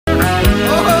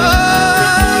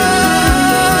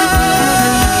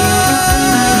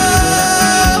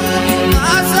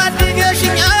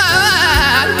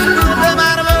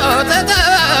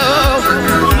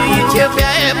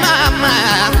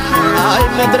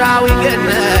ምድራዊ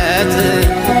ገነት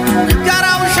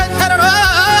ጋራው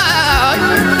ሸንተረሮች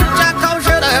ጫካው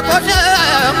ሸለቆች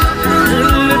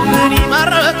ልብን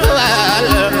ይማርካል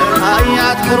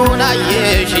አያት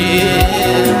ክሩናየሽ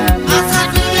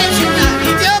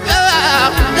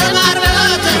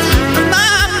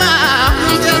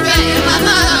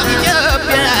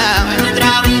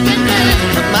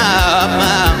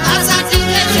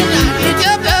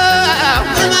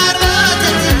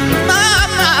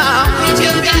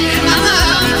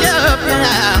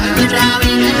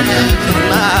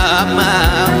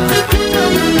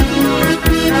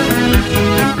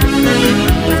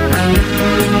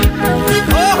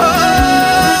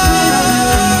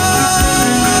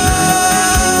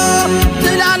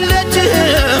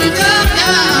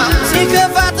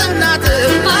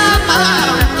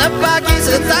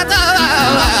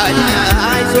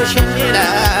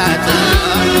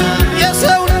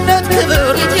የሰውነት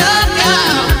ክብር ኢትዮጵያ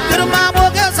ግርማ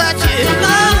ሞገሳችን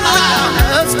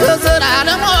እስከ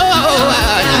ዘላለሙ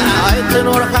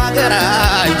አይትኖር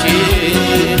ሀገራችን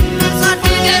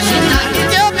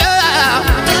ኢትዮጵያ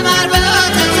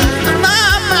ተማርበት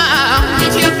ማማ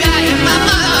ኢትዮጵያ ማማ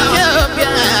ኢትዮጵያ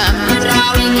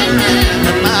ምድራዊ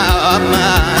ገነት ማማ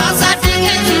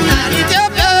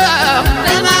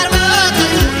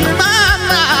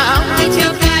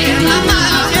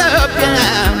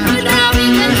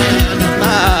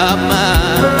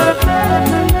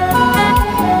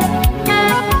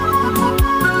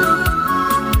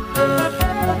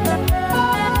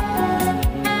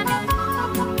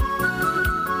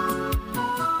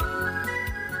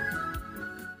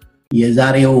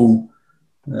የዛሬው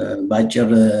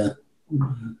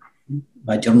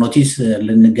ባጭር ኖቲስ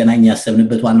ልንገናኝ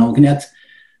ያሰብንበት ዋናው ምክንያት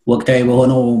ወቅታዊ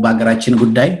በሆነው በአገራችን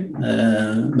ጉዳይ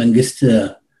መንግስት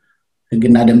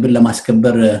ህግና ደንብን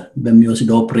ለማስከበር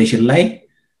በሚወስደው ኦፕሬሽን ላይ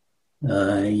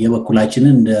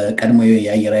የበኩላችንን እንደ ቀድሞ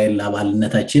የአየር ኃይል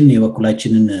አባልነታችን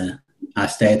የበኩላችንን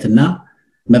አስተያየትና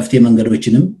መፍትሄ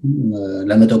መንገዶችንም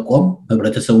ለመጠቆም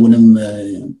ህብረተሰቡንም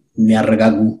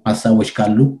የሚያረጋጉ ሐሳቦች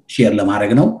ካሉ ሼር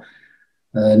ለማድረግ ነው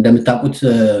እንደምታውቁት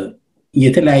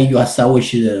የተለያዩ ሐሳቦች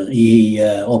ይሄ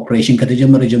ኦፕሬሽን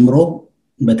ከተጀመረ ጀምሮ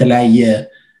በተለያየ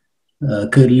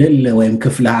ክልል ወይም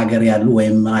ክፍለ ሀገር ያሉ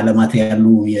ወይም ዓለማት ያሉ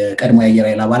የቀድሞ የአየር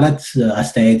ኃይል አባላት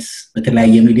አስተያየት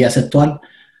በተለያየ ሚዲያ ሰጥተዋል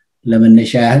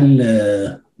ለመነሻ ያህል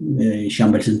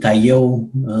ሻምበል ስንታየው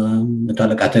መቶ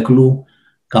አለቃ ተክሉ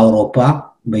ከአውሮፓ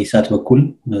በኢሳት በኩል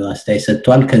አስተያየት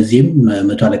ሰጥተዋል ከዚህም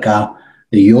መቶ አለቃ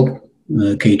ኢዮብ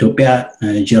ከኢትዮጵያ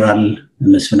ጀነራል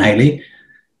መስፍን ኃይሌ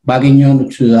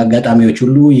ባገኙት አጋጣሚዎች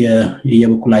ሁሉ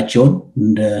የበኩላቸውን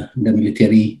እንደ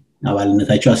ሚሊተሪ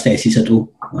አባልነታቸው አስተያየት ሲሰጡ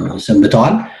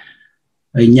ሰንብተዋል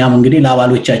እኛም እንግዲህ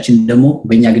ለአባሎቻችን ደግሞ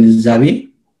በእኛ ግንዛቤ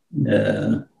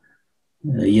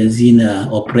የዚህን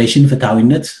ኦፕሬሽን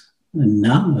ፍትሃዊነት እና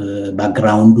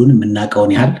ባክግራውንዱን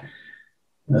ምናቀውን ያህል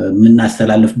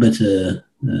ምናስተላልፍበት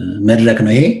መድረክ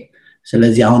ነው ይሄ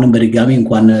ስለዚህ አሁንም በድጋሚ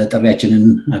እንኳን ጥሪያችንን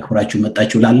አክብራችሁ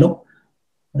መጣችሁ ላለው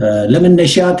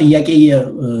ለመነሻ ጥያቄ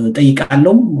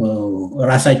ጠይቃለሁ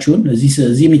ራሳችሁን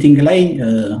እዚህ ሚቲንግ ላይ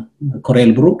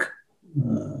ኮሬል ብሩክ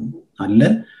አለ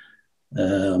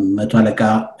መቶ አለቃ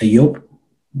ኢዮብ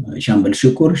ሻምበል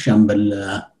ሽኩር ሻምበል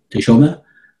ተሾመ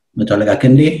መቶ አለቃ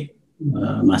ክንዴ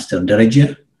ማስተር ደረጀ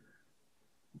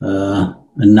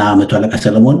እና መቶ አለቃ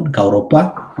ሰለሞን ከአውሮፓ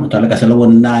መቶ አለቃ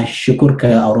ሰለሞን እና ሽኩር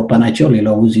ከአውሮፓ ናቸው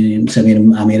ሌላው እዚህ ሰሜን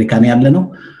አሜሪካን ያለ ነው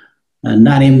እና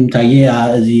እኔም ታዬ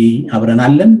እዚህ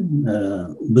አብረናለን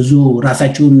ብዙ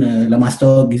ራሳችሁን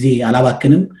ለማስተዋወቅ ጊዜ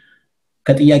አላባክንም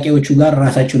ከጥያቄዎቹ ጋር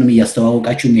ራሳችሁንም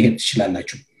ያስተዋወቃችሁ መሄድ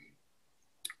ትችላላችሁ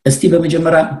እስቲ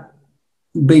በመጀመሪያ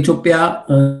በኢትዮጵያ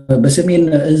በሰሜን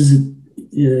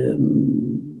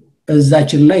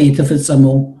እዛችን ላይ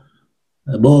የተፈጸመው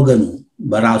በወገኑ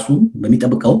በራሱ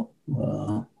በሚጠብቀው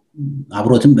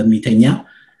አብሮትም በሚተኛ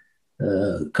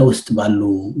ከውስጥ ባሉ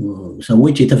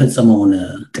ሰዎች የተፈጸመውን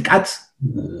ጥቃት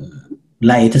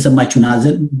ላይ የተሰማችሁን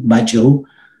ሀዘን ባጭሩ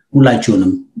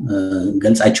ሁላችሁንም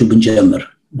ገልጻችሁ ብንጀምር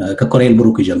ከኮሬል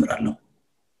ብሩክ ይጀምራለሁ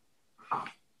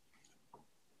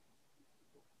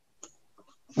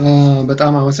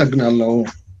በጣም አመሰግናለሁ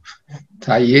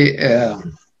ታዬ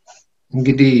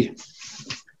እንግዲህ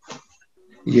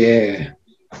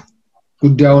የጉዳዩን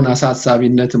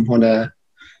አሳሳቢነትም ሆነ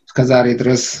እስከዛሬ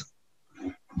ድረስ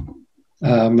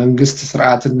መንግስት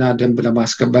ስርዓትና ደንብ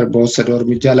ለማስከበር በወሰደው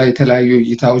እርምጃ ላይ የተለያዩ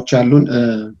እይታዎች አሉን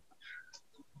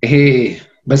ይሄ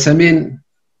በሰሜን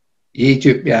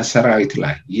የኢትዮጵያ ሰራዊት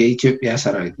ላይ የኢትዮጵያ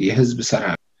ሰራዊት የህዝብ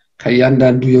ሰራዊት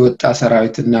ከያንዳንዱ የወጣ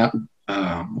ሰራዊትና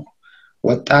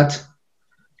ወጣት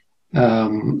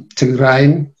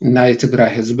ትግራይን እና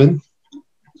የትግራይ ህዝብን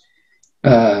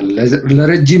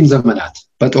ለረጅም ዘመናት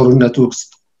በጦርነቱ ውስጥ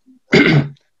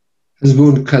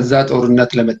ህዝቡን ከዛ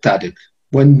ጦርነት ለመታደግ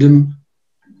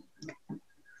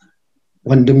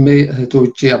ወንድሜ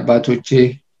እህቶቼ አባቶቼ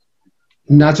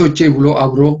እናቶቼ ብሎ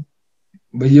አብሮ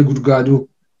በየጉድጓዱ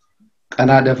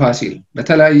ቀና ደፋ ሲል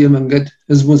በተለያየ መንገድ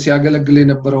ህዝቡን ሲያገለግል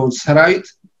የነበረውን ሰራዊት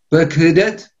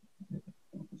በክህደት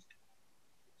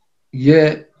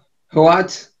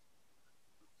የህዋት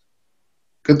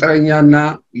ቅጥረኛና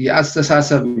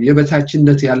የአስተሳሰብ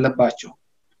የበታችነት ያለባቸው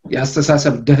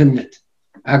የአስተሳሰብ ደህንነት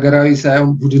አገራዊ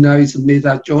ሳይሆን ቡድናዊ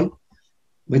ስሜታቸውን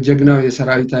በጀግናው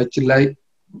የሰራዊታችን ላይ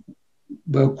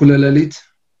በኩለ ሌሊት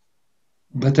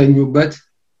በተኙበት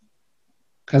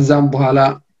ከዛም በኋላ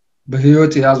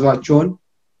በህይወት ያዟቸውን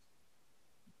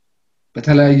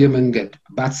በተለያየ መንገድ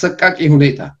በአሰቃቂ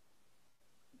ሁኔታ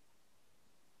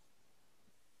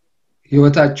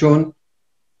ህይወታቸውን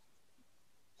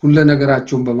ሁሉ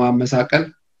ነገራቸውን በማመሳቀል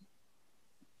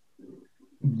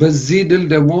በዚህ ድል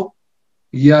ደግሞ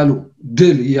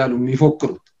ድል ይያሉ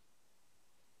የሚፎክሩት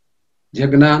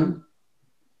ጀግናን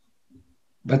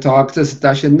በተዋክተ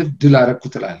ስታሸንፍ ድል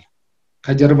አረኩትላል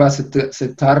ከጀርባ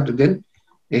ስታርድ ግን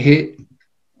ይሄ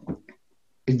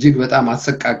እጅግ በጣም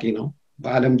አሰቃቂ ነው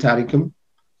በአለም ታሪክም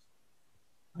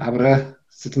አብረህ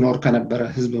ስትኖር ከነበረ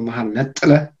ህዝብ መሃል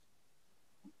ነጥለ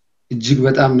እጅግ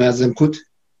በጣም ነው ያዘንኩት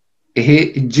ይሄ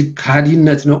እጅግ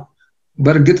ካዲነት ነው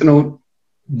በርግጥ ነው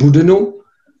ቡድኑ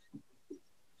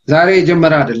ዛሬ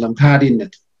የጀመረ አይደለም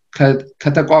ካዲነት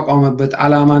ከተቋቋመበት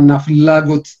ዓላማና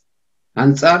ፍላጎት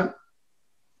አንፃር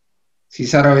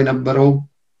ሲሰራው የነበረው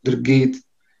ድርጊት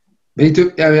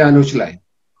በኢትዮጵያውያኖች ላይ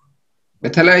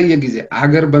በተለያየ ጊዜ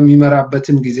አገር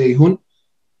በሚመራበትም ጊዜ ይሁን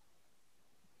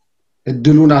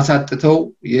እድሉን አሳጥተው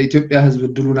የኢትዮጵያ ህዝብ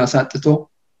እድሉን አሳጥተው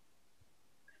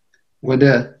ወደ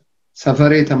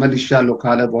ሰፈሬ ተመልሻለሁ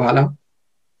ካለ በኋላ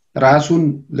ራሱን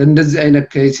ለእንደዚህ አይነት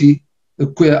ከይሲ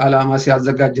እኩይ ዓላማ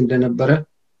ሲያዘጋጅ እንደነበረ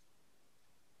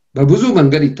በብዙ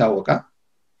መንገድ ይታወቃል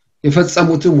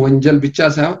የፈጸሙትም ወንጀል ብቻ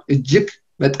ሳይሆን እጅግ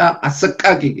በጣም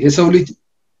አሰቃቂ የሰው ልጅ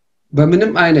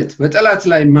በምንም አይነት በጠላት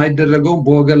ላይ የማይደረገው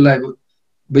በወገን ላይ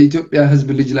በኢትዮጵያ ህዝብ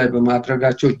ልጅ ላይ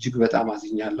በማድረጋቸው እጅግ በጣም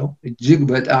አዝኛለሁ እጅግ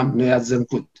በጣም ነው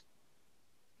ያዘንኩት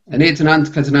እኔ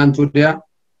ከትናንት ወዲያ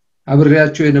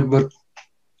አብሬያቸው የነበርኩ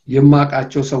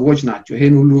የማቃቸው ሰዎች ናቸው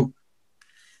ይሄን ሁሉ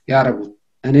ያረጉት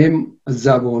እኔም እዛ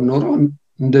በሆነ ኖሮ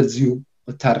እንደዚሁ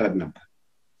ተታረድ ነበር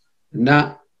እና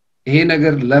ይሄ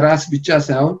ነገር ለራስ ብቻ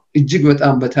ሳይሆን እጅግ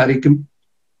በጣም በታሪክም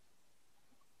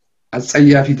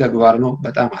አጸያፊ ተግባር ነው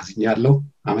በጣም አዝኛለሁ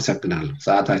አመሰግናለሁ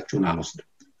ሰዓታችሁን አልወስድም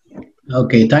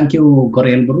ኦኬ ታንክ ዩ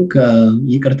ኮሬል ብሩክ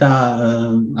ይቅርታ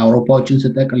አውሮፓዎችን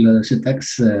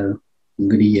ስጠቅስ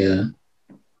እንግዲህ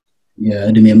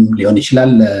የእድሜም ሊሆን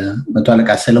ይችላል መቶ አለቃ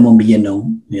ሰለሞን ብዬ ነው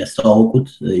ያስተዋወቁት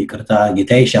ይቅርታ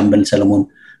ጌታዬ ሻምበል ሰለሞን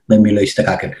በሚለው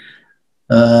ይስተካከል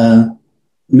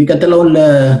የሚቀጥለው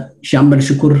ለሻምበል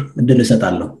ሽኩር እድል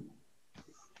እሰጣለሁ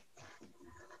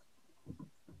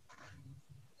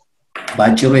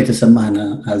ባጭሩ የተሰማህና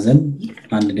ሀዘን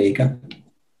አንድ ደቂቃ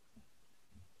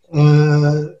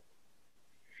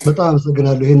በጣም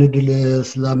አመሰግናለሁ ይሄን እድል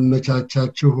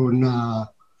ስላመቻቻችሁና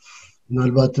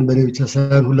ምናልባትም በኔ ብቻ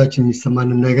ሳይሆን ሁላችንም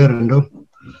የሚሰማንን ነገር እንደው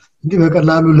እንዲህ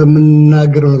በቀላሉ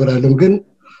ለምናገረው ነገር አይደለም ግን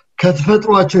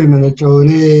ከተፈጥሯቸው የመነጨው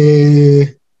እኔ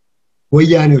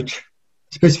ወያኔዎች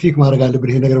ስፔሲፊክ ማድረግ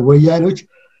አለብን ይሄ ነገር ወያኔዎች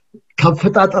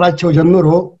ከፈጣጠራቸው ጀምሮ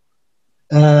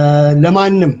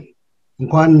ለማንም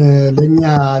እንኳን ለኛ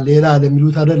ሌላ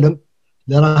ለሚሉት አይደለም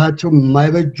ለራሳቸው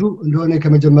የማይበጁ እንደሆነ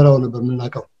ከመጀመሪያው ነበር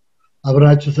ምናቀው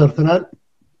አብራችሁ ሰርተናል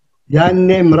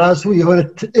ያኔም ራሱ የሆነ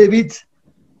ትዕቢት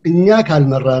እኛ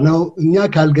ካልመራ ነው እኛ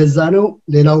ካልገዛ ነው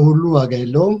ሌላው ሁሉ ዋጋ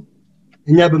የለውም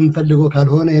እኛ በመፈልገው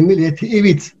ካልሆነ የሚል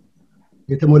የትዕቢት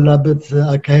የተሞላበት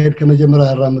አካሄድ ከመጀመሪያው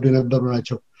ያራምዱ የነበሩ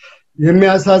ናቸው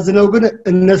የሚያሳዝነው ግን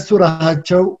እነሱ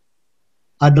ራሳቸው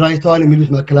አድራጅተዋል የሚሉት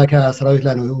መከላከያ ሰራዊት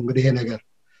ላይ ነው እንግዲህ ይሄ ነገር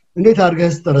እንዴት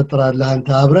አርገስ ተረጥራለህ አንተ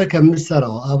አብረ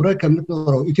ከምትሰራው አብረ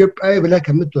ከምትኖረው ኢትዮጵያዊ ብለህ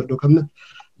ከምትወደው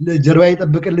ጀርባ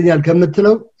ይጠብቅልኛል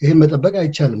ከምትለው ይሄን መጠበቅ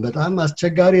አይቻልም በጣም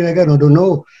አስቸጋሪ ነገር ነው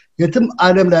የትም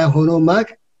ዓለም ላይ ሆኖ ማቅ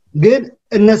ግን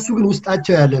እነሱ ግን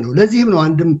ውስጣቸው ያለ ነው ለዚህም ነው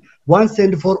አንድም once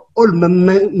and for all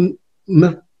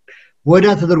ወዳ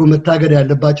ተደርጎ መታገድ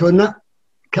ያለባቸውና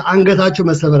ከአንገታቸው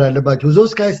መሰበር ያለባቸው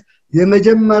ዞስ ጋይስ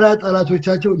የመጀመሪያ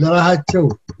ጠላቶቻቸው ለራሳቸው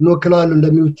ኖክለዋል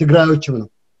እንደሚሉት ትግራዮችም ነው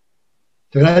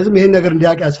ትግራይዝም ይሄን ነገር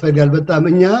እንዲያውቅ ያስፈልጋል በጣም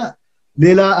እኛ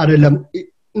ሌላ አይደለም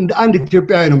እንደ አንድ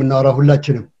ኢትዮጵያዊ ነው የምናወራው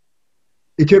ሁላችንም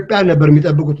ኢትዮጵያ ነበር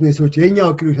የሚጠብቁት ነሶች የኛ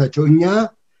ወኪሎች ናቸው እኛ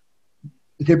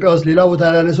ኢትዮጵያ ውስጥ ሌላ ቦታ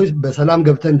ያለ ነሶች በሰላም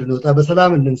ገብተን እንድንወጣ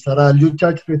በሰላም እንድንሰራ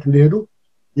ልጆቻችን ቤት እንዲሄዱ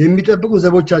የሚጠብቁ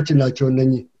ዘቦቻችን ናቸው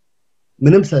እነኚህ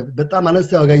ምንም በጣም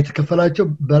አነስተኛ ዋጋ የተከፈላቸው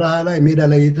በረሃ ላይ ሜዳ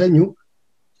ላይ የተኙ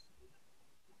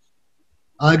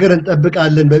አገር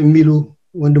እንጠብቃለን በሚሉ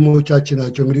ወንድሞቻችን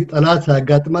ናቸው እንግዲህ ጠላት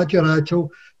ያጋጥማቸው ራቸው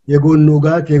የጎን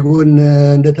ውጋት የጎን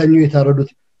እንደተኙ የታረዱት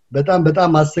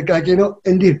በጣም አሰቃቂ ነው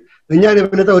እንዲህ እኛን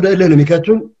የበለጠ ወደ እልህ ነው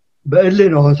የሚከቱን በእልህ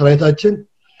ነው አሁን ሰራዊታችን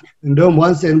እንደውም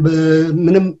ዋንስ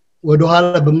ምንም ወደ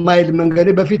ኋላ በማይል መንገድ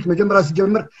በፊት መጀመሪያ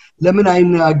ሲጀምር ለምን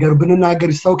አይናገር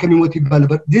ብንናገር ሰው ከሚሞት ይባል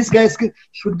but these guys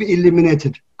should be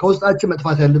eliminated ከውስጣችን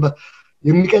መጥፋት ያለበት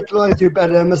የሚቀጥለው ኢትዮጵያ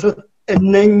ለመስረት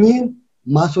እነኚህን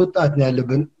ማስወጣት ነው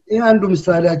ያለብን ይሄ አንዱ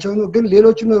ምሳሌያቸው ነው ግን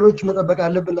ሌሎች መጠበቅ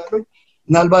አለብን ላሉኝ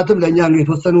ምናልባትም ለኛ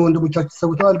የተወሰኑ ወንድሞቻችን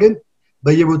ተሰውተዋል ግን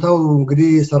በየቦታው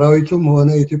እንግዲህ ሰራዊቱም ሆነ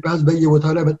ኢትዮጵያ ህዝብ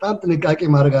በየቦታው ላይ በጣም ጥንቃቄ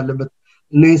ማድረግ አለበት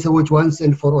እነዚህ ሰዎች once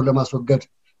and for all ለማስወገድ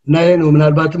እና ይሄ ነው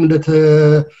ምናልባትም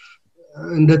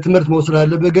እንደ ትምህርት መውሰድ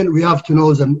አለበት ግን we have to know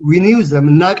them we knew them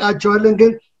እናቃቸዋለን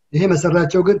ግን ይሄ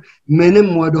መሰራቸው ግን ምንም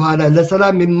ወደ ኋላ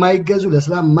ለሰላም የማይገዙ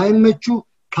ለሰላም የማይመቹ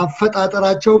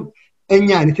ካፈጣጠራቸው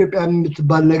እኛን ኢትዮጵያ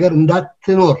የምትባል ነገር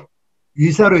እንዳትኖር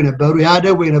ይሰሩ የነበሩ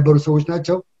ያደቡ የነበሩ ሰዎች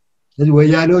ናቸው ስለዚህ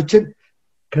ወያኔዎችን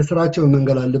ከስራቸው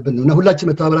መንገል አለብን እና ሁላችን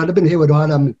መተባበር አለብን ይሄ ወደ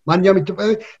ኋላ ማንኛውም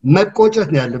ኢትዮጵያዊ መቆጨት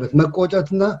ነው ያለበት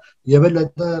መቆጨትና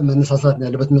የበለጠ መነሳሳት ነው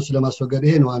ያለበት ነው ስለማስወገድ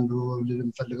ይሄ ነው አንዱ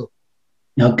ልንፈልገው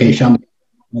ኦኬ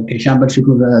ሻምበል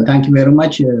ሽኩር ታንክ ዩ ቬሪ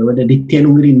ማች ወደ ዲቴሉ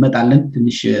እንግዲህ እንመጣለን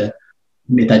ትንሽ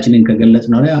ሁኔታችንን ከገለጽ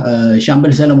ነው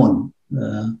ሻምበል ሰለሞን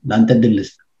ላንተ ድልስ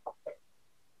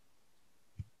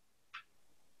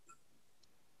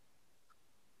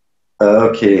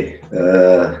ኦኬ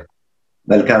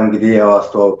መልካም እንግዲህ ያው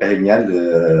አስተዋውቀኛል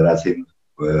ራሴን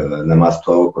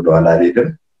ለማስተዋወቅ ወደኋላ አልሄድም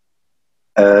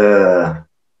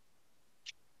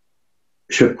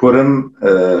ሽኩርም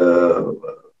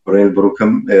ኮሎኔል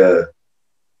ብሩክም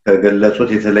ከገለጹት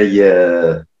የተለየ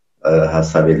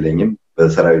ሐሳብ የለኝም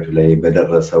በሰራዊቱ ላይ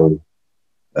በደረሰው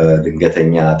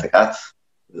ድንገተኛ ጥቃት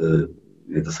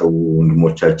የተሰው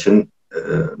ወንድሞቻችን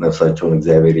ነፍሳቸውን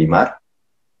እግዚአብሔር ይማር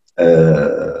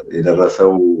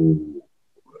የደረሰው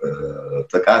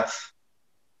ጥቃት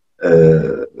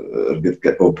እርግጥ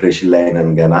ኦፕሬሽን ላይ ነን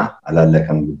ገና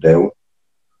አላለከም ጉዳዩ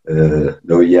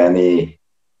ለወያኔ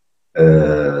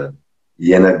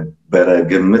የነበረ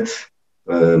ግምት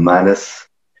ማነስ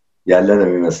ያለ ነው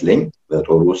የሚመስለኝ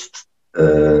በጦር ውስጥ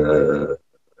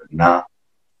እና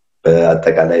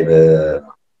በአጠቃላይ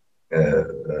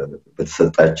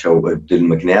በተሰጣቸው እድል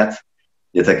ምክንያት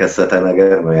የተከሰተ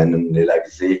ነገር ነው ያንን ሌላ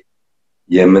ጊዜ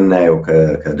የምናየው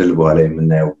ከድል በኋላ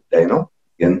የምናየው ጉዳይ ነው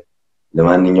ግን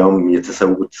ለማንኛውም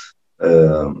የተሰውት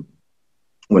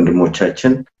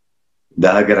ወንድሞቻችን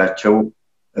ለሀገራቸው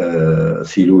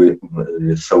ሲሉ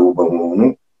የተሰው በመሆኑ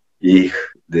ይህ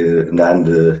ለአንድ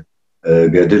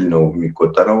ገድል ነው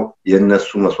የሚቆጠረው የነሱ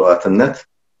መስዋዕትነት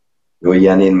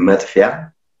የወያኔን መጥፊያ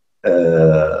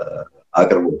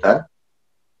አቅርቦታል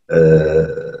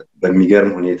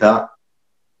በሚገርም ሁኔታ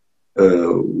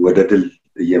ወደ ድል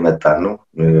እየመጣን ነው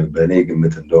በእኔ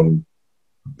ግምት እንደውም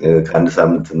ከአንድ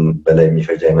ሳምንት በላይ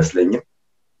የሚፈጅ አይመስለኝም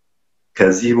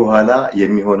ከዚህ በኋላ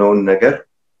የሚሆነውን ነገር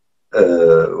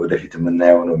ወደፊት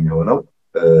የምናየው ነው የሚሆነው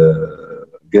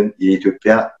ግን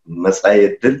የኢትዮጵያ መጻኢ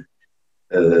ዕድል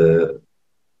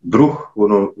ብሩህ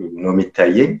ሆኖ ነው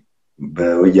የሚታየኝ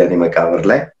በወያኔ መቃብር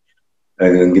ላይ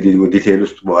እንግዲህ ዲቴል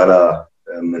ውስጥ በኋላ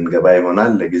ምን ገባ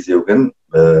ይሆናል ለጊዜው ግን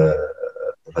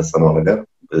ተፈጸመው ነገር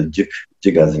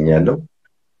እጅግ አዝኛለሁ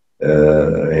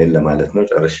ይሄን ለማለት ነው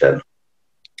ጨርሻለሁ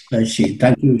እሺ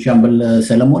ታንክ ዩ ሻምበል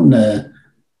ሰለሞን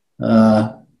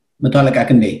መቶ አለቃ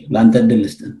ክንዴ ላንተ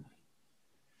ድልስት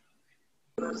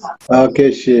ኦኬ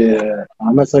እሺ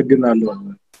አመሰግናለሁ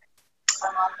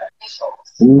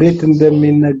እንዴት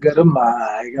እንደሚነገርም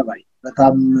አይገባኝ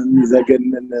በጣም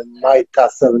የሚዘገንን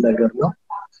ማይታሰብ ነገር ነው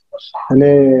እኔ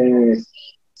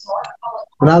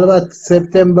ምናልባት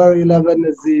ሴፕቴምበር 11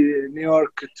 እዚህ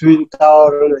ኒውዮርክ ትዊን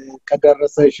ታወር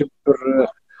ከደረሰ ሽብር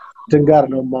ድንጋር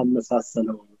ነው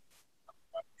ማመሳሰለው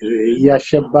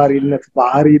ያሸባሪነት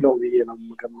ባህሪ ነው ብዬ ነው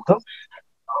የምገምተው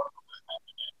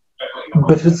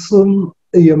በፍጹም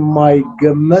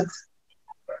የማይገመት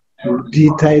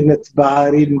ዲታይነት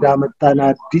ባህሪ እንዳመጣና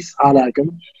አዲስ አላቅም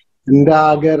እንደ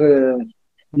ሀገር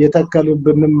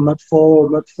የተከሉብንም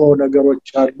መጥፎ ነገሮች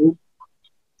አሉ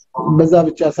በዛ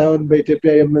ብቻ ሳይሆን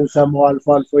በኢትዮጵያ የምንሰማው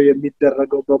አልፎ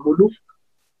የሚደረገው በሙሉ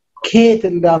ከየት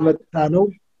እንዳመጣ ነው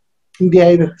እንዲህ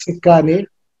አይነት ጭካኔ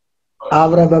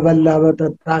አብረ በበላ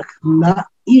በጠጣክና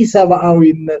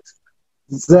ኢሰብአዊነት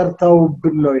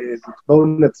ዘርተውብን ነው የሄዱት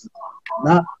በእውነትና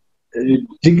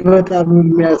እጅግ በጣም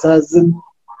የሚያሳዝን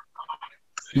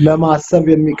ለማሰብ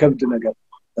የሚከብድ ነገር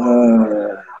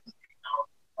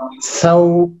ሰው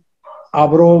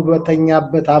አብሮ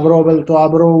በተኛበት አብሮ በልቶ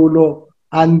አብሮ ውሎ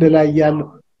አንድ ላይ ያለው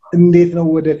እንዴት ነው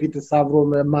ወደፊት ሳብሮ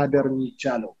ማደር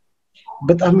የሚቻለው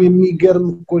በጣም የሚገርም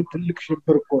እኮ ትልቅ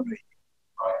ሽብር እኮ ነው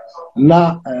እና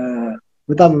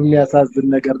በጣም የሚያሳዝን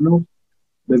ነገር ነው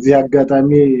በዚህ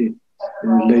አጋጣሚ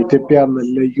ለኢትዮጵያ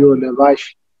መለዮ ለባሽ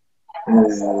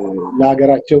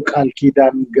ለሀገራቸው ቃል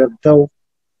ኪዳን ገብተው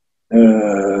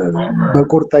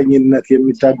በቁርጠኝነት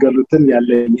የሚታገሉትን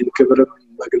ያለኝን ክብር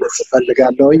መግለጽ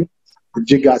ፈልጋለሁ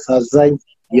እጅግ አሳዛኝ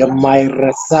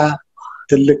የማይረሳ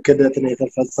ትልቅ ክደት ነው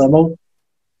የተፈጸመው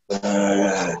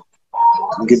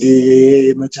እንግዲህ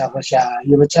የመጨረሻ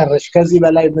ከዚህ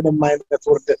በላይ ምንም አይነት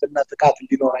ወርደትና ጥቃት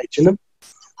ሊኖር አይችልም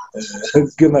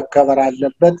ህግ መከበር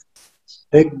አለበት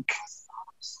ህግ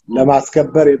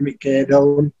ለማስከበር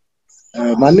የሚካሄደውን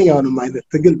ማንኛውንም አይነት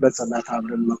ትግል በጽናት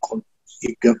አብረን መቆም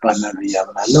ይገባናል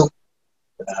ያምናለሁ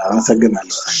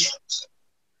አመሰግናለሁ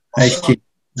እሺ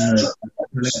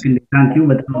ታንኪዩ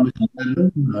በጣም አመሰግናለሁ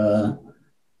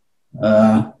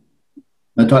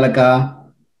መቶ አለቃ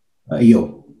እዩ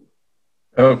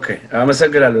ኦኬ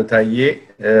አመሰግናለሁ ታዬ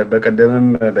በቀደምም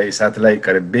በኢሳት ላይ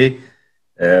ቀርቤ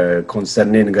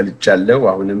ኮንሰርኔን ገልጫለሁ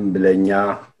አሁንም ብለኛ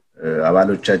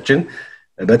አባሎቻችን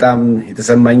በጣም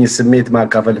የተሰማኝ ስሜት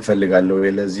ማካፈል ፈልጋለሁ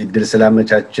ለዚህ ድል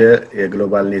ስላመቻቸ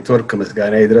የግሎባል ኔትወርክ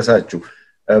መስጋና ይድረሳችሁ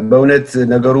በእውነት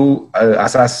ነገሩ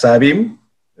አሳሳቢም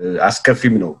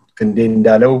አስከፊም ነው ክንዴ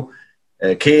እንዳለው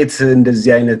ከየት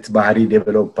እንደዚህ አይነት ባህሪ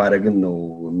ዴቨሎፕ አረግን ነው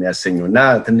የሚያሰኘውና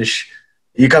ትንሽ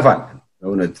ይከፋል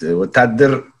በእውነት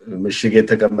ወታደር ምሽግ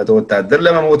የተቀመጠ ወታደር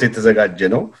ለመሞት የተዘጋጀ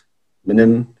ነው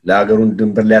ምንም ለሀገሩን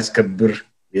ድንበር ሊያስከብር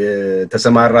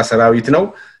የተሰማራ ሰራዊት ነው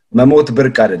መሞት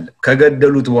ብርቅ አይደለም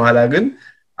ከገደሉት በኋላ ግን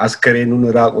አስከሬኑን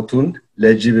ራቁቱን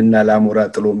ለጅብና ለአሞራ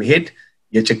ጥሎ መሄድ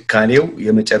የጭካኔው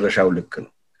የመጨረሻው ልክ ነው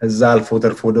ከዛ አልፎ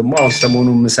ተርፎ ደግሞ አሁን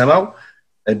ሰሞኑን ምሰማው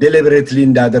ዴሊበሬትሊ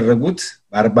እንዳደረጉት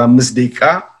በ45 ደቂቃ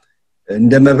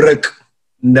እንደ መብረቅ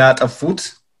እንዳጠፉት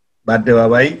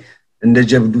በአደባባይ እንደ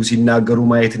ጀብዱ ሲናገሩ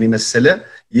ማየትን የመሰለ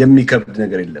የሚከብድ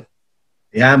ነገር የለም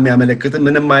ያም ያመለክት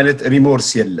ምንም አይነት ሪሞርስ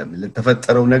የለም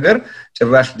ለተፈጠረው ነገር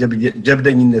ጭራሽ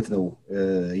ጀብደኝነት ነው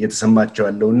የተሰማቸው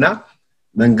ያለውና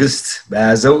መንግስት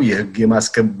በያዘው የህግ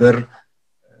የማስከበር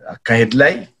አካሄድ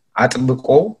ላይ አጥብቆ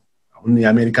አሁን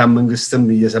የአሜሪካን መንግስትም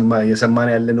እየሰማን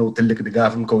ያለነው ትልቅ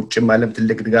ድጋፍም ከውጭም ዓለም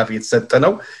ትልቅ ድጋፍ እየተሰጠ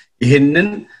ነው ይሄንን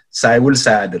ሳይውል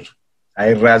ሳያድር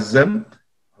አይራዘም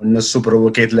እነሱ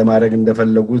ፕሮቮኬት ለማድረግ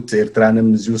እንደፈለጉት ኤርትራንም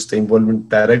እዚህ ውስጥ ኢንቮልቭመንት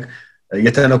ታረግ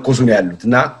የተነኮሱ ነው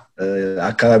ያሉትና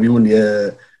አካባቢውን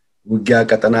የውጊያ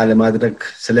ቀጠና ለማድረግ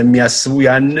ስለሚያስቡ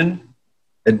ያንን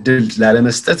እድል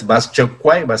ላለመስጠት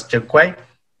ባስቸኳይ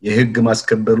የህግ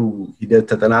ማስከበሩ ሂደት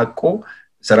ተጠናቆ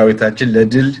ሰራዊታችን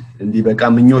ለድል እንዲበቃ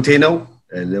ምኞቴ ነው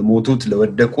ለሞቱት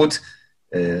ለወደቁት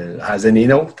ሐዘኔ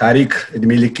ነው ታሪክ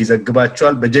እድሜ ልክ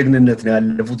ይዘግባቸዋል በጀግንነት ነው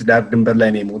ያለፉት ዳር ድንበር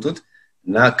ላይ ነው የሞቱት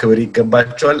እና ክብር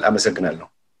ይገባቸዋል አመሰግናለሁ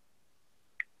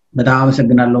በጣም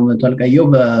አመሰግናለሁ መቶ አለቃ እዩ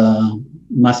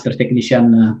በማስተር ቴክኒሻን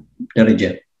ደረጃ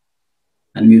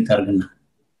አንሚዩት አርግና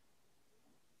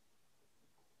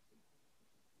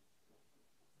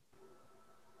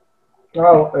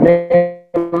እኔ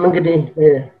እንግዲህ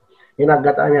ይሄን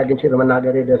አጋጣሚ አግኝቼ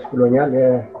ለመናገር ደስ ብሎኛል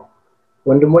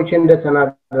ወንድሞቼ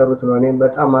እንደተናገሩት ነው እኔም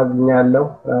በጣም አዝኛለሁ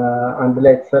አንድ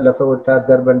ላይ ተሰለፈ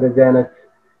ወታደር በእንደዚህ አይነት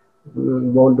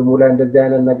ወንድሙ ላይ እንደዚህ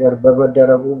አይነት ነገር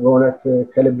በመደረጉ በእውነት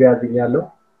ከልብ ያዝኛለሁ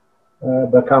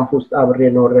በካምፕ ውስጥ አብሬ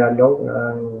ኖር ያለው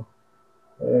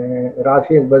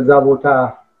ራሴን በዛ ቦታ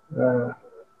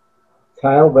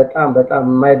ሳይው በጣም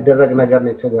የማይደረግ ነገር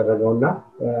ነው የተደረገውና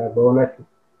በእውነት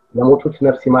ለሞቱት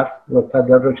ነፍስ ይማር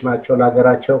ወታደሮች ናቸው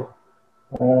ለሀገራቸው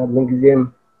ምን ጊዜም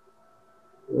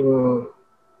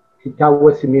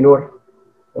ሲታወስ የሚኖር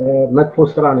መጥፎ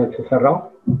ስራ ነው የተሰራው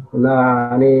እና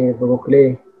እኔ በበኩሌ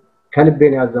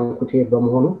ከልቤን ያዘንኩት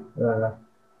በመሆኑ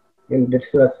እንድል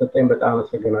ስለሰጠኝ በጣም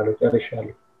አመሰግናለሁ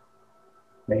ጨርሻለሁ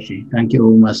እሺ ታንክ ዩ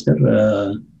ማስተር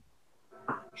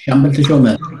ሻምበል ተሾመ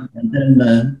አንተም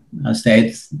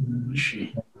አስተያየት እሺ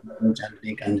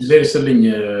ለርስልኝ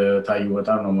ታዩ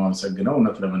በጣም ነው ማመሰግነው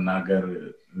እውነት ለመናገር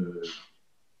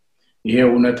ይሄ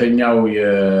እውነተኛው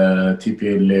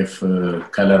የቲፒኤልኤፍ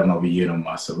ከለር ነው ብዬ ነው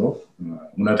ማስበው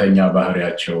እውነተኛ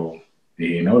ባህሪያቸው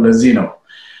ይሄ ነው ለዚህ ነው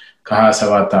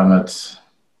ከ27 አመት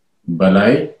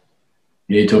በላይ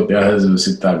የኢትዮጵያ ህዝብ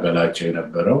ሲታገላቸው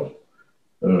የነበረው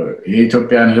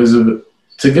የኢትዮጵያን ህዝብ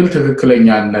ትግል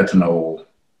ትክክለኛነት ነው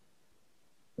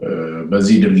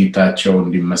በዚህ ድርጊታቸው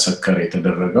እንዲመሰከር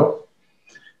የተደረገው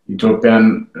ኢትዮጵያን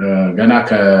ገና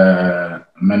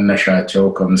ከመነሻቸው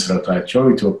ከምስረታቸው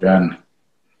ኢትዮጵያን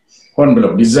ሆን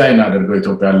ብለው ዲዛይን አድርገው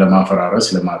ኢትዮጵያን ለማፈራረስ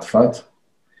ለማጥፋት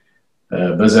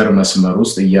በዘር መስመር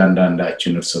ውስጥ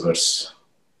እያንዳንዳችን እርስ በርስ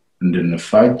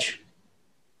እንድንፋጅ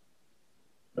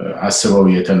አስበው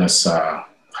የተነሳ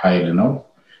ኃይል ነው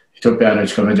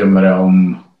ኢትዮጵያኖች ከመጀመሪያውም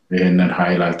ይሄንን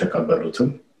ኃይል አልተቀበሉትም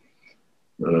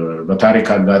በታሪክ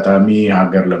አጋጣሚ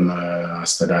ሀገር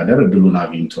ለማስተዳደር እድሉን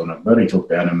አግኝቶ ነበር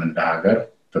ኢትዮጵያንም እንደ ሀገር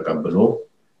ተቀብሎ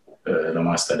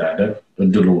ለማስተዳደር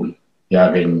እድሉን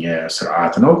ያገኘ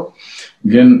ስርዓት ነው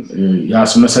ግን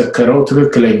ያስመሰከረው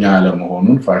ትክክለኛ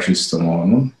ለመሆኑን ፋሺስት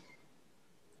መሆኑን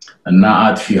እና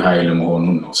አጥፊ ኃይል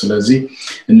መሆኑን ነው ስለዚህ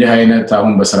እንዲህ አይነት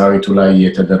አሁን በሰራዊቱ ላይ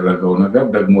የተደረገው ነገር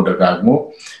ደግሞ ደጋግሞ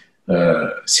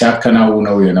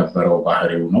ሲያከናውነው የነበረው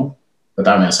ባህሪው ነው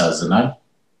በጣም ያሳዝናል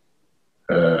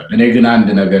እኔ ግን አንድ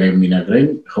ነገር የሚነግረኝ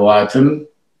ህዋትን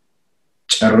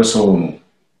ጨርሶው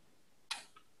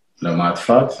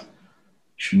ለማጥፋት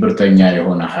ሽብርተኛ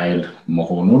የሆነ ኃይል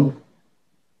መሆኑን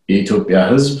የኢትዮጵያ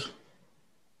ህዝብ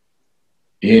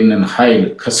ይሄንን ኃይል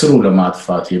ከስሩ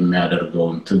ለማጥፋት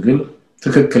የሚያደርገውን ትግል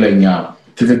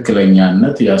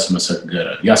ትክክለኛነት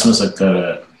ያስመሰከረ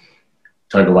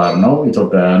ተግባር ነው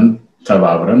ኢትዮጵያን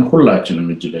ተባብረን ሁላችንም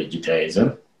እጅ ለእጅ ተያይዘን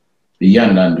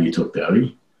እያንዳንዱ ኢትዮጵያዊ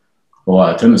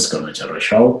ህዋትን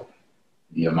እስከመጨረሻው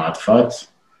የማጥፋት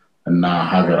እና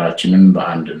ሀገራችንን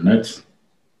በአንድነት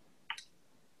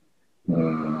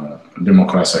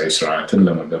ዲሞክራሲያዊ ስርዓትን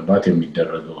ለመገንባት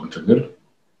የሚደረገውን ትግል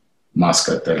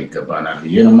ማስቀጠል ይገባናል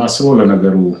ይሄን ማስበው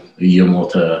ለነገሩ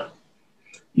እየሞተ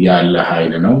ያለ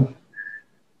ኃይል ነው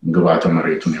ግባተ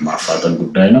መሬቱን የማፋጠን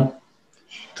ጉዳይ ነው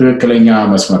ትክክለኛ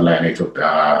መስመር ላይ ነው ኢትዮጵያ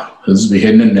ህዝብ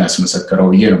ይሄንን ያስመሰከረው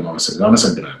ይሄን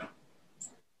አመሰግናለሁ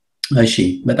እሺ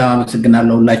በጣም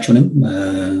አመሰግናለሁ ሁላችሁንም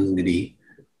እንግዲህ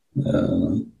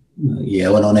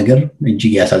የሆነው ነገር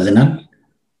እጅግ ያሳዝናል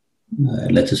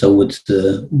ለተሰውት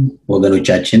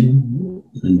ወገኖቻችን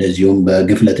እንደዚሁም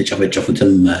በግፍ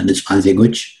ለተጨፈጨፉትም ንጹሃን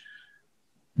ዜጎች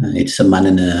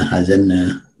የተሰማንን ሐዘን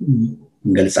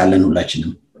እንገልጻለን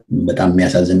ሁላችንም በጣም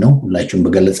የሚያሳዝን ነው ሁላችሁም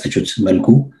በገለጻችሁት መልኩ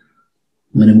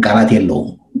ምንም ቃላት የለውም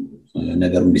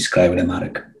ነገሩን ዲስክራይብ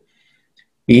ለማድረግ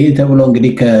ይሄ ተብሎ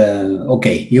እንግዲህ ኦኬ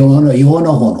የሆነ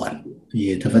ሆኗል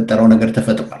የተፈጠረው ነገር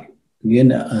ተፈጥሯል ግን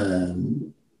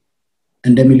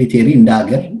እንደ ሚሊተሪ እንደ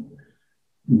ሀገር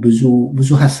ብዙ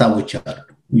ሐሳቦች አሉ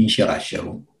ሚንሸራሸሩ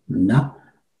እና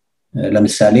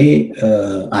ለምሳሌ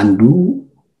አንዱ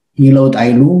ይለውጥ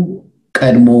አይሉ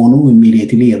ቀድሞውኑ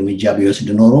ኢሚዲየትሊ እርምጃ ቢወስድ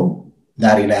ኖሮ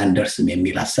ዛሬ ላይ አንደርስም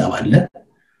የሚል ሐሳብ አለ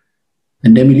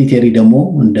እንደ ሚሊተሪ ደግሞ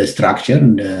እንደ ስትራክቸር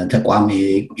እንደ ተቋም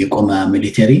የቆመ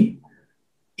ሚሊተሪ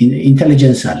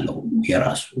ኢንተለጀንስ አለው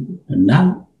የራሱ እና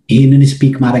ይሄንን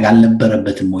ስፒክ ማድረግ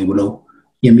አልነበረበትም ወይ ብለው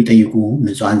የሚጠይቁ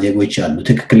ንጹሃን ዜጎች አሉ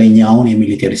ትክክለኛውን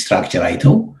የሚሊተሪ ስትራክቸር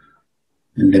አይተው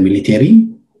እንደ ሚሊተሪ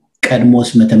ቀድሞስ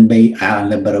መተንበይ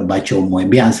አልነበረባቸውም ወይ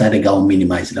ቢያንስ አደጋውን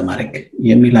ሚኒማይዝ ለማድረግ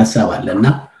የሚል ሐሳብ አለና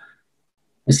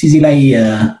እስቲ እዚህ ላይ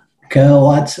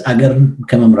ከዋት አገር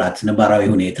ከመምራት ነባራዊ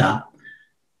ሁኔታ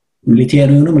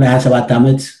ሚሊተሪውንም ለ27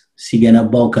 አመት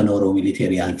ሲገነባው ከኖረው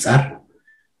ሚሊተሪ አንፃር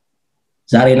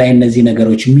ዛሬ ላይ እነዚህ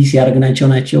ነገሮች ሚስ ያርግናቸው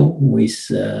ናቸው ወይስ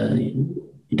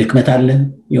ድክመት አለ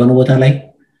የሆነ ቦታ ላይ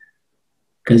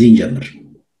ከዚህ እንጀምር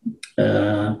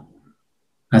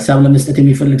ሐሳብ ለመስጠት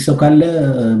የሚፈልግ ሰው ካለ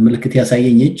ምልክት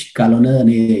ያሳየኝ እጅ ካልሆነ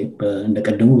እኔ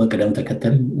እንደቀደሙ በቀደም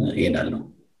ተከተል እሄዳለሁ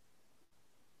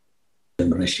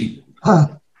እሺ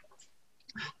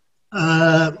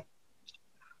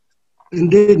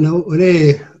እንዴት ነው እኔ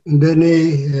እንደኔ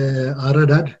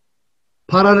አረዳድ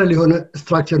ፓራሌል የሆነ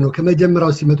ስትራክቸር ነው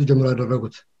ከመጀመሪያው ሲመጡ ጀምሮ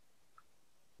ያደረጉት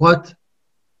what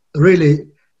really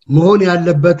መሆን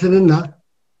ያለበትንና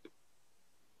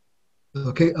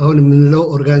ኦኬ አሁን ምንለው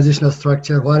ኦርጋናይዜሽናል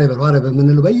ስትራክቸር whatever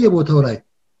ምንለው በየቦታው ላይ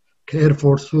ከኤር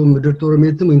ፎርሱ ምድር ጦር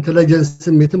ሜትም ኢንተለጀንስ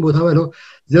ሜትም ቦታው ላይ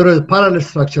ዜሮ ፓራሌል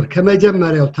ስትራክቸር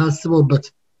ከመጀመሪያው ታስቦበት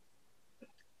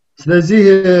ስለዚህ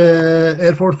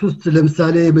ኤር ፎርስ ውስጥ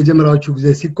ለምሳሌ በመጀመሪያዎቹ ጊዜ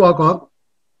ሲቋቋም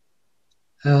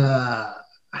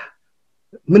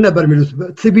ምን ነበር የሚሉት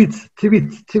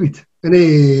ትቢት እኔ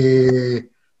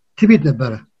ትቢት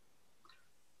ነበረ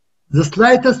the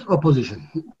slightest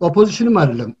oppositionም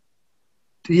አይደለም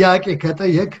ጥያቄ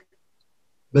ከጠየቅ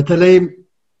በተለይ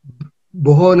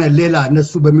በሆነ ሌላ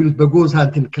እነሱ በሚሉት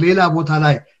በጎሳንቲን ከሌላ ቦታ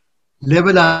ላይ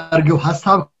ሌቭል አድርገው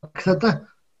ሐሳብ ከሰጠ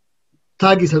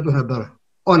ታግ ይሰጡ ነበር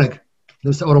ኦነግ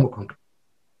ለምሳሌ ኦሮሞ ኮንክ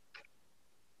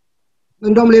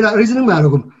እንደውም ሌላ ሪዝንም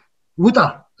አያደርጉም ውጣ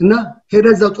እና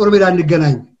ሄደዛው ጦር ሜዳ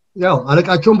እንገናኝ ያው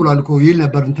አለቃቸውም ብሏል እኮ ይል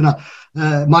ነበር እንትና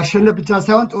ማሸነፍ ብቻ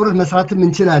ሳይሆን ጦርነት መስራትም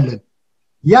እንችላለን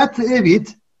ያ ትዕቢት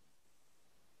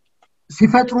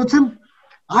ሲፈጥሩትም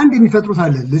አንድ የሚፈጥሩት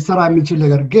አለ ለሰራ የሚችል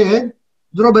ነገር ግን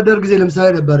ድሮ በደርግ ጊዜ ለምሳሌ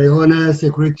ነበር የሆነ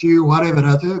ሴኩሪቲ whatever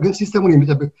ግን ሲስተሙን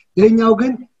የሚጠብቅ ይሄኛው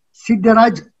ግን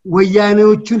ሲደራጅ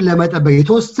ወያኔዎችን ለመጠበቅ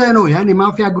የተወሰነው ያን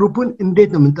የማፊያ ግሩፑን እንዴት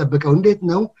ነው የምንጠብቀው እንዴት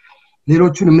ነው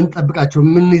ሌሎቹን የምንጠብቃቸው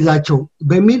የምንይዛቸው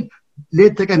በሚል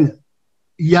ሌት ተቀን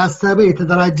ያሰበ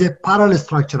የተደራጀ ፓራሌል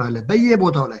ስትራክቸር አለ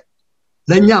በየቦታው ላይ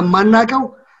ለኛ ማናቀው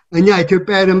እኛ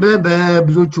ኢትዮጵያውያን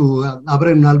በብዙዎቹ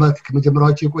አብረን ምናልባት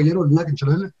ከመጀመሪያዎቹ የቆየ ነው ልናቅ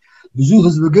እንችላለን ብዙ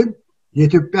ህዝብ ግን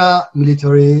የኢትዮጵያ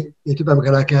ሚሊተሪ የኢትዮጵያ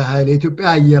መከላከያ ኃይል የኢትዮጵያ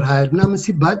አየር ኃይል ምናምን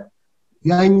ሲባል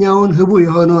ያኛውን ህቡ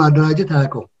የሆነው አደራጀት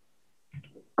አያውቀው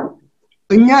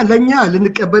እኛ ለኛ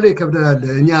ልንቀበለው ይከብዳል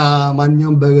እኛ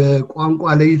ማንኛውም በቋንቋ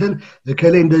ለይተን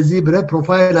ከለ እንደዚህ ብለ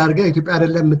ፕሮፋይል አድርጋ ኢትዮጵያ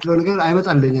አይደለም የምትለው ነገር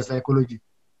አይመጣልኝ ሳይኮሎጂ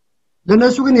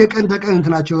ለነሱ ግን የቀን ተቀን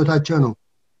እንትናቸው ህይወታቸው ነው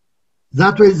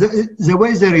that way the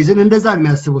way there is እንደዛ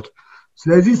የሚያስቡት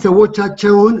ስለዚህ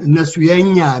ሰዎቻቸውን እነሱ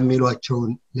የኛ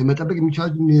የሚሏቸውን ለመጠበቅ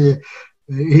የሚቻሉ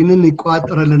ይሄንን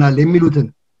ይቋጥረልናል የሚሉትን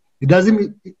ዳዝም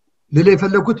ለለ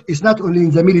የፈለኩት is not only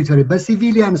in the military but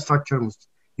civilian structure ውስጥ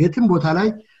የትም ቦታ ላይ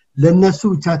ለነሱ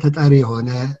ብቻ ተጣሪ ሆነ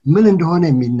ምን እንደሆነ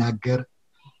የሚናገር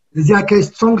እዚያ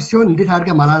ከስትሮንግ ሲሆን እንዴት አድርገ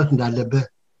ማላለት እንዳለበት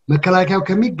መከላከያው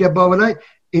ከሚገባው በላይ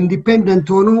ኢንዲፔንደንት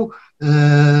ሆኖ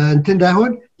እንትን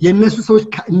እንዳይሆን የነሱ ሰዎች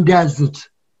እንዲያዙት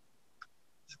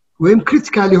ወይም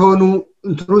ክሪቲካል የሆኑ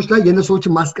እንትኖች ላይ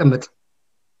የነሱዎችን ማስቀመጥ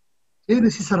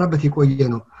ይሄ ሲሰራበት የቆየ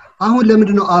ነው አሁን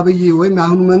ለምንድነው አብይ ወይም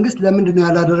አሁን መንግስት ለምንድነው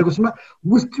ያላደረገው ስማ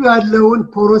ውስጡ ያለውን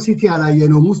ፖሮሲቲ ያላየ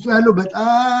ነው ውስጡ ያለው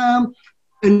በጣም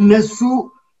እነሱ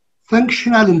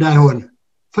functional እንዳይሆን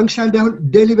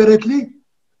deliberately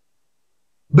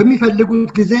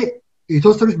በሚፈልጉት ጊዜ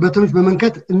የተወሰኑት በተኖች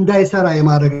በመንከት እንዳይሰራ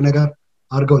የማድረግ ነገር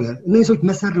አርገውናል እነዚህ ሰዎች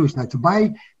መሰሪዎች ናቸው ባይ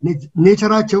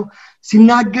ኔቸራቸው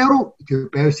ሲናገሩ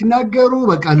ኢትዮጵያዊ ሲናገሩ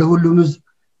በቃ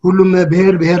ለሁሉም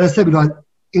ብሔረሰብ ይሏል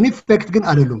in effect ግን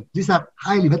አይደሉም these are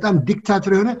highly በጣም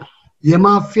ዲክታተር የሆነ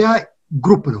የማፊያ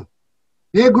ግሩፕ ነው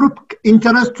ይሄ ግሩፕ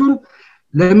ኢንተረስቱን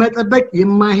ለመጠበቅ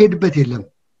የማይሄድበት የለም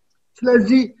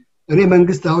ስለዚህ እኔ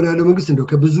መንግስት አሁን ያለው መንግስት እንደው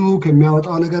ከብዙ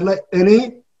ከሚያወጣው ነገር ላይ እኔ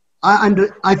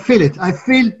I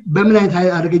feel በምን አይነት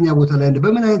አደገኛ ቦታ ላይ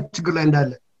በምን አይነት ችግር ላይ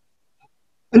እንዳለ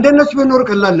እንደነሱ በኖር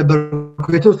ቀላል ነበር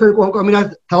የተወሰነ ቋንቋ ምን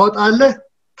ታወጣለህ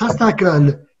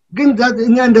ታስተካክላለህ ግን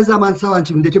እኛ እንደዛ ማንሳብ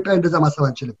አንችልም እንደ ኢትዮጵያ እንደዛ ማሰብ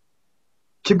አንችልም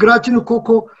ችግራችን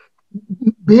እኮ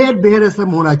ብሔረሰብ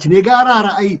መሆናችን የጋራ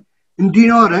ራዕይ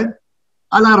እንዲኖረን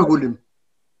አላረጉልም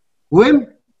ወይም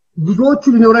ብዙዎቹ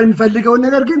ሊኖረን የሚፈልገው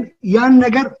ነገር ግን ያን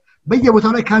ነገር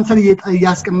በየቦታው ላይ ካንሰር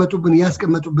ያስቀመጡብን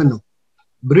ነው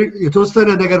የተወሰነ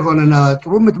ነገር ሆነና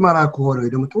ጥሩ ምትማራ ከሆነ ወይ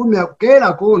ደግሞ ጥሩ የሚያውቀላ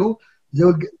ከሆኑ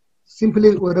ሲምፕሊ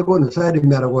ወደ ጎን ሳይድ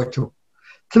የሚያደርጓቸው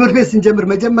ትምህርት ቤት ስንጀምር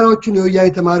መጀመሪያዎቹን የወያኔ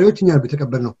ተማሪዎች እኛ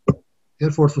ተቀበልነው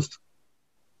ኤር ፎርስ ውስጥ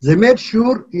they made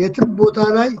sure የትም ቦታ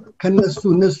ላይ ከነሱ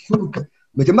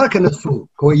መጀመሪያ ከነሱ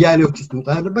ከወያኔዎች ውስጥ መጣ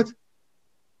ያለበት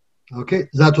ኦኬ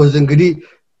that was እንግዲህ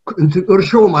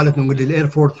እርሾ ማለት ነው እንግዲህ ለኤር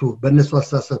ፎርሱ በእነሱ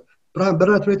አስተሳሰብ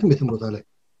በራት ቤትም የትም ቦታ ላይ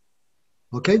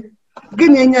ኦኬ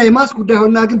ግን የኛ የማስ ጉዳይ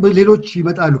ሆነና ግን በሌሎች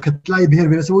ይመጣሉ ከተላይ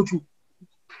ብሔረሰቦች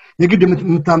የግድ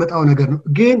የምታመጣው ነገር ነው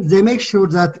ግን they make sure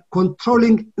that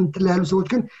controlling እንትን ያሉ ሰዎች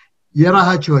ግን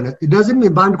የራሳቸው ሆነ doesn't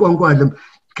ባንድ ቋንቋ አይደለም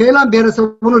ከሌላም ብሔረሰብ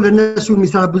ሆኖ ለነሱ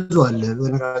የሚሰራ ብዙ አለ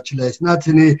በነገራችን ላይ ስናት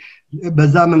እኔ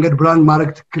በዛ መንገድ ብራንድ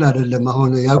ማድረግ ትክክል አይደለም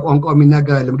አሁን ያ ቋንቋው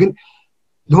የሚናገር አይደለም ግን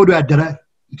ለሆዱ ያደረ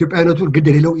ኢትዮጵያዊነቱ ግድ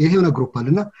የሌለው ይሄ ነው ግሩፕ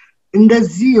አለና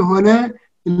እንደዚህ የሆነ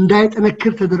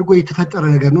እንዳይጠነክር ተደርጎ የተፈጠረ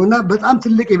ነገር ነውና በጣም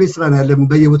ትልቅ የቤት ስራ ነው ያለን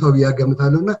በየቦታው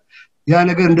ያጋምታሉና ያ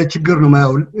ነገር እንደ ችግር ነው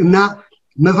ማያውል እና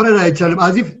መፍረድ አይቻልም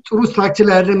አዚፍ ጥሩ ስትራክቸር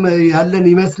ላይ ያለን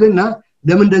ይመስልና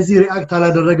ለምን እንደዚህ ሪአክት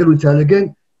አላደረገም ይችላል ግን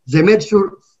they made sure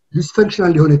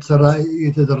dysfunctional ሊሆን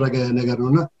የተደረገ ነገር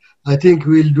ነውና I think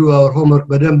we'll do our homework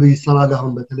በደንብ ይሰራል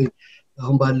አሁን በተለይ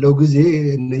አሁን ባለው ጊዜ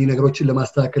እነዚህ ነገሮችን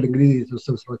ለማስተካከል እንግዲህ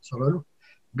የተወሰኑ ስራዎች ይሰራሉ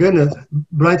ግን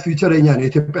ብራይት ፊውቸር የኛ ነው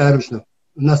ኢትዮጵያውያኖች ነው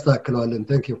እናስተካክለዋለን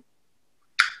thank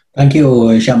you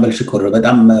ሻምበል ሽኩር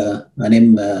በጣም እኔም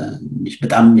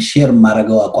በጣም ሼር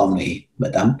ማረጋው አቋም ነው ይሄ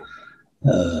በጣም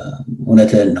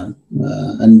እውነትን ነው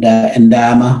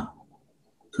እንዳያማ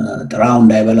ጥራው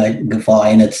እንዳይበላ ግፋው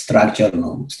አይነት ስትራክቸር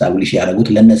ነው ስታብሊሽ ያደረጉት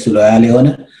ለነሱ ሎያል የሆነ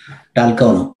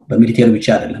ዳልከው ነው በሚሊቴሪ ብቻ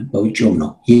አይደለም በውጪውም ነው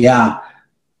ያ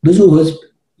ብዙ ህዝብ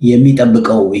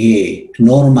የሚጠብቀው ይሄ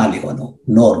ኖርማል የሆነው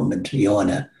ኖርምድ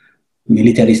የሆነ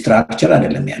ሚሊተሪ ስትራክቸር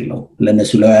አይደለም ያለው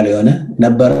ለነሱ ሎያል የሆነ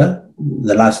ነበር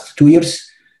the last 2 years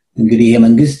እንግዲህ ይሄ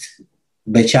መንግስት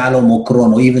በቻለው ሞክሮ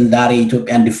ነው ኢቭን ዛሬ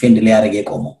ኢትዮጵያን ዲፌንድ ሊያደርግ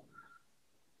የቆመው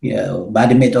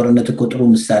ባድሜ ጦርነት እኮ ጥሩ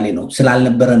ምሳሌ ነው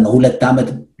ስላልነበረ ነው 2 አመት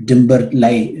ድንበር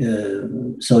ላይ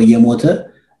ሰው የሞተ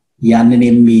ያንን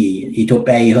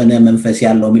ኢትዮጵያ የሆነ መንፈስ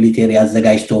ያለው ሚሊተሪ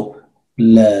አዘጋጅቶ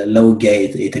ለውጊያ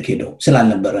የተከደው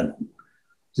ስላልነበረ ነው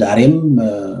ዛሬም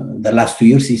the last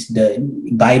 2 years is the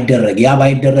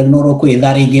ባይደረግ ኖሮ እኮ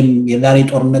የዛሬ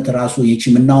ጦርነት ራሱ ይቺ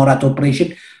ምናወራት ኦፕሬሽን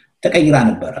ተቀይራ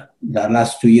ነበር the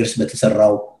last 2 years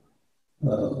በተሰራው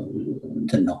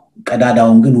እንትን ነው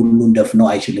ቀዳዳውን ግን ሁሉን ደፍነው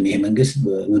አይችልም ይሄ መንግስት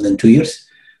within 2 years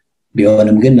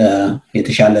ቢሆንም ግን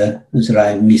የተሻለ ስራ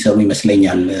የሚሰሩ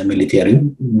ይመስለኛል ሚሊተሪው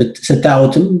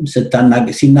ስታውትም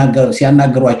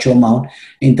ሲያናገሯቸውም አሁን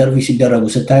ኢንተርቪው ሲደረጉ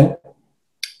ስታዩ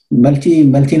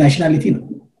መልቲ ናሽናሊቲ ነው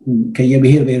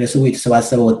ከየብሔር ብሔረሰቡ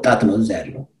የተሰባሰበ ወጣት ነው እዛ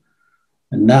ያለው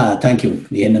እና ታንክ ዩ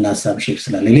ይሄንን ሐሳብ ሼር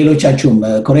ስላለ ሌሎቻችሁም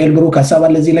ኮሬል ብሩክ ሐሳብ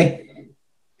አለ እዚህ ላይ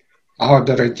አዎ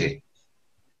ደረጀ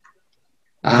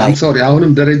ሶሪ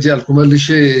አሁንም ደረጀ ያልኩ መልሼ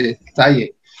ታየ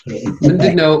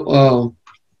ምንድነው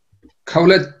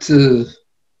ከሁለት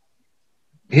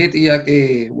ይሄ ጥያቄ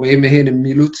ወይም ይሄን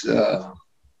የሚሉት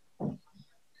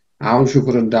አሁን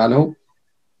ሽኩር እንዳለው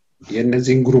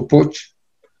የነዚህን ግሩፖች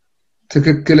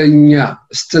ትክክለኛ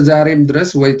እስተዛሬም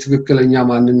ድረስ ወይ ትክክለኛ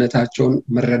ማንነታቸውን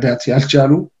መረዳት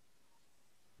ያልቻሉ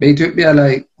በኢትዮጵያ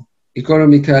ላይ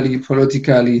ኢኮኖሚካሊ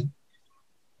ፖለቲካሊ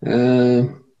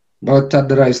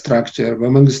በወታደራዊ ስትራክቸር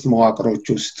በመንግስት መዋቅሮች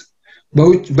ውስጥ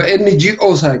በኤንጂኦ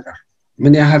ሳይቀር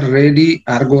ምን ያህል ሬዲ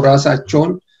አርጎ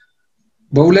ራሳቸውን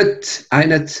በሁለት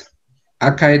አይነት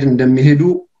አካሄድ እንደሚሄዱ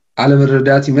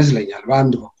አለመረዳት ይመስለኛል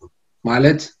በአንድ በኩል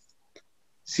ማለት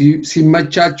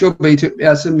ሲመቻቸው በኢትዮጵያ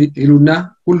ስም ይሉና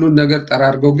ሁሉን ነገር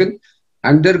ጠራርገው ግን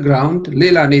አንደርግራውንድ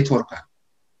ሌላ ኔትወርክ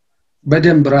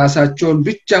በደንብ ራሳቸውን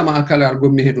ብቻ ማዕከል አርጎ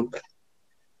የሚሄዱበት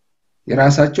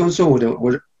የራሳቸውን ሰው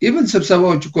ወደ ኢቭን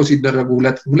ስብሰባዎች እኮ ሲደረጉ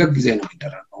ሁለት ጊዜ ነው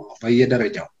የሚደረገው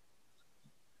በየደረጃው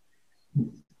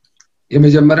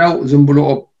የመጀመሪያው ዝም ብሎ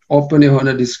ኦፕን የሆነ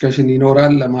ዲስከሽን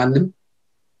ይኖራል ለማንም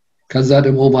ከዛ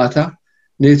ደግሞ ማታ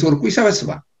ኔትወርኩ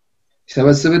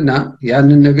ይሰበስብና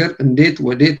ያንን ነገር እንዴት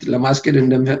ወዴት ለማስኬድ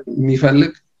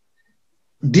እንደሚፈልግ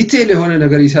ዲቴል የሆነ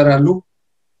ነገር ይሰራሉ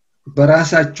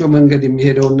በራሳቸው መንገድ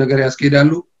የሚሄደውን ነገር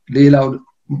ያስኬዳሉ ሌላው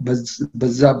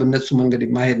በዛ በነሱ መንገድ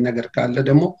የማይሄድ ነገር ካለ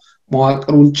ደግሞ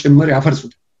መዋቅሩን ጭምር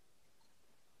ያፈርሱት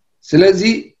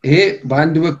ስለዚህ ይሄ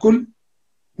በአንድ በኩል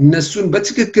እነሱን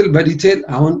በትክክል በዲቴል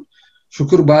አሁን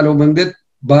ሽኩር ባለው መንገድ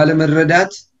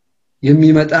ባለመረዳት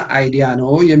የሚመጣ አይዲያ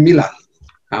ነው የሚላል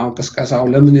አሁን ከስካሳው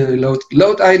ለምን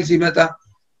ለውጥ አይል ሲመጣ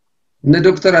እነ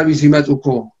ዶክተር አብይ ሲመጡ እኮ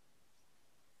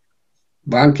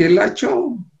ባንክ የላቸው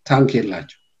ታንክ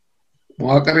የላቸው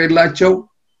መዋቅር የላቸው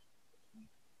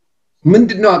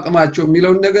ምንድነው አቅማቸው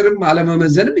የሚለው ነገርም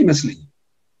አለመመዘንም ይመስልኝ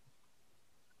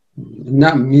እና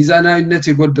ሚዛናዊነት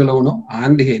የጎደለው ነው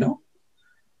አንድ ይሄ ነው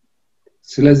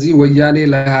ስለዚህ ወያኔ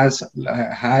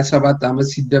ለ27 አመት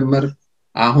ሲደመር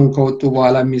አሁን ከወጡ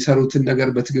በኋላ የሚሰሩትን ነገር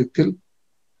በትክክል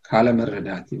ካለ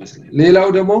መረዳት ይመስላል ሌላው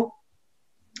ደግሞ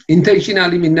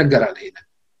ኢንቴንሽናሊ ይነገራል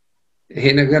ይሄ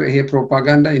ነገር ይሄ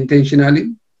ፕሮፓጋንዳ ኢንቴንሽናሊ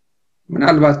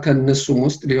ምናልባት ከነሱም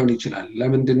ውስጥ ሊሆን ይችላል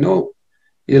ለምንድነው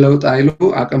የለውጥ አይሉ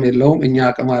አቅም የለውም እኛ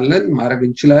አቅም አለን ማረግ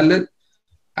እንችላለን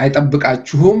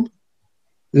አይጠብቃችሁም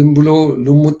ዝም ብሎ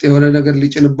ልሙጥ የሆነ ነገር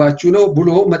ሊጭንባችሁ ነው ብሎ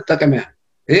መጠቀሚያ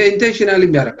ይሄ ኢንቴንሽናሊ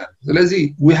ያደርጋል ስለዚህ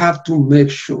we have to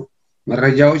make sure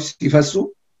መረጃዎች ሲፈሱ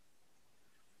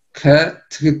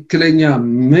ከትክክለኛ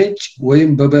ምንጭ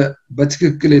ወይም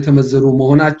በትክክል የተመዘኑ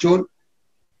መሆናቸውን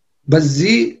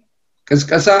በዚህ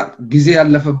ቅስቀሳ ጊዜ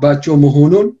ያለፈባቸው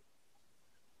መሆኑን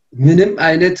ምንም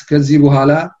አይነት ከዚህ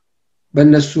በኋላ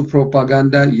በእነሱ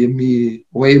ፕሮፓጋንዳ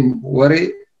ወይም ወሬ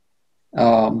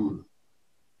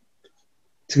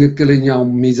ትክክለኛው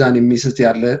ሚዛን የሚስት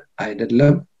ያለ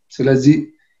አይደለም ስለዚህ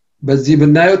በዚህ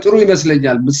ብናየው ጥሩ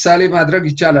ይመስለኛል ምሳሌ ማድረግ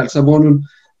ይቻላል ሰሞኑን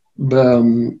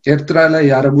በኤርትራ ላይ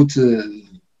ያረጉት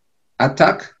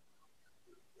አታክ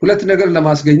ሁለት ነገር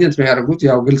ለማስገኘት ነው ያረጉት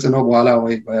ያው ግልጽ ነው በኋላ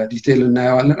ወይ በዲቴል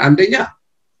እናየዋለን አንደኛ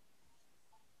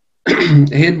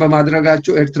ይሄን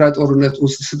በማድረጋቸው ኤርትራ ጦርነት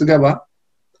ውስጥ ስትገባ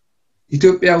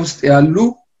ኢትዮጵያ ውስጥ ያሉ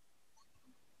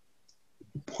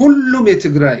ሁሉም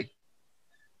የትግራይ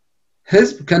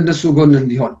ህዝብ ከነሱ ጎን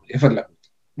እንዲሆን የፈለጉት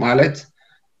ማለት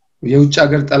የውጭ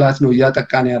ሀገር ጠላት ነው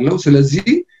ያጠቃን ያለው ስለዚህ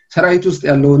ሰራዊት ውስጥ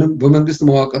ያለውንም በመንግስት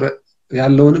መዋቅር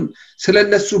ያለውንም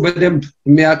ስለነሱ በደንብ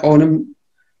የሚያቀውንም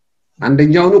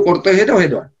አንደኛውኑ ቆርጦ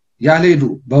ሄደዋል ያልሄዱ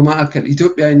በማዕከል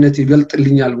ኢትዮጵያዊነት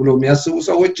ይበልጥልኛል ብሎ የሚያስቡ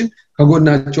ሰዎችን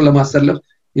ከጎናቸው ለማሰለፍ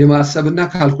የማሰብና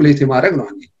ካልኩሌት የማድረግ ነው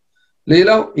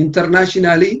ሌላው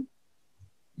ኢንተርናሽናሊ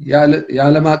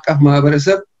የዓለም አቀፍ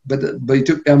ማህበረሰብ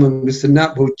በኢትዮጵያ መንግስትና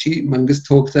በውጪ መንግስት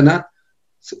ተወክተና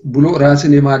ብሎ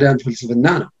ራስን የማዳን ፍልስፍና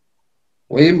ነው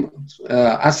ወይም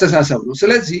አስተሳሰብ ነው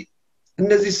ስለዚህ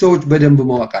እነዚህ ሰዎች በደንብ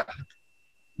ማወቅ አለበት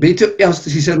በኢትዮጵያ ውስጥ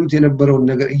ሲሰሩት የነበረውን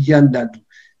ነገር እያንዳንዱ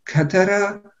ከተራ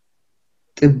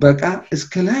ጥበቃ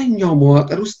እስከ ላይኛው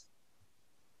መዋቅር ውስጥ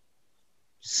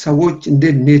ሰዎች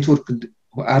እንደ ኔትወርክ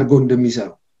አርጎ እንደሚሰሩ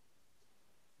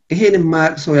ይሄን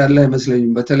ማቅ ሰው ያለ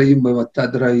አይመስለኝም በተለይም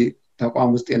በወታደራዊ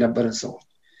ተቋም ውስጥ የነበረ ሰው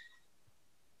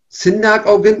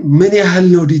ስናቀው ግን ምን ያህል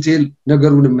ነው ዲቴል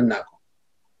ነገሩን የምናቀው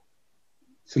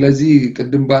ስለዚህ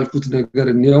ቅድም ባልኩት ነገር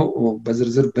ነው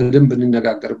በዝርዝር በደንብ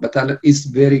እንነጋገርበታለን is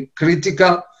very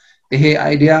critical ይሄ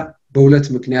አይዲያ በሁለት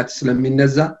ምክንያት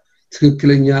ስለሚነዛ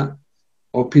ትክክለኛ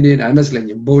ኦፒኒየን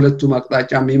አይመስለኝም በሁለቱም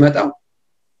አቅጣጫ የሚመጣው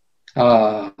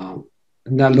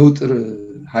እና ለውጥ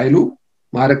ኃይሉ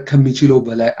ማረክ ከሚችለው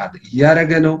በላይ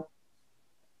ያረገ ነው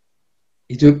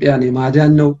ኢትዮጵያን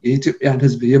የማዳን ነው የኢትዮጵያን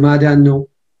ህዝብ የማዳን ነው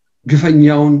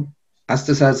ግፈኛውን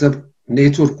አስተሳሰብ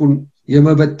ኔትወርኩን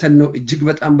የመበተን ነው እጅግ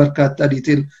በጣም በርካታ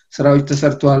ዲቴል ስራዎች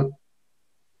ተሰርተዋል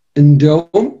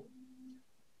እንደውም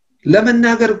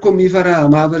ለመናገር እኮ የሚፈራ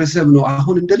ማህበረሰብ ነው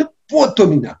አሁን እንደልብ ወጥቶ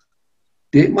የሚናገር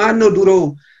ማን ነው ድሮ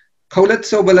ከሁለት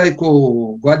ሰው በላይ እኮ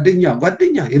ጓደኛ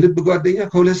የልብ ጓደኛ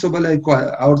ከሁለት ሰው በላይ እኮ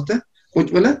አውርተ ቁጭ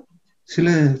ብለ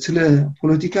ስለ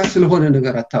ፖለቲካ ስለሆነ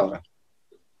ነገር አታወራ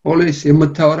ፖሊስ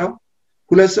የምታወራው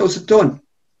ሁለት ሰው ስትሆን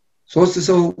ሶስት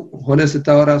ሰው ሆነ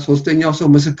ስታወራ ሶስተኛው ሰው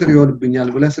ምስክር ይሆንብኛል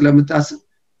ብለ ስለምታስብ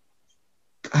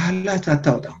ቃላት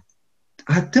አታወጣም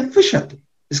አትፍሻት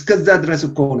እስከዛ ድረስ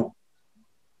እኮ ነው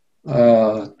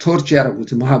ቶርች ያረጉት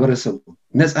ማህበረሰቡ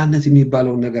ነፃነት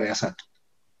የሚባለው ነገር ያሳጡ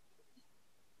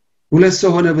ሁለት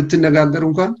ሰው ሆነ ብትነጋገር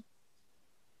እንኳን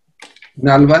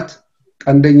ምናልባት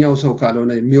ቀንደኛው ሰው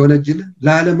ካልሆነ የሚሆነጅል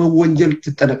ላለመወንጀል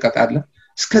ትጠነቀቃለህ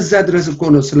እስከዛ ድረስ እኮ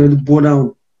ነው ስለ ልቦናው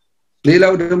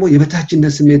ሌላው ደግሞ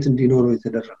የበታችነት ስሜት እንዲኖረው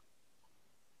የተደረገ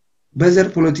በዘር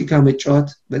ፖለቲካ መጫወት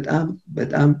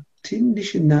በጣም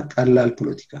ትንሽና ቀላል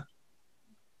ፖለቲካ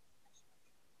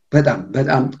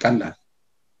በጣም ቀላል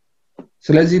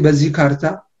ስለዚህ በዚህ ካርታ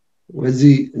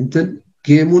በዚህ እንትን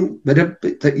ጌሙን በደብ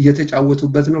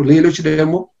እየተጫወቱበት ነው ሌሎች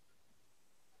ደግሞ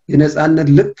የነፃነት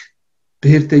ልክ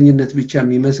ብሔርተኝነት ብቻ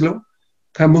የሚመስለው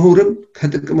ከመሁርም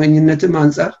ከጥቅመኝነትም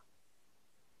አንፃር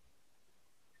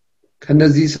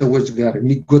ከነዚህ ሰዎች ጋር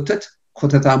የሚጎተት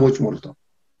ኮተታሞች ሞልተው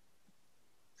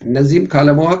እነዚህም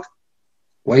ካለማወቅ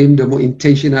ወይም ደግሞ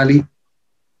ኢንቴንሽናሊ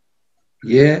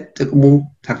የጥቅሙ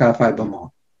ተካፋይ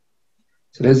በመሆን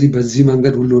ስለዚህ በዚህ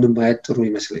መንገድ ሁሉንም ማየት ጥሩ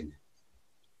ይመስለኛል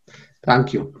ታንክ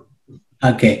ዩ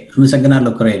ኦኬ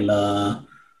አመሰግናለሁ ክሬል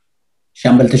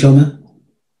ሻምበል ተሾመ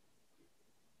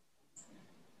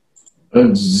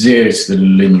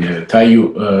እዚህልኝ ታዩ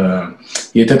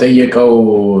የተጠየቀው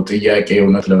ጥያቄ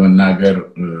እውነት ለመናገር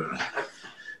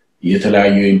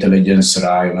የተለያዩ ኢንተለጀንስ ስራ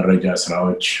የመረጃ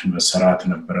ስራዎች መሰራት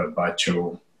ነበረባቸው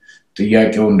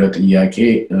ጥያቄው እንደ ጥያቄ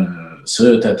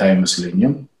ስህተት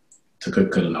አይመስለኝም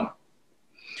ትክክል ነው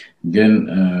ግን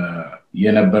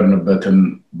የነበርንበትን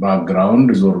ባክግራውንድ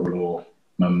ዞር ብሎ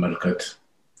መመልከት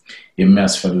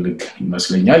የሚያስፈልግ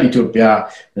ይመስለኛል ኢትዮጵያ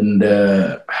እንደ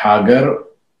ሀገር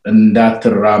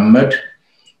እንዳትራመድ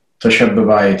ተሸብባ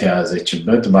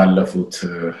የተያዘችበት ባለፉት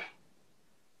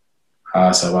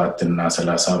 27 እና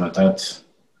 30 አመታት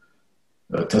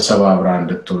ተሰባብራ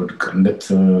እንድትወድቅ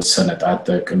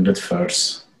እንድትሰነጣጠቅ እንድትፈርስ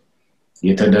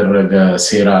የተደረገ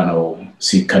ሴራ ነው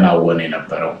ሲከናወን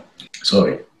የነበረው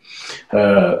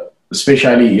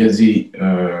ስፔሻሊ የዚህ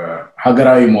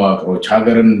ሀገራዊ መዋቅሮች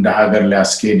ሀገርን እንደ ሀገር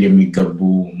ሊያስኬድ የሚገቡ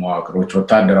መዋቅሮች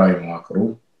ወታደራዊ መዋቅሩ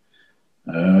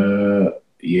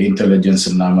የኢንተለጀንስ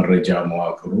እና መረጃ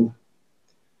መዋቅሩ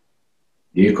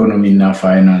የኢኮኖሚና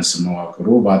ፋይናንስ መዋቅሩ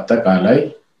በአጠቃላይ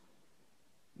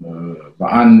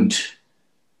በአንድ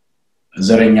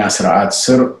ዘረኛ ስርዓት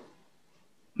ስር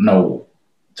ነው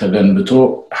ተገንብቶ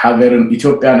ሀገርን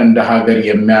ኢትዮጵያን እንደ ሀገር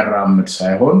የሚያራምድ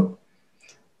ሳይሆን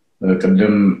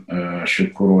ቅድም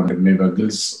ሽኩሩ ወንድሜ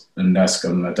በግልጽ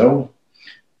እንዳስቀመጠው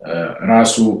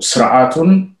ራሱ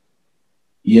ስርዓቱን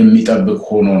የሚጠብቅ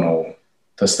ሆኖ ነው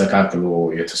ተስተካክሎ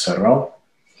የተሰራው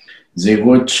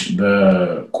ዜጎች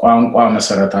በቋንቋ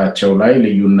መሰረታቸው ላይ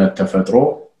ልዩነት ተፈጥሮ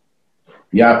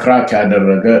ያክራክ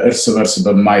ያደረገ እርስ በርስ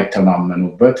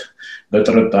በማይተማመኑበት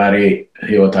በጥርጣሬ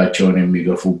ህይወታቸውን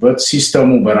የሚገፉበት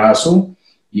ሲስተሙ በራሱ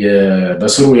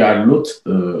በስሩ ያሉት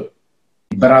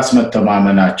በራስ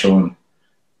መተማመናቸውን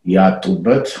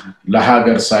ያጡበት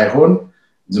ለሀገር ሳይሆን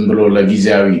ዝም ብሎ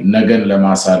ለጊዜያዊ ነገን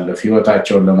ለማሳለፍ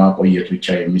ህይወታቸውን ለማቆየት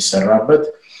ብቻ የሚሰራበት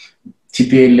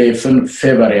ቲፒኤልኤፍን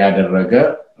ፌቨር ያደረገ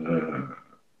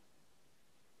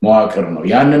መዋቅር ነው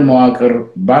ያንን መዋቅር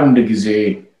ባንድ ጊዜ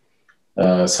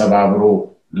ሰባብሮ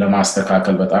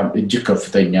ለማስተካከል በጣም እጅግ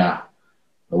ከፍተኛ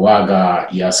ዋጋ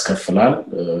ያስከፍላል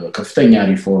ከፍተኛ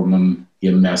ሪፎርምም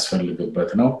የሚያስፈልግበት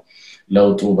ነው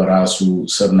ለውጡ በራሱ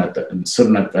ስር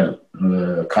ነቀል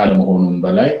ካልመሆኑም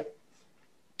በላይ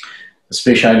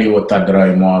ስፔሻሊ ወታደራዊ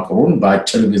መዋቅሩን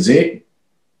በአጭር ጊዜ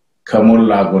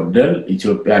ከሞላ ጎደል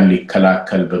ኢትዮጵያን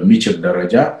ሊከላከል በሚችል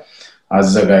ደረጃ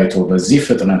አዘጋጅቶ በዚህ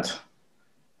ፍጥነት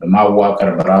ማዋቀር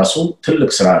በራሱ ትልቅ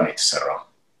ስራ ነው የተሰራው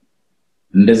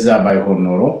እንደዛ ባይሆን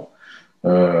ኖሮ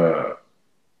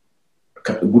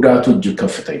ጉዳቱ እጅግ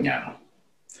ከፍተኛ ነው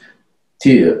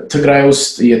ትግራይ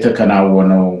ውስጥ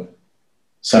የተከናወነው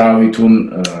ሰራዊቱን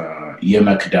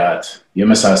የመክዳት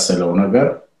የመሳሰለው ነገር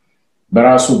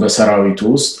በራሱ በሰራዊቱ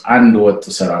ውስጥ አንድ ወጥ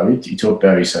ሰራዊት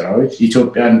ኢትዮጵያዊ ሰራዊት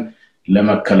ኢትዮጵያን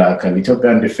ለመከላከል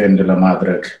ኢትዮጵያን ዲፌንድ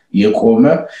ለማድረግ የቆመ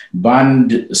ባንድ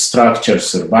ስትራክቸር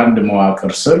ስር ባንድ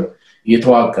መዋቅር ስር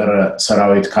የተዋቀረ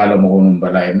ሰራዊት ካለ መሆኑን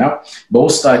በላይና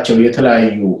በውስጣቸው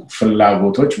የተለያዩ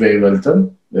ፍላጎቶች በይበልጥም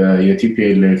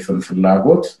የቲፒኤልኤፍ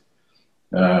ፍላጎት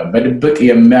በድብቅ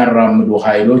የሚያራምዱ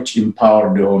ኃይሎች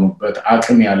ኢምፓወርድ የሆኑበት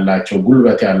አቅም ያላቸው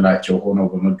ጉልበት ያላቸው ሆነው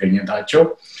በመገኘታቸው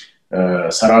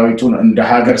ሰራዊቱን እንደ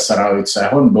ሀገር ሰራዊት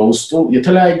ሳይሆን በውስጡ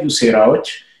የተለያዩ ሴራዎች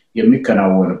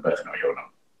የሚከናወንበት ነው ይሆነው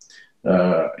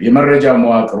የመረጃ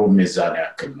መዋቅሩም የዛን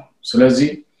ያክል ነው ስለዚህ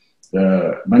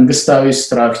መንግስታዊ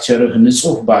ስትራክቸር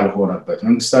ንጹህ ባልሆነበት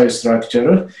መንግስታዊ ስትራክቸር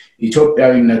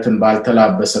ኢትዮጵያዊነትን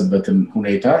ባልተላበሰበት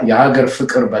ሁኔታ የሀገር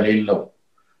ፍቅር በሌለው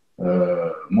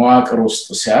መዋቅር ውስጥ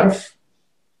ሲያርፍ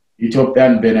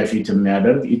ኢትዮጵያን ቤኔፊት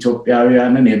የሚያደርግ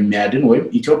ኢትዮጵያውያንን የሚያድን ወይ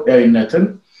ኢትዮጵያዊነትን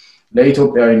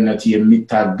ለኢትዮጵያዊነት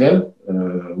የሚታገል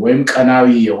ወይም ቀናዊ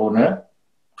የሆነ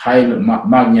ኃይል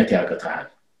ማግኘት ያቀታል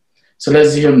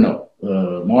ስለዚህም ነው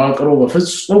መዋቅሩ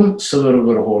በፍጹም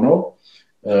ስብርብር ሆኖ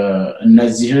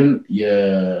እነዚህን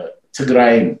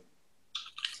የትግራይን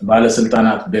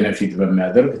ባለስልጣናት ቤኔፊት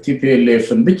በሚያደርግ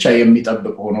ቲፒኤልኤፍን ብቻ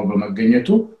የሚጠብቅ ሆኖ በመገኘቱ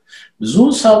ብዙ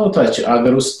ሳቦታች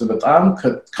አገር ውስጥ በጣም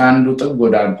ካንዱ ጥግ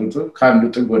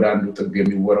ወደ አንዱ ጥግ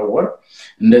የሚወረወር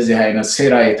እንደዚህ አይነት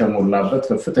ሴራ የተሞላበት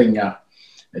ከፍተኛ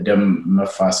ደም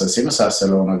መፋሰስ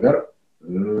የመሳሰለው ነገር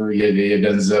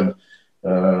የገንዘብ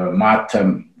ማተም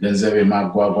ገንዘብ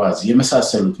የማጓጓዝ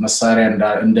የመሳሰሉት መሳሪያ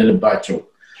እንደልባቸው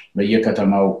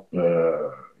በየከተማው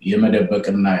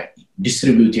የመደበቅና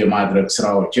ዲስትሪቢዩት የማድረግ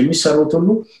ስራዎች የሚሰሩት ሁሉ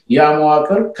ያ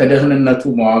መዋቅር ከደህንነቱ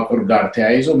መዋቅር ጋር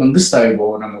ተያይዞ መንግስታዊ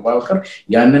በሆነ መዋቅር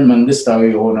ያንን መንግስታዊ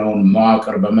የሆነውን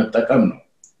መዋቅር በመጠቀም ነው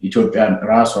ኢትዮጵያን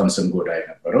ራሷን ስንጎዳ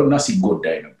የነበረውና ሲጎዳ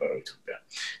የነበረው ኢትዮጵያ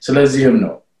ስለዚህም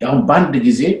ነው አሁን ባንድ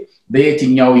ጊዜ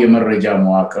በየትኛው የመረጃ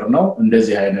መዋቅር ነው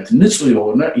እንደዚህ አይነት ንጹህ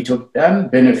የሆነ ኢትዮጵያን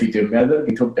ቤኔፊት የሚያደርግ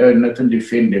ኢትዮጵያዊነትን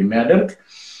ዲፌንድ የሚያደርግ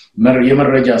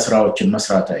የመረጃ ስራዎችን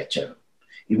መስራት አይቻልም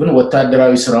ኢቭን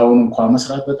ወታደራዊ ስራውን እንኳን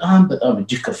መስራት በጣም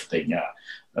እጅግ ከፍተኛ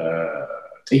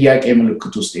ጥያቄ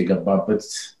ምልክት ውስጥ የገባበት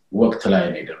ወቅት ላይ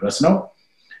ነው የደረስነው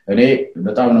እኔ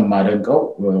በጣም ነው ማደንቀው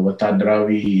ወታደራዊ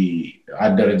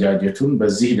አደረጃጀቱን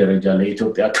በዚህ ደረጃ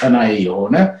ለኢትዮጵያ ቀናይ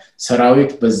የሆነ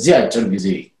ሰራዊት በዚህ አጭር ጊዜ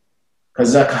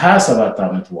ከዛ ከ27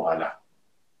 አመት በኋላ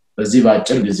በዚህ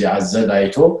ባጭር ጊዜ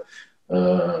አዘጋጅቶ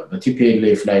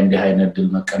በቲፒኤልኤፍ ላይ እንዲህ አይነት ድል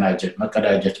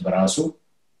መቀዳጀት በራሱ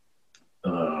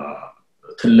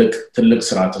ትልቅ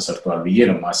ስራ ተሰርቷል ብዬ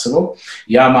ነው ማስበው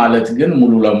ያ ማለት ግን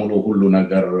ሙሉ ለሙሉ ሁሉ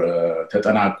ነገር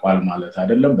ተጠናቋል ማለት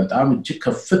አይደለም በጣም እጅግ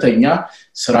ከፍተኛ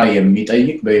ስራ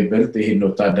የሚጠይቅ በይበልጥ ይሄን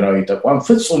ወታደራዊ ተቋም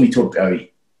ፍጹም ኢትዮጵያዊ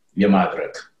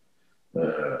የማድረግ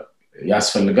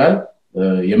ያስፈልጋል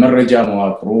የመረጃ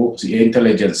መዋቅሩ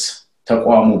የኢንተለጀንስ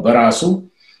ተቋሙ በራሱ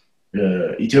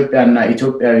ኢትዮጵያና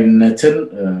ኢትዮጵያዊነትን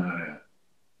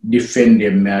ዲፌንድ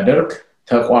የሚያደርግ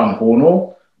ተቋም ሆኖ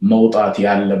መውጣት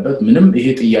ያለበት ምንም ይሄ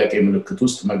ጥያቄ ምልክት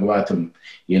ውስጥ መግባትም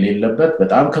የሌለበት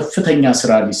በጣም ከፍተኛ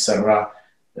ስራ ሊሰራ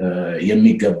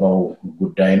የሚገባው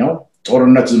ጉዳይ ነው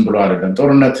ጦርነት ዝም ብሎ አይደለም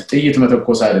ጦርነት ጥይት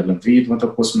መተኮስ አይደለም ጥይት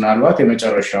መተኮስ ምናልባት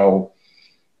የመጨረሻው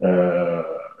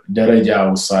ደረጃ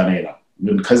ውሳኔ ነው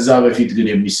ግን ከዛ በፊት ግን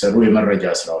የሚሰሩ የመረጃ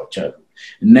ስራዎች አሉ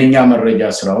እነኛ መረጃ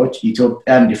ስራዎች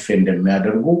ኢትዮጵያን ዲፌንድ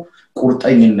የሚያደርጉ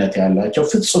ቁርጠኝነት ያላቸው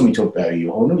ፍጹም ኢትዮጵያዊ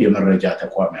የሆኑ የመረጃ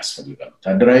ተቋም ያስፈልጋል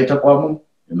ወታደራዊ ተቋሙ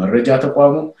የመረጃ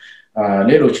ተቋሙ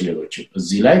ሌሎች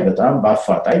እዚህ ላይ በጣም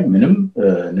በአፋጣኝ ምንም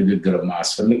ንግግር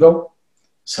ማስፈልገው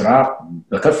ስራ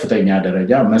በከፍተኛ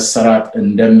ደረጃ መሰራት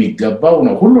እንደሚገባው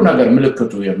ነው ሁሉ ነገር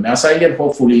ምልክቱ የሚያሳየን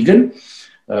ሆፕፉሊ ግን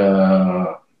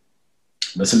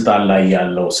በስልጣን ላይ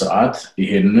ያለው ስርዓት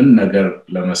ይሄንን ነገር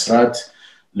ለመስራት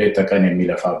ለተቀን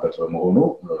የሚለፋበት በመሆኑ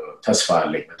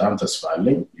በጣም ተስፋ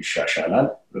አለኝ ይሻሻላል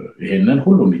ይሄንን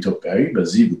ሁሉም ኢትዮጵያዊ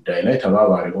በዚህ ጉዳይ ላይ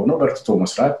ተባባሪ ሆኖ በርትቶ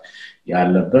መስራት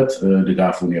ያለበት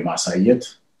ድጋፉን የማሳየት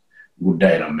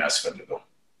ጉዳይ ነው የሚያስፈልገው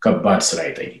ከባድ ስራ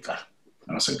ይጠይቃል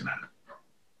አመሰግናለሁ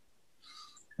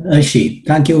እሺ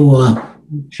ታንኪዩ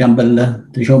ሻምበል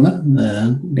ተሾመ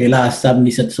ሌላ ሐሳብ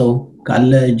የሚሰጥ ሰው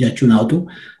ካለ እጃችሁን አውጡ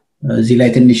እዚህ ላይ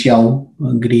ትንሽ ያው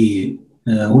እንግዲህ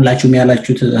ሁላችሁም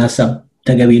ያላችሁት ሐሳብ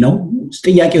ተገቢ ነው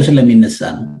ጥያቄው ስለሚነሳ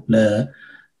ነው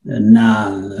እና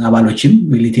አባሎችም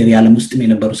ሚሊተሪ ዓለም ውስጥ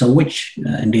የነበሩ ሰዎች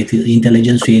እንዴት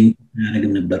ኢንተለጀንስ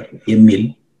ያደርግም ነበር የሚል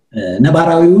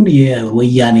ነባራዊውን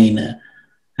የወያኔን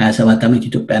 27 አመት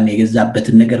ኢትዮጵያን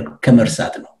የገዛበትን ነገር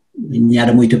ከመርሳት ነው እኛ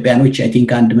ደግሞ ኢትዮጵያኖች አይ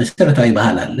ቲንክ አንድ መሰረታዊ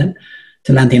ባህል አለን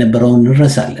ትላንት የነበረውን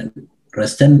እንረሳለን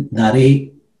ረስተን ዛሬ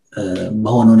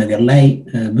በሆነው ነገር ላይ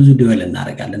ብዙ ዲዌል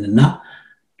እናደርጋለን እና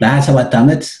ለ27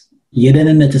 ዓመት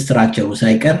የደህንነት ስትራክቸሩ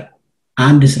ሳይቀር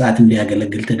አንድ ስርዓት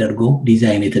እንዲያገለግል ተደርጎ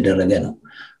ዲዛይን የተደረገ ነው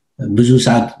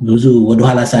ብዙ ወደ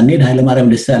ኋላ ሳንሄድ ኃይለ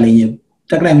ማርያም ደሳለኝ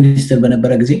ጠቅላይ ሚኒስትር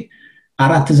በነበረ ጊዜ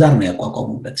 4 ዛር ነው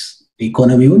ያቋቋሙበት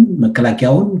ኢኮኖሚውን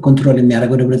መከላከያውን ኮንትሮል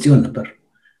የሚያደርገው ደብረጽዮን ነበር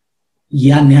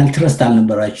ያን ያህል ትረስት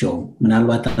አልነበራቸው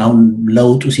ምናልባት አሁን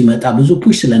ለውጡ ሲመጣ ብዙ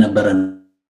ፑሽ ስለነበረ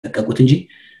ተቀቁት እንጂ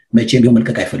መቼም ቢሆን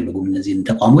መልቀቅ አይፈልጉም እነዚህ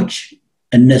ተቋሞች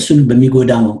እነሱን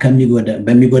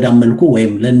በሚጎዳም መልኩ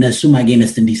ወይም ለነሱም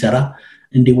አጌንስት እንዲሰራ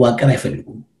እንዲዋቀር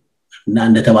አይፈልጉም እና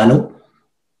እንደተባለው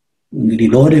እንግዲህ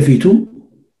ለወደፊቱ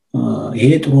ይሄ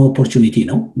ጥሩ ኦፖርቹኒቲ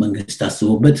ነው መንግስት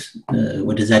አስቦበት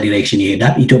ወደዛ ዳይሬክሽን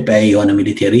ይሄዳል ኢትዮጵያዊ የሆነ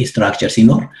ሚሊተሪ ስትራክቸር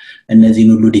ሲኖር እነዚህ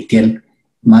ሁሉ ዲቴል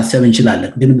ማሰብ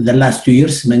እንችላለን ግን the last 2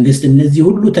 years መንግስት እነዚህ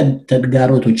ሁሉ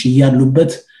ተግዳሮቶች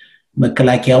ያሉበት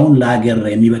መከላከያውን ለሀገር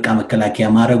የሚበቃ መከላከያ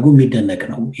ማረጉ የሚደነቅ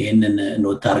ነው ይሄንን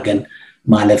ኖት አርገን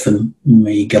ማለፍም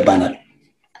ይገባናል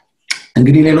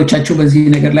እንግዲህ ሌሎቻችሁ በዚህ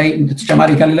ነገር ላይ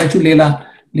ተጨማሪ ካላችሁ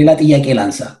ሌላ ጥያቄ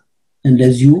ላንሳ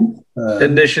እንደዚሁ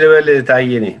እንደሽበል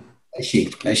ታየኔ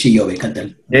እሺ ይው ይከተል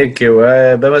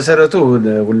በመሰረቱ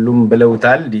ሁሉም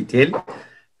ብለውታል ዲቴል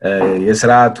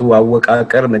የሥርዓቱ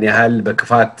አወቃቀር ምን ያህል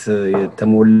በክፋት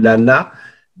የተሞላና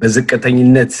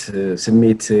በዝቅተኝነት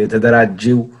ስሜት የተደራጁ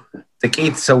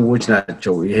ጥቂት ሰዎች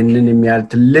ናቸው ይሄንን የሚያል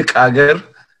ትልቅ ሀገር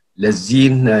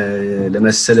ለዚህ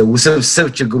ለመሰለ ውስብስብ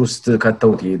ችግር ውስጥ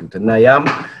ከተውት ይሄዱትና ያም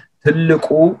ትልቁ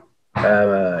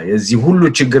የዚህ ሁሉ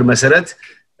ችግር መሰረት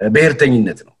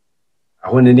ብሔርተኝነት ነው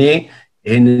አሁን እኔ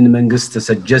ይሄንን መንግስት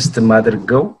ሰጀስት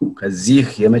ማድርገው ከዚህ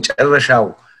የመጨረሻው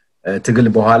ትግል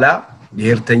በኋላ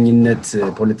ብሔርተኝነት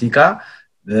ፖለቲካ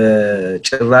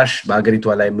በጭራሽ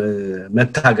በአገሪቷ ላይ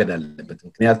መታገድ አለበት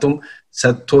ምክንያቱም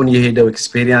ሰጥቶን የሄደው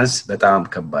ኤክስፒሪየንስ በጣም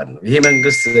ከባድ ነው ይሄ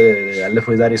መንግስት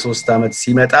ያለፈው ዛሬ 3 አመት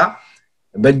ሲመጣ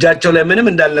በእጃቸው ላይ ምንም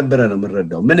እንዳልነበረ ነው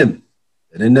ምንረዳው ምንም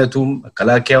ደህንነቱም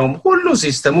መከላከያውም ሁሉ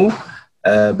ሲስተሙ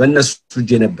በእነሱ እጅ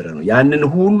የነበረ ነው ያንን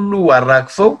ሁሉ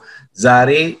አራክፈው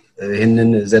ዛሬ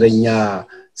ይሄንን ዘረኛ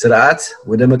ስርዓት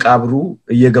ወደ መቃብሩ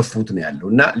እየገፉት ነው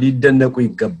ያለውና ሊደነቁ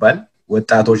ይገባል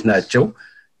ወጣቶች ናቸው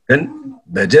ግን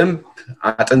በደንብ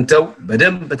አጥንተው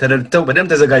በደንብ ተደልተው በደንብ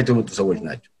ተዘጋጅተው መጡ ሰዎች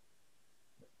ናቸው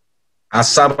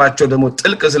ሐሳባቸው ደግሞ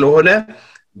ጥልቅ ስለሆነ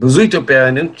ብዙ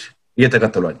ኢትዮጵያውያኖች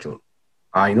እየተከተሏቸው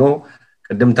አይኖ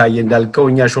ቀደም ታየ እንዳልከው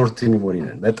እኛ ሾርት ሚሞሪ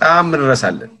ነን በጣም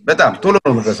እንረሳለን በጣም ቶሎ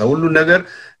ነው ምንረሳው ሁሉ ነገር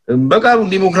በቃሉ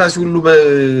ዲሞክራሲ ሁሉ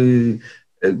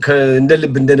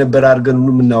እንደልብ እንደነበር አርገን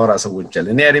ሁሉ ምናወራ ሰዎች አለ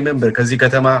እኔ ሪሜምበር ከዚህ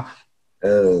ከተማ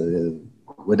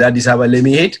ወደ አዲስ አበባ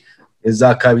ለመሄድ እዛ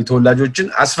አካባቢ ተወላጆችን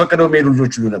አስፈቅደው ሜሉ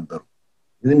ልጆች ሁሉ ነበሩ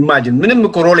ኢማጂን ምንም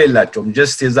እኮ ሮል የላቸውም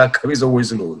ጀስት የዛ አካባቢ ሰዎች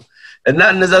ስለሆኑ እና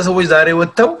እነዛ ሰዎች ዛሬ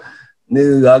ወጥተው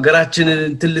ሀገራችን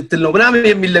ትልትል ነው ምናምን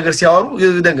የሚል ነገር ሲያወሩ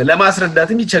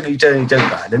ለማስረዳትም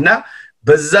ይቸጋል እና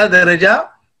በዛ ደረጃ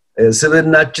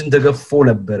ስብናችን ተገፎ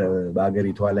ነበር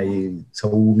በአገሪቷ ላይ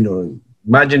ሰው ነው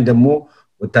ኢማጂን ደግሞ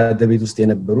ወታደር ቤት ውስጥ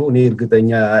የነበሩ እኔ እርግጠኛ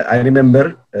አይ ሪሜምበር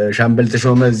ሻምበል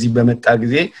ተሾመ እዚህ በመጣ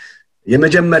ጊዜ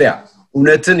የመጀመሪያ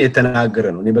እውነትን የተናገረ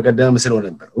ነው እኔ በቀደም መስለው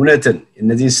ነበር እውነትን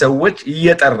እነዚህ ሰዎች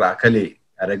እየጠራ ከሌ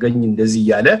ያረጋኝ እንደዚህ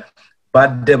ያለ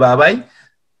በአደባባይ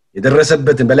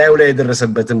የደረሰበትን በላዩ ላይ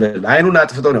የደረሰበትን አይኑን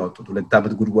አጥፍተው ነው ያወጡት 2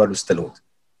 አመት ጉድጓድ ውስጥ ተለውት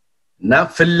እና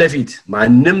ፍለፊት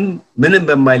ማንንም ምንም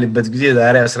በማይልበት ጊዜ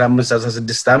ዛሬ 15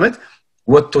 16 አመት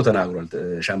ወጥቶ ተናግሯል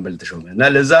ሻምበል ተሾመ እና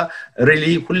ለዛ ሪሊ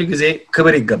ሁሉ ጊዜ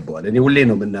ክብር ይገባዋል እኔ ሁሌ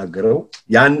ነው መናገረው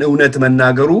ያን እውነት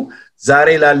መናገሩ ዛሬ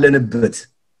ላለንበት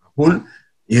ሁሉ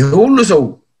ይሁሉ ሰው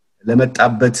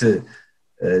ለመጣበት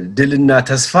ድልና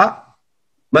ተስፋ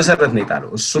መሰረት ነው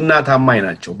ይጣለው እሱና ታማኝ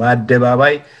ናቸው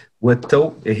በአደባባይ ወጥተው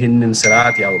ይሄንን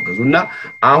ስርዓት ያወገዙና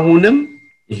አሁንም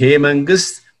ይሄ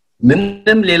መንግስት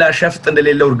ምንም ሌላ ሸፍጥ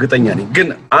እንደሌለው እርግጠኛ ነኝ ግን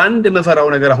አንድ መፈራው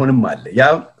ነገር አሁንም አለ ያ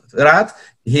ስርዓት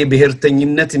ይሄ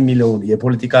ብሔርተኝነት የሚለው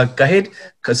የፖለቲካ አካሄድ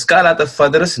ከስካላ ጠፋ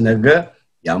ድረስ ነገ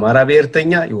የአማራ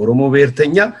ብሔርተኛ የኦሮሞ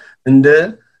ብሔርተኛ እንደ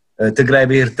ትግራይ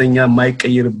ብሔርተኛ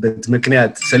የማይቀየርበት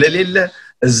ምክንያት ስለሌለ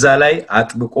እዛ ላይ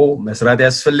አጥብቆ መስራት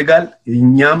ያስፈልጋል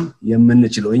እኛም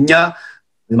የምንችለው እኛ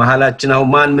መሐላችን አሁን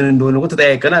ማን ምን እንደሆነ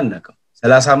ተጠያይቀን አናቀም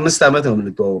 35 አመት ነው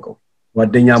የምንተዋወቀው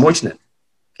ጓደኛሞች ነን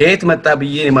ከየት መጣ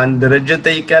ብዬ ማን ደረጀ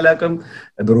ጠይቄ ያላቀም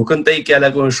ብሩክን ጠይቄ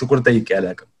ያላቀም ሽኩር ጠይቄ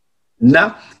ያላቀም እና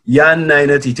ያን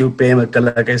አይነት ኢትዮጵያ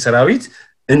የመከላከያ ሰራዊት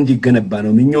እንዲገነባ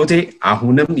ነው ምኞቴ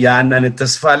አሁንም ያን አይነት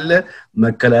ተስፋ አለ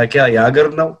መከላከያ ያገር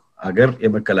ነው አገር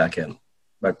የመከላከያ ነው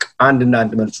በቃ አንድና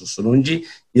አንድ መልስ ነው እንጂ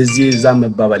የዚህ ዛም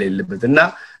መባባል የለበትና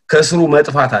ከስሩ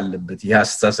መጥፋት አለበት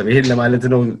ያስተሳሰብ ይሄን ለማለት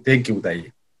ነው ቴንኪው ታዬ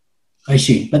እሺ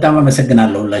በጣም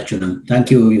አመሰግናለሁ ሁላችሁንም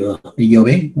ታንኪዩ ኢዮቤ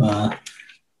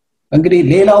እንግዲህ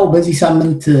ሌላው በዚህ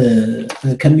ሳምንት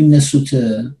ከሚነሱት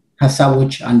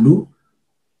ሐሳቦች አንዱ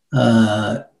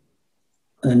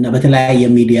እና በተለያየ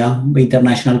ሚዲያ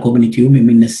በኢንተርናሽናል ኮሚኒቲውም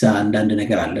የሚነሳ አንዳንድ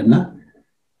ነገር አለና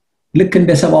ልክ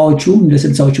እንደ ሰባዎቹ እንደ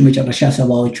 60ዎቹ መጨረሻ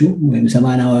ሰባዎቹ ወይም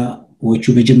 80ዎቹ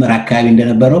መጀመሪያ አካባቢ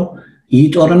እንደነበረው ይህ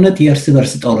ጦርነት የእርስ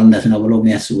በርስ ጦርነት ነው ብለው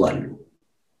የሚያስባሉ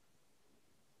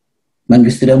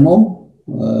መንግስት ደግሞ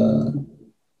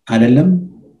አይደለም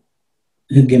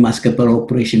ህግ የማስከበር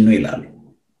ኦፕሬሽን ነው ይላሉ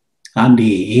አንድ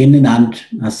ይሄንን አንድ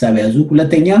ሐሳብ ያዙ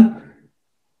ሁለተኛ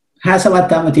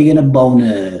 27 ዓመት የገነባውን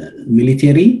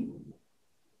ሚሊተሪ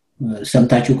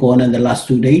ሰምታችሁ ከሆነ the last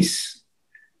 2 days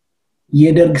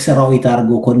የደርግ ሰራዊት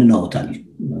አርጎ ኮንነውታል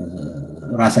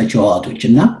ራሳቸው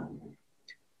አዋቶችና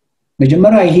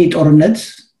መጀመሪያ ይሄ ጦርነት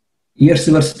የእርስ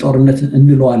በርስ ጦርነት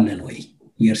እንለዋለን ወይ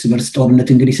የእርስ በርስ ጦርነት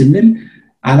እንግዲህ ስንል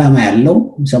ዓላማ ያለው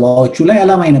ሰባዎቹ ላይ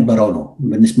ዓላማ የነበረው ነው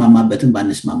በንስማማበትም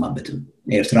ባንስማማበትም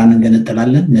ኤርትራን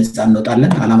እንገነጠላለን ነፃ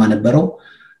እንወጣለን ዓላማ ነበረው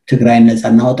ትግራይን ነፃ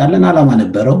እናወጣለን ዓላማ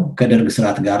ነበረው ከደርግ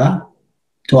ስርዓት ጋራ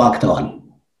ተዋክተዋል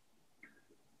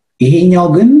ይሄኛው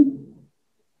ግን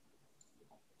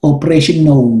ኦፕሬሽን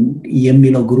ነው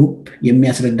የሚለው ግሩፕ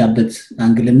የሚያስረዳበት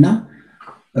አንግልና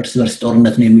እርስ በርስ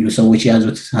ጦርነት ነው የሚሉ ሰዎች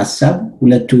ያዙት ሐሳብ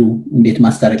ሁለቱ እንዴት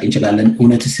ማስታረቅ እንችላለን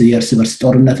እውነትስ የእርስ በርስ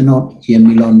ጦርነት ነው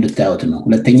የሚለው እንድታዩት ነው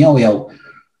ሁለተኛው ያው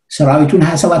ሰራዊቱን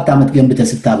 27 ዓመት ገንብተ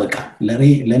ስታበቃ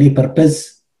ለኔ ፐርፐዝ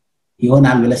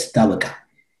ይሆናል ብለ ስታበቃ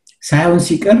ሳይሆን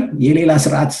ሲቀር የሌላ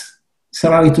ስርዓት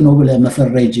ሰራዊቱ ነው ብለ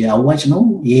መፈረጅ አዋጭ ነው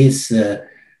ይሄስ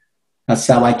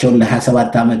ሐሳባቸውን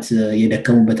ለ27 ዓመት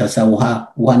የደከሙበት ሐሳብ ውሃ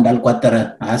እንዳልቋጠረ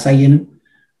አያሳየንም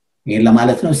ይሄ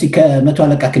ለማለት ነው እስቲ ከመቶ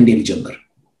አለቃ ክንዴ ሊጀምር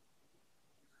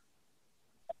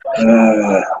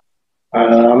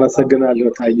አመሰግናለሁ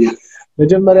ታዬ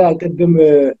መጀመሪያ ቅድም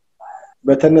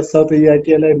በተነሳው ጥያቄ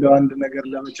ላይ በአንድ ነገር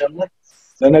ለመጨመር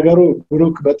ለነገሩ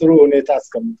ብሩክ በጥሩ ሁኔታ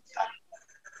አስቀምጧል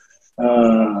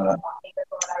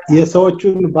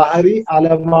የሰዎችን ባህሪ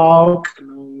አለማወቅ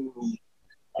ነው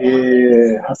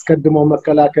አስቀድሞ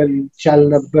መከላከል ይቻል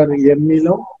ነበር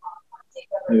የሚለው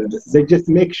they just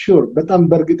make sure በጣም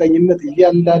በርግጠኝነት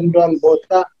እያንዳንዷን ቦታ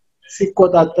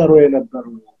ሲቆጣጠሩ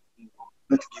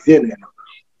የነበሩበት ጊዜ ነው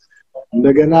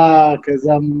እንደገና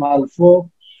ከዛም አልፎ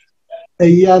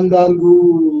እያንዳንዱ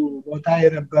ቦታ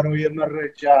የነበረው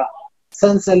የመረጃ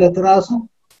ሰንሰለት ራሱ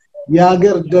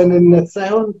የሀገር ደህንነት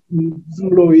ሳይሆን ዝም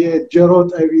ብሎ የጀሮ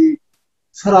ጠቢ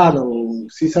ስራ ነው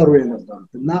ሲሰሩ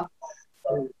የነበሩትና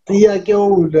ጥያቄው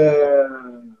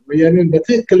ለወያኔን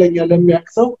በትክክለኛ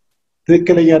ለሚያክሰው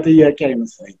ትክክለኛ ጥያቄ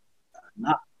አይመስለኝምና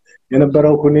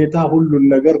የነበረው ሁኔታ ሁሉን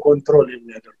ነገር ኮንትሮል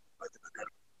የሚያደርጉበት ነገር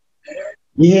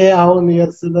ይሄ አሁን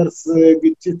የእርስ በርስ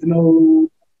ግጭት ነው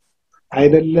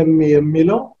አይደለም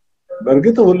የሚለው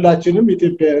በርግጥ ሁላችንም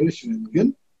ኢትዮጵያውያኖች ነን ግን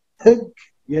ህግ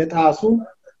የጣሱ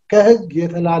ከህግ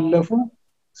የተላለፉ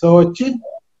ሰዎችን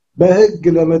በህግ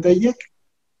ለመጠየቅ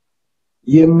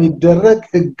የሚደረግ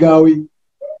ህጋዊ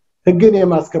ህግን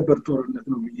የማስከበር ጦርነት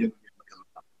ነው የሚየው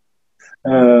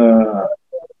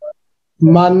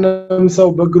ማንም ሰው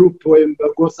በግሩፕ ወይም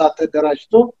በጎሳ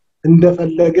ተደራጅቶ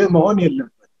እንደፈለገ መሆን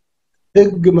የለበት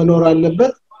ህግ መኖር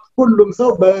አለበት ሁሉም ሰው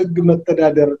በህግ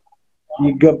መተዳደር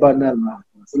ይገባናል ማለት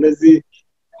ነው ስለዚህ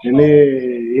እኔ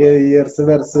የእርስ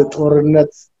በርስ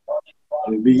ጦርነት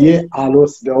ብዬ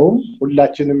አልወስደውም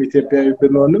ሁላችንም ኢትዮጵያዊ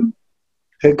ብንሆንም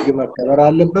ህግ መከበር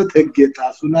አለበት ህግ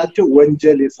የጣሱ ናቸው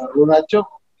ወንጀል የሰሩ ናቸው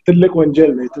ትልቅ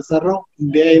ወንጀል ነው የተሰራው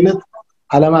እንዲህ አይነት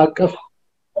ዓለም አቀፍ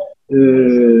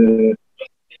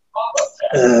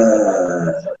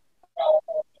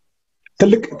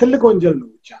ትልቅ ወንጀል ነው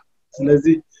ብቻ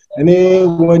ስለዚህ እኔ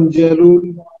ወንጀሉን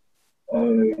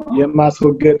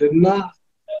የማስወገድና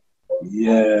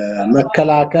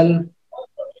የመከላከል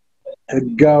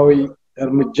ህጋዊ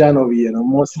እርምጃ ነው ብዬ ነው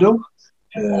የምወስደው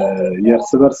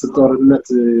የእርስ በርስ ጦርነት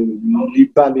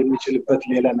ሊባል የሚችልበት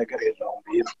ሌላ ነገር የለውም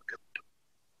ብዬ ነው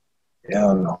ያው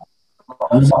ነው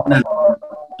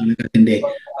እንዴ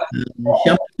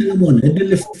ሻምፒዮን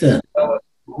እድልስተ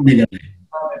ነገር ላይ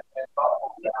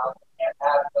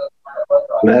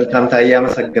መልካም ታዬ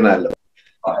አመሰግናለሁ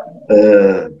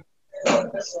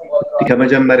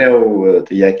ከመጀመሪያው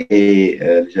ጥያቄ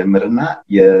ልጀምርና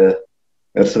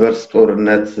የእርስ በርስ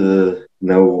ጦርነት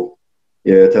ነው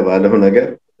የተባለው ነገር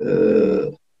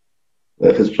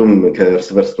ፍጹም ከእርስ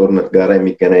በርስ ጦርነት ጋር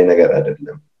የሚገናኝ ነገር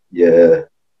አይደለም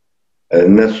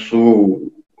የነሱ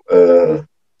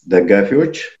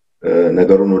ደጋፊዎች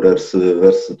ነገሩን ወደ እርስ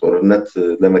በርስ ጦርነት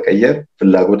ለመቀየር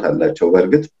ፍላጎት አላቸው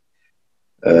በርግጥ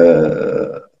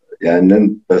ያንን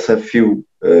በሰፊው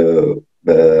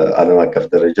በዓለም አቀፍ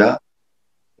ደረጃ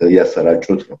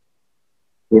ያሰራጩት ነው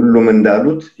ሁሉም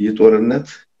እንዳሉት ይህ ጦርነት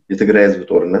የትግራይ ህዝብ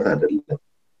ጦርነት አይደለም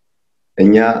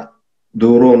እኛ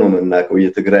ዶሮ ነው የምናውቀው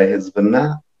የትግራይ ህዝብና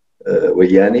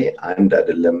ወያኔ አንድ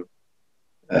አይደለም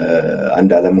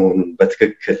አንድ አለመሆኑን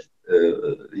በትክክል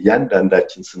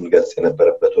ያንዳንዳችን ስንገልጽ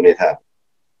የነበረበት ሁኔታ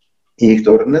ይህ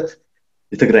ጦርነት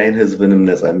የትግራይን ህዝብንም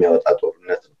ነፃ የሚያወጣ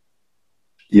ጦርነት ነው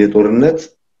የጦርነት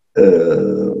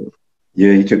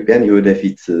የኢትዮጵያን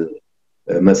የወደፊት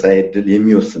መጻኢ ዕድል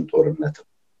የሚወስን ጦርነት ነው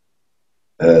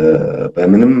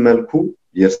በምንም መልኩ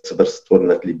የእርስ በርስ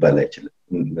ጦርነት ሊባል አይችልም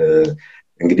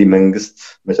እንግዲህ መንግስት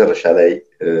መጨረሻ ላይ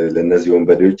ለነዚህ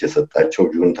ወንበዴዎች የሰጣቸው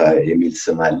ጁንታ የሚል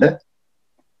ስም አለ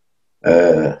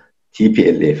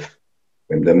TPLF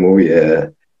ወይም ደግሞ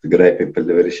የትግራይ ፒፕል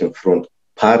ሊበሬሽን ፍሮንት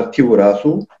ፓርቲው ራሱ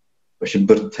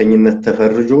በሽብርተኝነት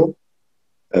ተፈርጆ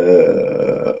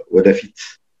ወደፊት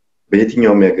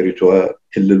በየትኛውም የሀገሪቱ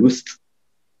ክልል ውስጥ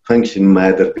ፈንክሽን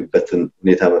የማያደርግበትን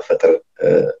ሁኔታ መፈጠር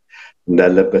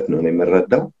እንዳለበት ነው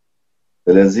የምረዳው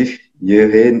ስለዚህ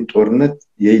ይሄን ጦርነት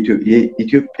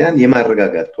የኢትዮጵያን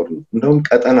የማረጋጋት ጦርነት እንደውም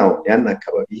ቀጠናው ያን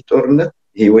አካባቢ ጦርነት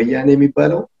ይሄ ወያኔ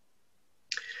የሚባለው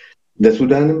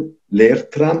ለሱዳንም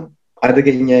ለኤርትራም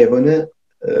አደገኛ የሆነ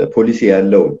ፖሊሲ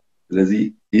ያለው ስለዚህ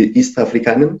ኢስት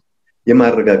አፍሪካንም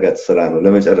የማረጋጋት ስራ ነው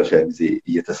ለመጨረሻ ጊዜ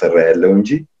እየተሰራ ያለው እንጂ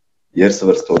የእርስ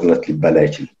በርስ ጦርነት ሊባል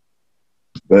አይችልም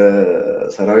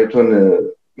በሰራዊቱን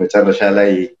መጨረሻ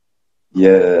ላይ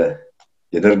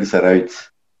የደርግ ሰራዊት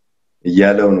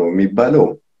እያለው ነው የሚባለው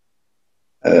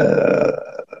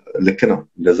ልክ ነው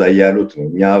እንደዛ ያሉት ነው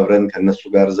እኛ አብረን ከነሱ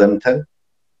ጋር ዘምተን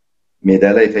ሜዳ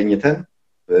ላይ ተኝተን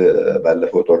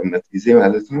ባለፈው ጦርነት ጊዜ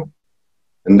ማለት ነው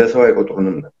እንደ ሰው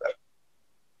አይቆጥሩንም ነበር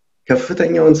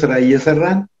ከፍተኛውን ስራ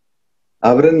እየሰራን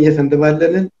አብረን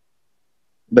እየተንደባለልን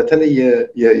በተለይ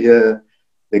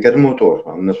የቀድሞ ጦር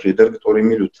እነሱ የደርግ ጦር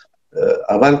የሚሉት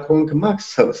አባል ኮንክማ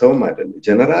ሰውም አይደለም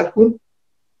ጀነራል ሁን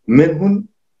ምን ሁን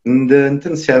እንደ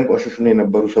እንትን ሲያንቋሽሹ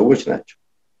የነበሩ ሰዎች ናቸው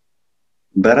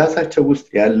በራሳቸው ውስጥ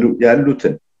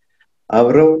ያሉትን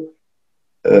አብረው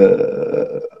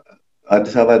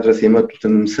አዲስ አበባ ድረስ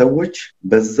የመጡትን ሰዎች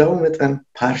በዛው መጠን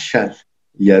ፓርሻል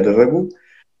ያደረጉ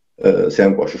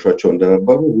ሲያንቋሽሿቸው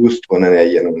እንደነበሩ ውስጥ ሆነን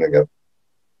ያየነው ነገር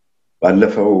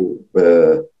ባለፈው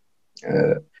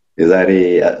የዛሬ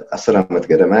 10 አመት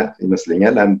ገደማ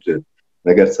ይመስለኛል አንድ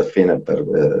ነገር ጽፌ ነበር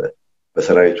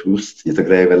በሰራዊቱ ውስጥ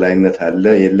የትግራይ በላይነት አለ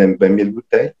የለም በሚል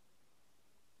ጉዳይ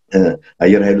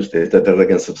አየር ኃይል ውስጥ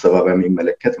የተደረገን ስብሰባ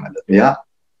በሚመለከት ማለት ነው ያ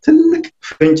ትልቅ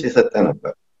ፍንጭ የሰጠ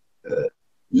ነበር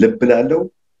ልብ ላለው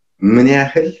ምን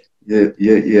ያህል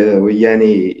የወያኔ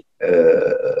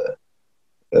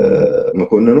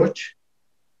መኮንኖች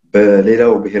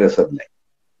በሌላው ብሔረሰብ ላይ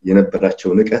የነበራቸው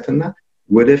ንቀትና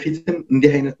ወደፊትም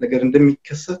እንዲህ አይነት ነገር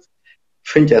እንደሚከሰት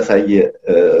ፍንጭ ያሳየ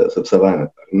ስብሰባ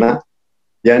ነበርና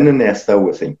ያንን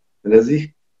ያስታወሰኝ ስለዚህ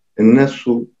እነሱ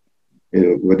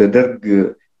ወደ ደርግ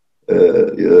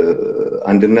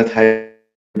አንድነት ኃይል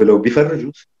ብለው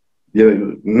ቢፈርጁት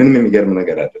ምንም የሚገርም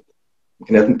ነገር አይደለም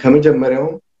ምክንያቱም ከመጀመሪያው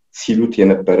ሲሉት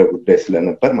የነበረ ጉዳይ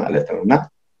ስለነበር ማለት ነውና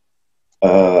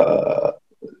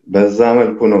በዛ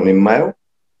መልኩ ነው የማየው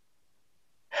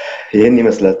ይሄን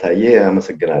ይመስላል ታዬ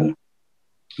አመሰግናለሁ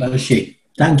እሺ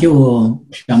ታንኪዩ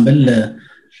ሻምበል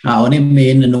አሁንም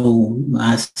ይሄንን ነው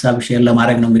ሐሳብ ሼር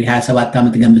ለማድረግ ነው እንግዲህ 27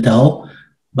 አመት ገንብታው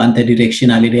በአንተ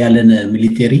ዲሬክሽን አልያለን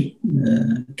ሚሊተሪ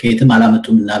ከየትም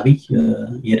አላመጡም ናብይ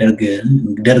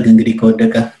የደርግ እንግዲህ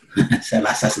ከወደቀ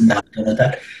 36 አመት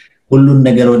ሆኖታል ሁሉን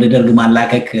ነገር ወደ ደርግ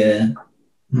ማላከክ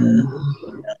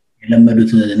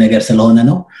የለመዱት ነገር ስለሆነ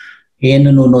ነው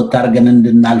ይሄንን ነው ታርገን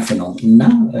እንድናልፍ ነው እና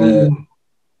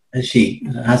እሺ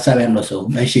ሐሳብ ያለው ሰው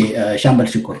እሺ ሻምበል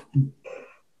ሽኩር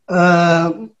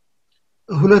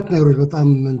ሁለት ነገሮች በጣም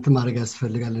እንትን ማድረግ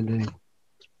ያስፈልጋል እንደኔ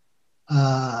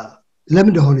ለምን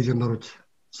እንደሆነ የጀመሩት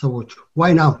ሰዎች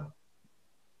why now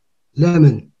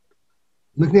ለምን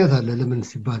ምክንያት አለ ለምን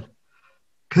ሲባል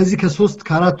ከዚህ ከ3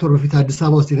 ከ4 ወር በፊት አዲስ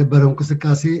አበባ ውስጥ የነበረው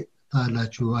እንቅስቃሴ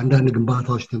ታላችሁ አንዳንድ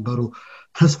ግንባታዎች ነበሩ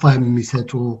ተስፋ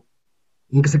የሚሰጡ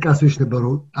እንቅስቃሴዎች ነበሩ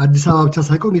አዲስ አበባ ብቻ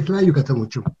ሳይሆን የተለያዩ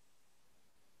ከተሞችም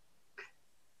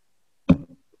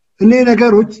እኔ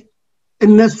ነገሮች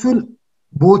እነሱን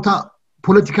ቦታ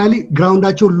ፖለቲካሊ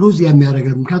ግራውንዳቸው ሉዝ የሚያደርግ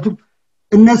ምክንያቱም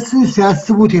እነሱ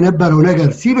ሲያስቡት የነበረው ነገር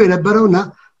ሲሉ የነበረውና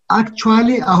አክቹአሊ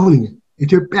አሁን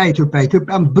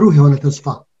ኢትዮጵያን ብሩህ የሆነ ተስፋ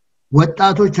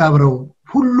ወጣቶች አብረው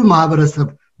ሁሉ ማህበረሰብ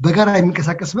በጋራ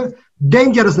የሚንቀሳቀስበት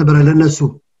ዴንጀረስ ነበር ለነሱ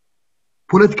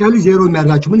ፖለቲካሊ ዜሮ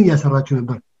የሚያደርጋቸው ምን እያሰራችሁ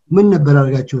ነበር ምን ነበር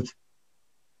ያደርጋችሁት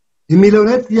የሚለው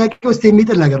ነገር ጥያቄ ውስጥ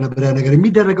የሚጥል ነገር ነበር ያ ነገር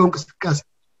የሚደረገው እንቅስቃሴ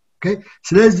ኦኬ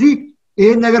ስለዚህ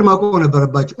ይሄን ነገር ማቆም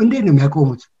ነበረባቸው እንዴት ነው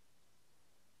የሚያቆሙት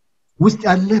ውስጥ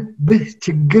ያለብህ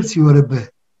ችግር ሲወርብህ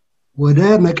ወደ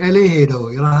መቀሌ ሄደው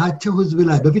የራሳቸው ህዝብ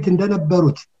ላይ በፊት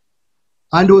እንደነበሩት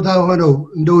አንድ ቦታ ሆነው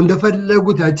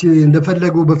እንደፈለጉት ያቺ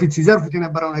እንደፈለጉ በፊት ሲዘርፉት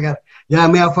የነበረው ነገር ያ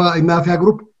ማፊያ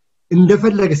ግሩፕ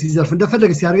እንደፈለገ ሲዘርፍ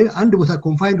እንደፈለገ ሲያደርግ አንድ ቦታ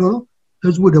ኮንፋይንድ ሆኖ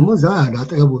ህዝቡ ደግሞ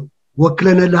አጠገቡ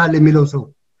ወክለነልሃል የሚለው ሰው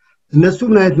እነሱ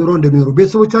ምን አይነት ኑሮ እንደሚኖሩ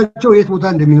ቤተሰቦቻቸው የት ቦታ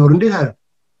እንደሚኖሩ እንዴት አይደል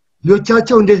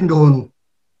ልጆቻቸው እንዴት እንደሆኑ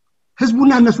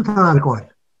ህዝቡና እነሱ ተራርቀዋል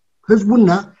ህዝቡና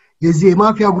የዚህ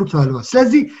የማፊያ ግሩፕ ተባልቷል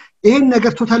ስለዚህ ይሄን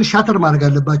ነገር ቶታሊ ሻተር ማድረግ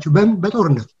አለባቸው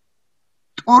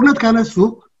ጦርነት ካነሱ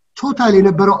ቶታሊ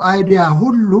የነበረው አይዲያ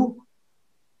ሁሉ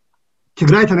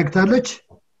ትግራይ ተነክታለች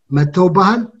መተው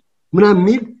ባህል ምናምን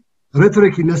ሚል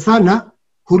ሬቶሪክ ይነሳና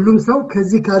ሁሉም ሰው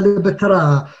ከዚህ ካለበት ተራ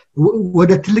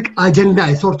ወደ ትልቅ አጀንዳ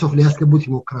ሶርት ኦፍ ሊያስገቡት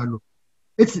ይሞክራሉ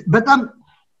በጣም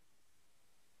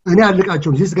እኔ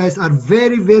አልቃቸውም these guys are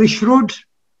very very shrewd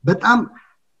በጣም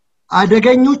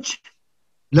አደገኞች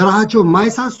ለራሳቸው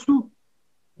ማይሳሱ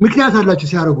ምክንያት አላቸው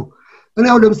ሲያረጉ እኔ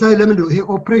አሁን ለምሳሌ ለምን ይሄ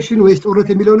ኦፕሬሽን ወይስ ጦርነት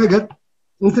የሚለው ነገር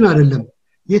እንትን አይደለም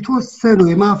የተወሰኑ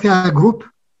የማፊያ ግሩፕ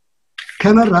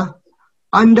ከመራ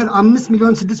አንደር 5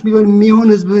 ሚሊዮን 6 ሚሊዮን የሚሆን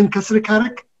ህዝብን ከስር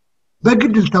ካረክ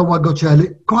በግድ ልታዋጋው ይችላል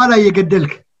ከኋላ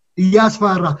እየገደልክ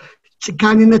እያስፈራራ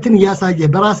ጭካኔነትን እያሳየ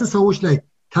በራስ ሰዎች ላይ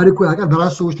ታሪኩ ያቀር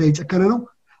በራስ ሰዎች ላይ የጨከነ ነው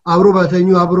አብሮ ባተኙ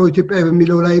አብሮ ኢትዮጵያ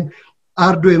በሚለው ላይ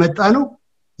አርዶ የመጣ ነው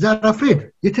ዛሬ አፍሬድ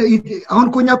አሁን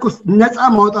ኮኛኮ ነፃ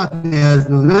ማውጣት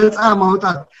ነው ነፃ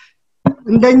ማውጣት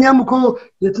እንደኛም እኮ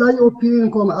የተለያየ ኦፒኒየን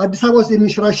እኮ አዲስ አበባ ውስጥ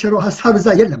የሚሽራሸረው ሐሳብ እዛ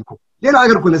የለም እኮ ሌላ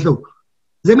ሀገር እኮ ነው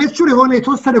ዘመቻው የሆነ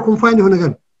የተወሰነ ኮንፋይንድ የሆነ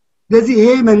ነገር ስለዚህ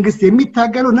ይሄ መንግስት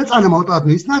የሚታገለው ነፃ ለማውጣት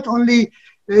ነው it's not only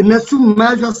እነሱ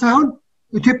ማያዣ ሳይሆን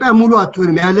ኢትዮጵያ ሙሉ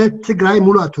አትሆንም ያለ ትግራይ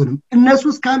ሙሉ አትሆንም እነሱ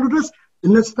እስካሉ ድረስ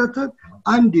እነሱ ተተ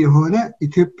አንድ የሆነ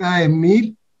ኢትዮጵያ የሚል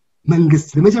መንግስት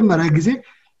ለመጀመሪያ ጊዜ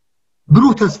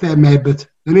ብሩህ ተስፋ የሚያይበት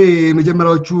እኔ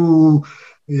መጀመሪያዎቹ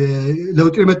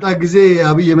ለውጥ የመጣ ጊዜ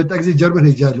አብይ የመጣ ጊዜ ጀርመን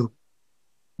ሄጃለሁ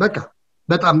በቃ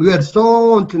በጣም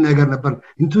ወርሶንት ነገር ነበር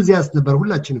ኢንቱዚያስት ነበር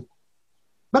ሁላችንም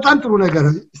በጣም ጥሩ ነገር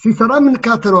ሲሰራ ምን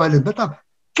ካተረዋለን በጣም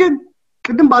ግን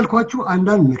ቅድም ባልኳችሁ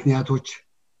አንዳንድ ምክንያቶች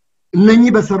እነኚህ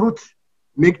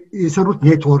የሰሩት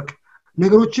ኔትወርክ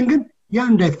ነገሮችን ግን ያ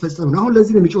እንዳይፈጸም ነው አሁን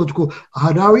ለዚህ ነው የሚጮትኮ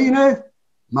አህዳዊ ነህ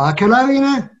ማዕከላዊ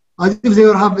ነህ አዚፍ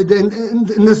ዘይር ሀብ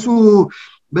እነሱ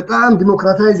በጣም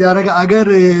ዲሞክራታይዝ ያደረገ አገር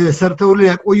ሰርተውልን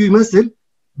ያቆዩ ይመስል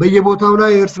በየቦታው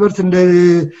ላይ እርስ በርስ እንደ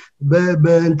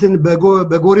በእንትን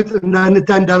በጎሪጥ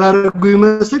እንዳላረጉ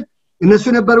ይመስል እነሱ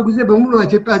የነበሩ ጊዜ በሙሉ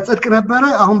ኢትዮጵያ ጸድቅ ነበረ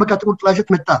አሁን በቃ ጥቁር ጥላሸት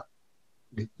መጣ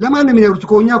ለማን ነው የሚያወሩት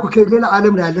ኮኛ ከሌላ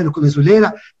ዓለም ላይ ያለን እኮ ነው ሌላ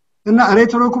እና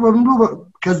ሬቶሪኩ በሙሉ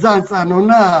ከዛ አንፃር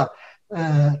ነውና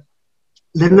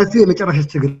ለነሱ የመጨረሻ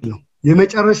ትግል ነው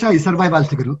የመጨረሻ የሰርቫይቫል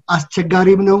ትግል ነው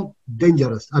አስቸጋሪም ነው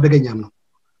ዴንጀረስ አደገኛም ነው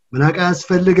ምናቃ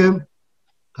ያስፈልገም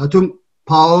ታቱም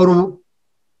ፓወሩ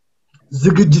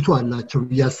ዝግጅቱ አላቸው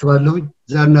ያስባለሁ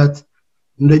ዛናት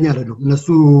እንደኛ አይደለም እነሱ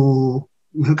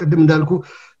ቅድም እንዳልኩ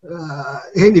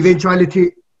ይሄን ኢቨንቹዋሊቲ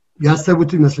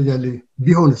ያሰቡት ይመስላል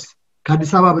ቢሆንስ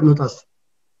ከአዲስ አበባ ብንወጣስ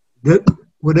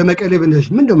ወደ መቀሌ ብንሄድ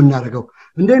ምን እንደምናደርገው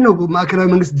እንዴት ነው ማዕከላዊ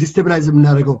መንግስት ዲስቴብላይዝ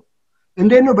የምናደርገው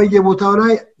እንዴት ነው በየቦታው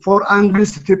ላይ ፎር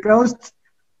አንግልስ ኢትዮጵያ ውስጥ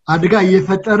አድጋ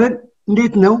እየፈጠረን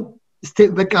እንዴት ነው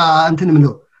በቃ እንትንም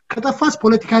ነው ከጠፋስ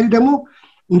ፖለቲካሊ ደግሞ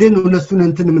እንዴት ነው እነሱን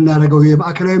እንትን የምናደርገው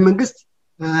የማዕከላዊ መንግስት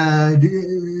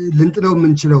ልንጥለው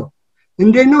የምንችለው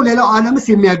እንዴት ነው ሌላው ዓለምስ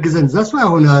የሚያግዘን ዛሱ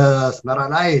አይሆን አስመራ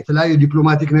ላይ የተለያዩ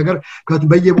ዲፕሎማቲክ ነገር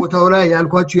በየቦታው ላይ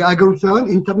ያልኳችሁ የአገሮች ሳይሆን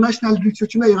ኢንተርናሽናል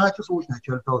ድርጅቶችና የራሳቸው ሰዎች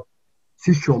ናቸው ያልታው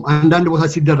ሲሾም አንዳንድ ቦታ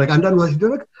ሲደረግ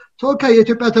ተወካይ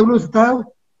የኢትዮጵያ ተብሎ ስታዩ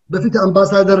በፊት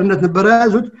አምባሳደርነት ነበር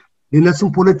ያዙት የነሱን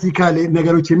ፖለቲካል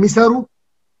ነገሮች የሚሰሩ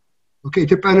ኦኬ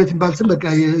ኢትዮጵያነት ባልስም በቃ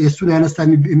የሱን ያነሳ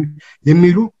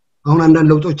የሚሉ አሁን አንዳንድ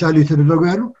ለውጦች አሉ የተደረጉ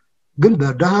ያሉ ግን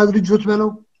በዳሃ ድርጅቶች በለው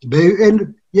በዩኤን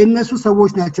የነሱ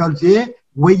ሰዎች ናቸው ያሉት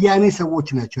የወያኔ ሰዎች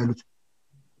ናቸው ያሉት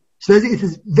ስለዚህ it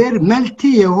is very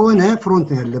multi የሆነ ፍሮንት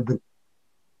ያለብን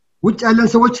ውጭ ያለን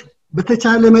ሰዎች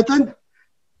በተቻለ መጠን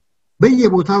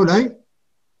በየቦታው ላይ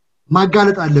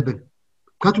ማጋለጥ አለብን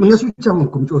ካቱ እነሱ ብቻ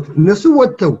ምንኩም ጮት እነሱ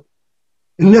ወጥተው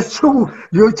እነሱ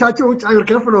ልጆቻቸው ውጭ አገር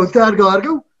ከፍለው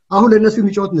አድርገው አሁን ለነሱ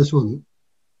የሚጮት እነሱ ነው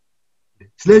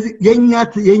ስለዚህ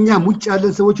የኛ ውጭ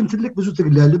ያለን ሰዎችም ትልቅ ብዙ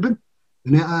ትግል ያለብን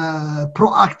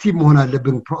ፕሮአክቲቭ መሆን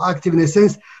አለብን ፕሮአክቲቭ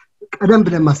ኔሰንስ ቀደም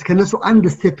ብለን ከነሱ አንድ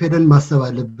ስቴፕ ሄደን ማሰብ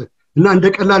አለብን እና እንደ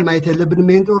ቀላል ማየት ያለብን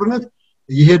ሜን ጦርነት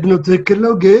ይሄድነው ትክክል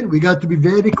ነው ግን we got to be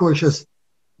very cautious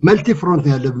መልቲ ፍሮንት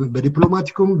ያለብን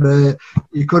በዲፕሎማቲኩም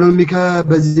በኢኮኖሚካ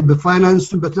በዚህ በፋይናንስ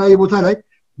በተለያየ ቦታ ላይ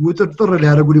ውጥርጥር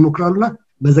ሊያደርጉ ዲሞክራሉና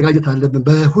መዘጋጀት አለብን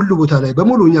በሁሉ ቦታ ላይ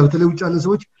በሙሉኛ በተለይ ውጭ ያለን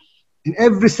ሰዎች in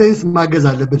every sense ማገዝ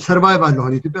አለብን ሰርቫይቭ አለው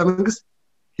ኢትዮጵያ መንግስት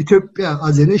ኢትዮጵያ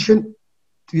as a nation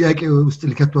ጥያቄ ውስጥ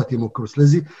ሊከቷት ይሞክሩ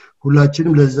ስለዚህ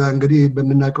ሁላችንም ለዛ እንግዲህ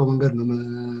በመናቀው መንገድ ነው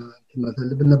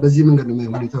ተማተልብና በዚህ መንገድ ነው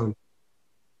ሁኔታው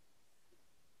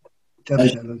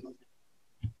ጨርሻለሁ።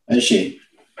 እሺ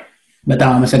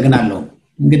በጣም አመሰግናለሁ።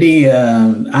 እንግዲህ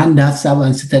አንድ ሐሳብ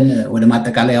አንስተን ወደ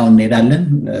ማጠቃለያው እንሄዳለን።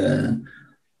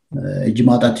 እጅ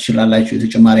ማውጣት ትችላላችሁ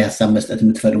ተጨማሪ ሐሳብ መስጠት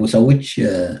የምትፈልጉ ሰዎች።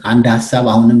 አንድ ሐሳብ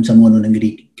አሁንም ሰሞኑን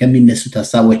እንግዲህ ከሚነሱት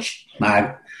ሐሳቦች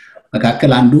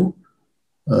መካከል አንዱ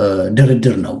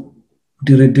ድርድር ነው።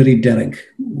 ድርድር ይደረግ።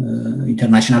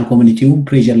 ኢንተርናሽናል ኮሚኒቲው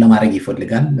ፕሬሸር ለማድረግ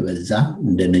ይፈልጋል። በዛ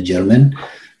እንደነ ጀርመን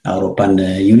አውሮፓን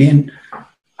ዩኒየን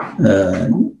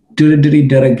ድርድር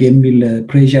ይደረግ የሚል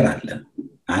ፕሬሸር አለ።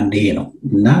 አንድ ይሄ ነው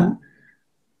እና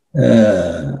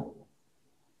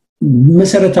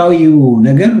መሰረታዊው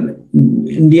ነገር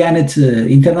እንዲህ አይነት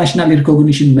ኢንተርናሽናል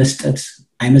ሪኮግኒሽን መስጠት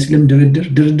አይመስልም።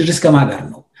 ድርድር እስከማጋር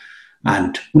ነው።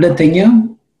 አንድ ሁለተኛ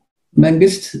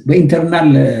መንግስት በኢንተርናል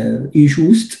ኢሹ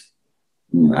ውስጥ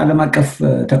ዓለም አቀፍ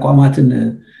ተቋማትን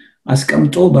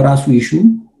አስቀምጦ በራሱ ኢሹ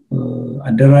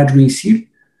አደራድሩኝ ሲል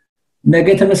ነገ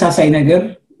ተመሳሳይ ነገር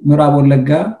ምዕራብ ወለጋ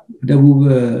ደቡብ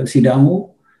ሲዳሞ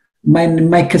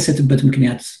የማይከሰትበት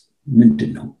ምክንያት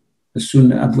ምንድነው? እሱን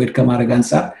አቮይድ ከማድረግ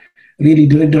አንፃር ሪሊ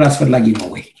ድርድር አስፈላጊ ነው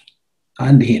ወይ?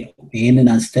 አንድ ይሄ ነው። ይሄንን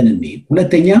አንስተን እንይ።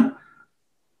 ሁለተኛ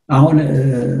አሁን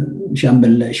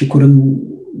ሻምበል ሽኩርም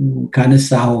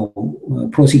ካነሳው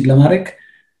ፕሮሲድ ለማድረግ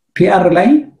ፒአር ላይ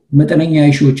መጠነኛ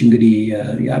ኢሹዎች እንግዲህ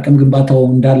የአቅም ግንባታው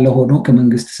እንዳለ ሆኖ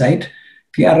ከመንግስት ሳይድ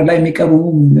ፒአር ላይ የሚቀሩ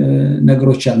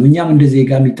ነገሮች አሉ። እኛም እንደዚህ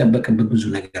ጋር የሚጠበቅብን ብዙ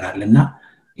ነገር አለና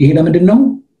ይሄ ለምንድነው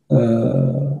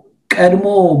ቀድሞ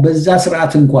በዛ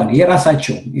ስርዓት እንኳን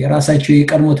የራሳቸው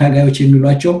የቀድሞ ታጋዮች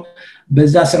የሚሏቸው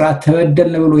በዛ ስርዓት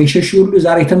ተበደልን ብሎ የሸሹ ሁሉ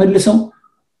ዛሬ ተመልሰው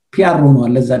ፒአር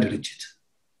ሆነዋል ለዛ ድርጅት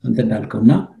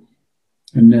እንተዳልከውና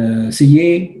ስዬ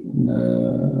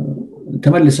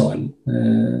ተመልሰዋል።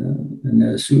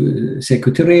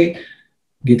 ሴክሬታሪ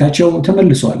ጌታቸው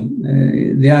ተመልሰዋል።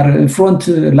 they are front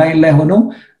line ላይ ሆነው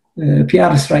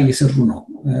ፒአር ስራ እየሰሩ ነው።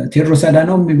 ቴዎድሮስ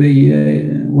አዳኖም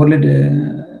ወርልድ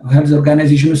ሄልዝ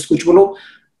ኦርጋናይዜሽን ውስጥ ቁጭ ብሎ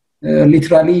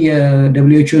ሊትራሊ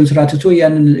የደብሊውኤችኦን ስራ ትቶ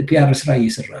ያንን ፒአር ስራ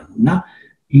እየሰራ ነውና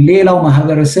ሌላው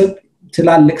ማህበረሰብ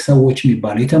ትላልቅ ሰዎች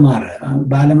የሚባሉ የተማረ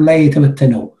በአለም ላይ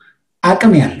የተበተነው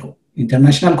አቅም ያለው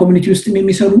ኢንተርናሽናል ኮሚኒቲ ውስጥም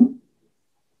የሚሰሩ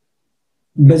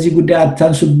በዚህ ጉዳይ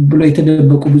አታንሱ ብሎ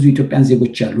የተደበቁ ብዙ ኢትዮጵያን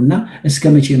ዜጎች አሉና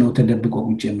እስከመቼ ነው ተደብቀው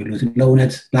ቁጭ የሚሉት?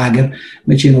 ለእውነት ለሀገር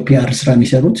መቼ ነው ፒአር ስራ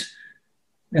የሚሰሩት?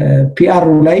 ፒአር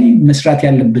ላይ መስራት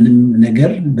ያለብንም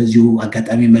ነገር በዚሁ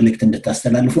አጋጣሚ መልእክት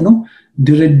እንድታስተላልፉ ነው።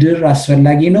 ድርድር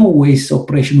አስፈላጊ ነው ወይስ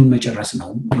ኦፕሬሽኑን መጨረስ ነው?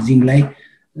 እዚህም ላይ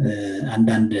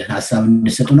አንዳንድ ሐሳብ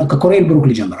እንድሰጡ ነው። ከኮሬል ብሩክ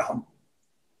ልጀምራው።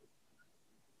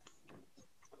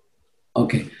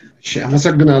 ኦኬ እሺ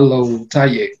አመሰግናለሁ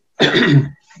ታዬ።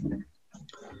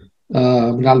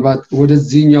 ምናልባት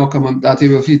ወደዚህኛው ከመምጣቴ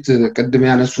በፊት ቅድም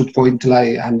ያነሱት ፖይንት ላይ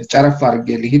አንድ ጨረፍ አድርጌ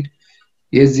ልሂድ።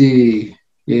 የዚህ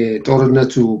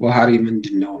የጦርነቱ ባህሪ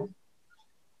ምንድነው?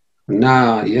 እና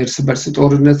የእርስ በርስ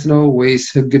ጦርነት ነው ወይስ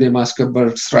ህግን የማስከበር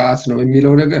ስርዓት ነው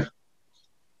የሚለው ነገር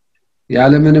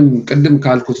ያለምንም ቅድም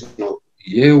ካልኩት ነው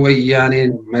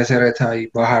የወያኔን መሰረታዊ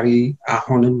ባህሪ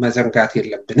አሁንም መዘንጋት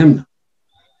የለብንም።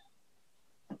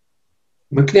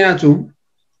 ምክንያቱም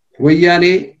ወያኔ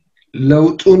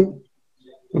ለውጡን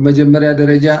በመጀመሪያ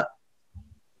ደረጃ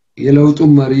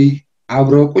የለውጡን መሪ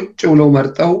አብረው ቁጭ ብለው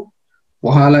መርጠው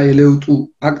በኋላ የለውጡ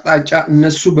አቅጣጫ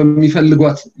እነሱ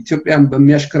በሚፈልጓት ኢትዮጵያን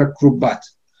በሚያሽከረክሩባት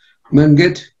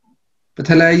መንገድ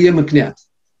በተለያየ ምክንያት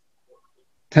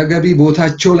ተገቢ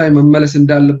ቦታቸው ላይ መመለስ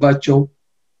እንዳለባቸው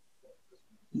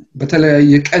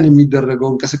በተለያየ ቀን የሚደረገው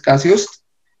እንቅስቃሴ ውስጥ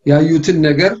ያዩትን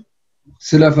ነገር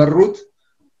ስለፈሩት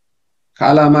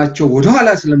ከዓላማቸው ወደ ኋላ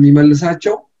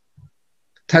ስለሚመልሳቸው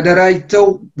ተደራጅተው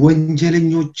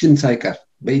ወንጀለኞችን ሳይቀር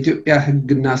በኢትዮጵያ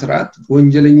ህግና ስርዓት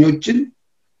ወንጀለኞችን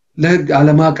ለህግ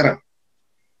አለማቅረብ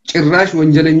ጭራሽ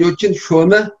ወንጀለኞችን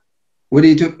ሾመ ወደ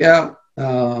ኢትዮጵያ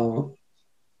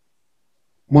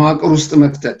መዋቅር ውስጥ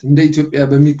መክተት እንደ ኢትዮጵያ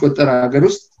በሚቆጠር ሀገር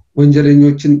ውስጥ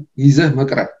ወንጀለኞችን ይዘህ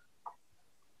መቅረብ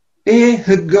ይሄ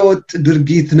ህገወጥ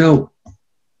ድርጊት ነው።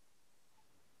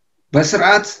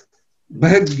 በስርዓት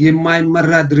በህግ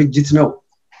የማይመራ ድርጅት ነው።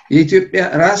 የኢትዮጵያ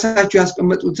ራሳቸው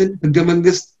ያስቀመጡትን ህገ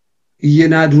መንግስት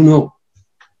እየናዱ ነው።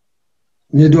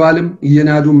 ንዷልም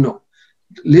እየናዱም ነው።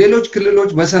 ሌሎች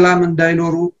ክልሎች በሰላም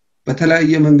እንዳይኖሩ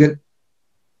በተለያየ መንገድ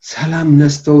ሰላም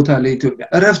ነስተውታል። ኢትዮጵያ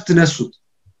እረፍት ነሱት።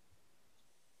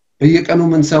 በየቀኑ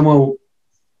ምን ሰማው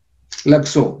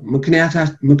ለቅሶ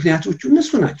ምክንያቶቹ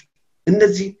እነሱ ናቸው።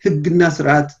 እነዚህ ህግና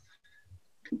ስርዓት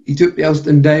ኢትዮጵያ ውስጥ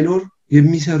እንዳይኖር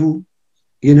የሚሰሩ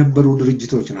የነበሩ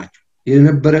ድርጅቶች ናቸው።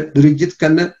 የነበረ ድርጅት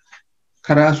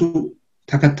ከራሱ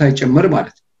ተከታይ ጭምር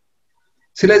ማለት ነው።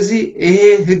 ስለዚህ ይሄ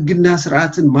ህግና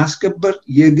ስርዓትን ማስከበር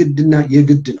የግድና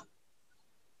የግድ ነው።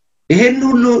 ይሄን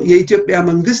ሁሉ የኢትዮጵያ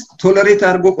መንግስት ቶለሬት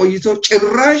አድርጎ ቆይቶ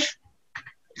ጭራሽ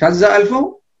ከዛ አልፈው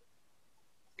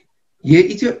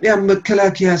የኢትዮጵያ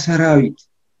መከላከያ ሰራዊት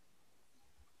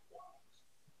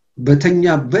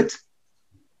በተኛበት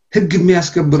ህግ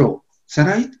የሚያስከብረው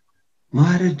ሰራዊት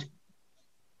ማረድ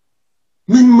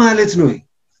ምን ማለት ነው?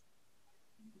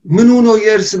 ምን ሆኖ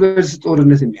የእርስ በርስ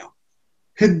ጦርነት የሚያው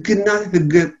ህግና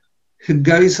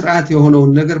ህጋዊ ስርዓት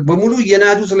የሆነውን ነገር በሙሉ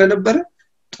የናዱ ስለነበረ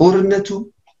ጦርነቱ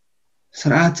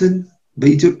ስርዓትን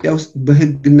በኢትዮጵያ ውስጥ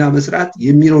በህግና በስርዓት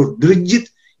የሚኖር ድርጅት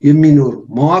የሚኖር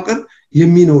መዋቅር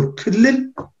የሚኖር ክልል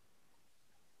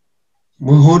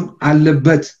መሆን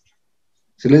አለበት።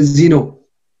 ስለዚህ ነው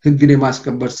ህግን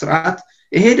የማስከበር ስርዓት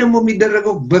ይሄ ደግሞ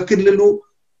የሚደረገው በክልሉ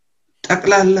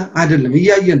ጠቅላላ አይደለም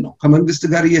እያየን ነው ከመንግስት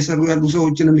ጋር እየሰሩ ያሉ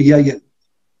ሰዎችንም እያየን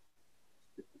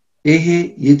ይሄ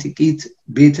የጥቂት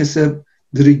ቤተሰብ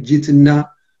ድርጅትና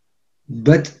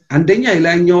አንደኛ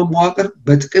የላይኛው መዋቅር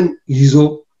በጥቅም ይዞ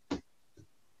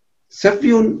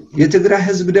ሰፊውን የትግራይ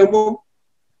ህዝብ ደግሞ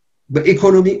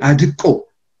በኢኮኖሚ አድቆ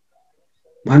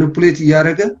ማኒፑሌት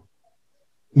ያደረገ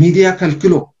ሚዲያ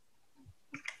ከልክሎ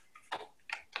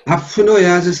አፍኖ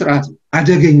የያዘ ስርዓት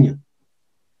አደገኛ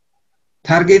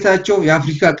ታርጌታቸው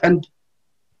የአፍሪካ ቀንድ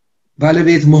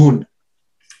ባለቤት መሆን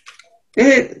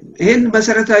ይሄን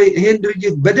መሰረታዊ ይሄን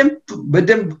ድርጅት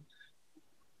በደንብ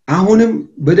አሁንም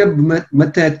በደንብ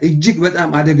መታየት እጅግ በጣም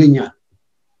አደገኛ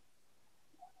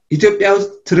ኢትዮጵያ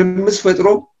ውስጥ ትርምስ ፈጥሮ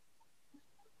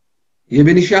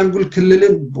የቤኒሻንጉል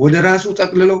ክልልን ወደ ራሱ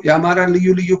ጠቅልሎ የአማራ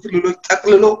ልዩ ክልሎች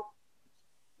ጠቅልሎ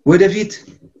ወደፊት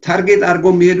ታርጌት አድርጎ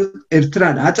የሚሄዱት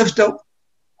ኤርትራን አጥፍተው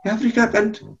የአፍሪካ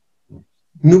ቀንድ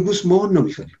ንጉስ መሆን ነው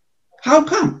የሚፈልጉ how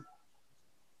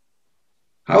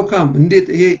come እንዴት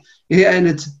ይሄ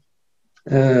አይነት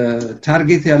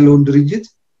ታርጌት ያለውን ድርጅት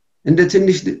እንደ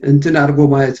ትንሽ እንትን አድርጎ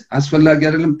ማየት አስፈላጊ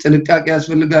አይደለም ጥንቃቄ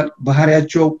ያስፈልጋል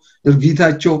ባህሪያቸው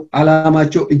ድርጊታቸው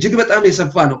አላማቸው እጅግ በጣም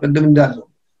የሰፋ ነው ቀደም እንዳለው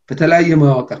በተለያየ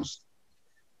መዋቅር ውስጥ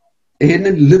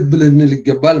ይሄንን ልብ ልንል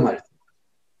ይገባል ማለት ነው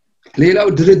ሌላው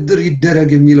ድርድር ይደረግ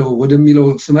የሚለው ወደሚለው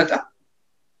ስመጣ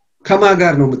ከማ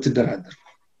ጋር ነው የምትደራደር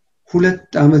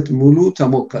 2 አመት ሙሉ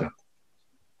ተሞከረ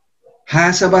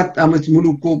 27 አመት ሙሉ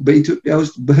እኮ በኢትዮጵያ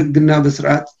ውስጥ በህግና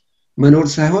በስርዓት መኖር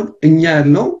ሳይሆን እኛ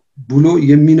ያለው ብሎ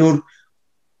የሚኖር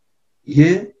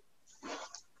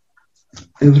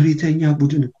የእብሪተኛ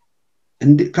ቡድን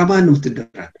ከማን ነው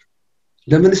የምትደራደር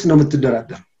ለምንስ ነው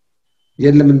የምትደራደር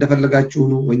የለም እንደፈለጋችሁ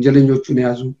ነው ወንጀለኞቹን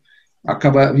ያዙ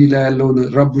አካባቢ ላይ ያለውን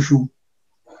ረብሹ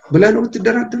ብለ ነው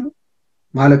የምትደራደሩ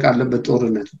ማለቅ አለበት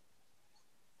ጦርነት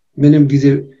ምንም ጊዜ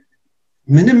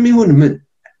ምንም ይሁን ምን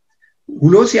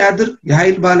ውሎ ሲያድር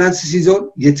የኃይል ባላንስ ሲዞን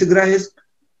የትግራይ ህዝብ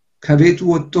ከቤቱ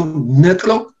ወጥቶ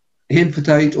ነቅሎ ይሄን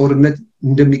ፍታዊ ጦርነት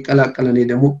እንደሚቀላቀል እኔ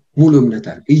ደግሞ ሙሉ እምነት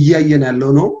አለ እያየን ያለው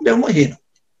ነው ደግሞ ይሄ ነው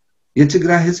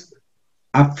የትግራይ ህዝብ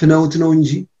አፍነውት ነው እንጂ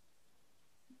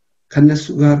ከነሱ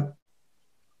ጋር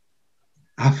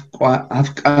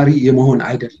አፍቃሪ የመሆን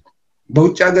አይደለም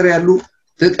በውጭ ሀገር ያሉ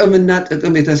በጥቅምና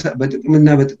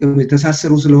በጥቅም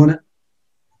የተሳሰሩ ስለሆነ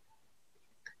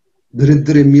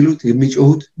ድርድር የሚሉት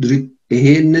የሚጮሁት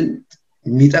ይሄንን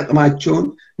የሚጠቅማቸውን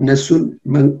እነሱን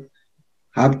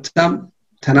ሀብታም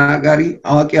ተናጋሪ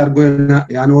አዋቂ አርጎ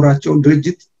ያኖራቸው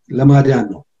ድርጅት ለማዳን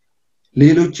ነው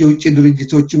ሌሎች የውጭ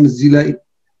ድርጅቶችም እዚህ ላይ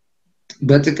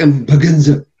በጥቅም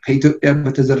በገንዘብ ከኢትዮጵያ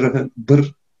በተዘረፈ ብር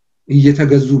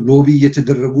እየተገዙ ሎቢ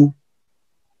እየተደረጉ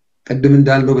ቀደም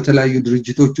እንዳልነው በተለያዩ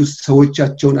ድርጅቶች ውስጥ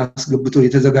ሰዎቻቸውን አስገብተው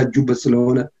የተዘጋጁበት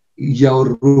ስለሆነ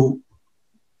ያወሩ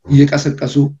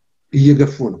እየቀሰቀሱ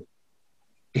እየገፉ ነው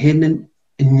ይሄንን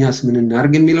እኛስ ምን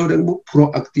እናርግ የሚለው ደግሞ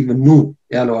ፕሮአክቲቭ ነው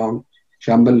ያለው አሁን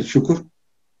ሻምበል ሽኩር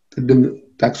ቀደም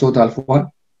ታክሶት አልፏል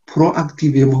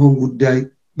ፕሮአክቲቭ የመሆን ጉዳይ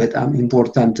በጣም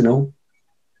ኢምፖርታንት ነው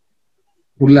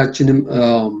ሁላችንም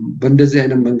በእንደዚህ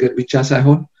አይነት መንገድ ብቻ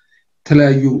ሳይሆን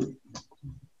ተለያዩ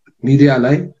ሚዲያ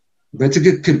ላይ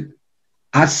በትክክል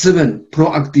አስበን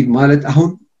ፕሮአክቲቭ ማለት አሁን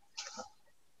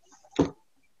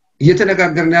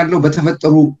እየተነጋገርን ያለው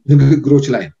በተፈጠሩ ንግግሮች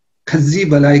ላይ ከዚህ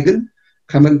በላይ ግን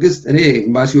ከመንግስት እኔ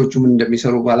ኤምባሲዎቹም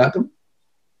እንደሚሰሩ ባላቅም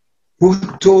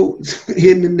ወጥቶ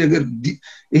ይሄንን ነገር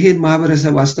ይሄን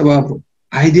ማህበረሰብ አስተባብሮ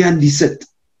አይዲያ እንዲሰጥ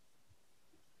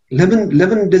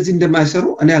ለምን እንደዚህ እንደማይሰሩ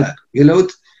እኔ አላቅም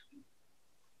የለውጥ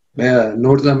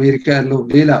በኖርዝ አሜሪካ ያለው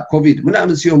ሌላ ኮቪድ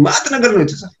ምናምን ሲሆን ማጥ ነገር ነው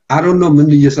የተሰራ አሮን ነው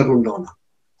ምን እየሰሩ እንደሆነ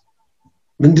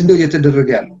ምንድነው እየተደረገ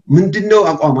ያለው ምንድነው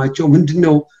አቋማቸው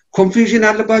ምንድነው ኮንፊውዥን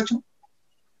አለባቸው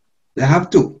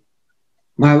ለሀብቱ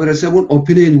ማህበረሰቡን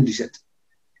ኦፒኒየን እንዲሰጥ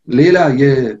ሌላ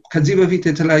ከዚህ በፊት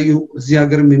የተለያዩ እዚህ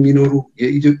ሀገርም የሚኖሩ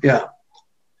የኢትዮጵያ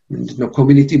ምንድነው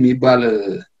ኮሚኒቲ የሚባል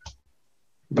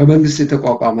በመንግስት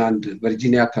የተቋቋመ አንድ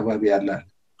ቨርጂኒያ አካባቢ ያለ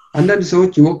አንዳንድ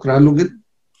ሰዎች ይሞክራሉ ግን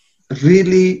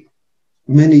ሪሊ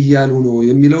ምን ይያሉ ነው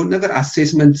የሚለው ነገር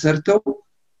አሴስመንት ሰርተው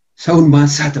ሰውን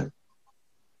ማሳተፍ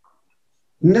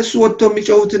እነሱ ወጥቶ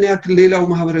የሚጨውቱን ያክል ሌላው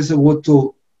ማህበረሰብ ወጥቶ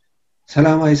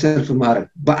ሰላማዊ ሰልፍ ማድረግ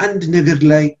በአንድ ነገር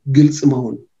ላይ ግልጽ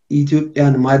መሆን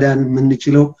ኢትዮጵያን ማዳን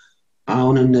የምንችለው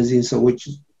አሁን እነዚህን ሰዎች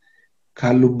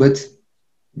ካሉበት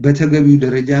በተገቢው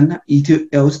ደረጃና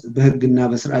ኢትዮጵያ ውስጥ በህግና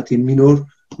በስርዓት የሚኖር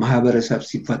ማህበረሰብ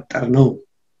ሲፈጠር ነው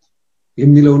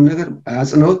የሚለውን ነገር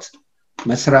አጽንኦት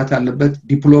መስራት አለበት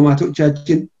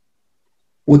ዲፕሎማቶቻችን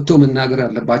ወጥቶ መናገር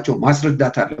አለባቸው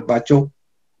ማስረዳት አለባቸው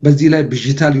በዚህ ላይ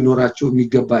ብዥታ ሊኖራቸው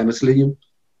የሚገባ አይመስለኝም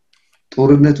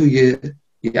ጦርነቱ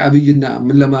የአብይና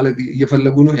ምን ለማለት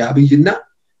እየፈለጉ ነው የአብይና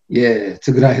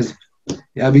የትግራይ ህዝብ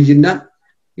የአብይና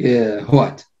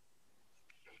የህዋት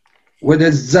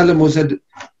ወደዛ ለመውሰድ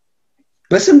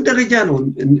በስም ደረጃ ነው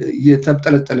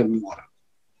የተጠለጠለ የሚኖረው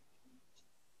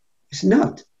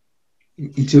እስናት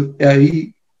ኢትዮጵያዊ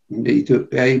እንደ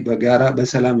ኢትዮጵያዊ በጋራ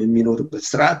በሰላም የሚኖርበት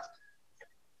ስርዓት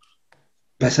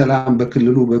በሰላም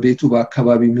በክልሉ በቤቱ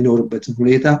በአካባቢ የሚኖርበት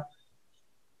ሁኔታ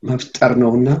መፍጠር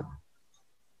ነውና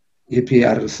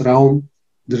የፒአር ስራውን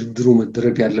ድርድሩ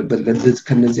መደረግ ያለበት ለዚህ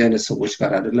ከነዚህ አይነት ሰዎች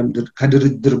ጋር አይደለም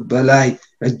ከድርድር በላይ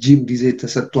ረጅም ጊዜ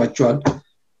ተሰጥቷቸዋል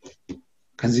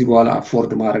ከዚህ በኋላ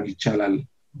አፎርድ ማድረግ ይቻላል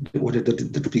ወደ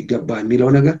ድርድር ቢገባ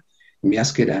የሚለው ነገር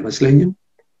የሚያስኬድ አይመስለኝም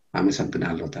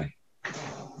አመሰግናለሁ ታይ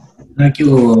ታንኪዩ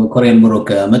ኮሬል ብሩክ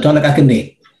መቶ አለቃ ክንዴ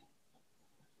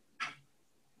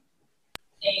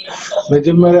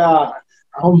መጀመሪያ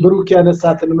አሁን ብሩክ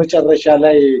ያነሳትን መጨረሻ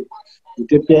ላይ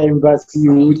ኢትዮጵያ ኤምባሲ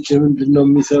ውጭ ምንድነው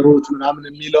የሚሰሩት ምናምን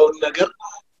የሚለውን ነገር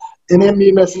እኔም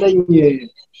ይመስለኝ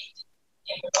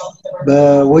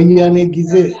በወያኔ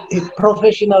ጊዜ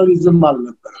ፕሮፌሽናሊዝም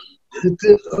አልነበረም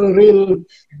ሪል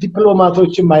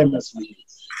ዲፕሎማቶችም አይመስልም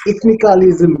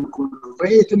ቴክኒካሊዝም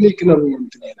በቴክኒክ ነው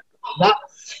እና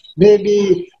ሜቢ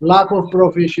ላክ ኦፍ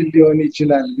ፕሮፌሽን ሊሆን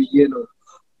ይችላል ብዬ ነው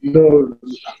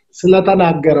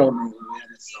ስለተናገረው ነው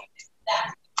ያነሳው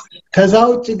ከዛ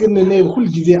ውጭ ግን እኔ ሁሉ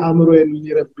ጊዜ አእምሮ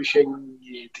የሚረብሸኝ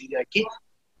ጥያቄ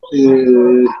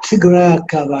ትግራይ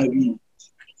አካባቢ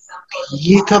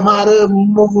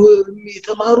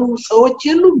የተማሩ ሰዎች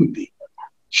የሉም እንዴ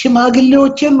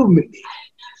ሽማግሌዎች የሉም እንዴ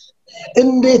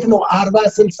እንዴት ነው 40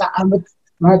 60 አመት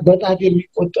በጣት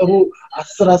የሚቆጠሩ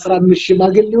 10 15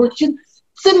 ሽማግሌዎችን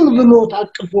ዝም ብሎ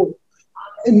ታቅፎ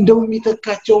እንደው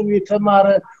የሚተካቸው የተማረ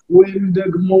ወይም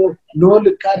ደግሞ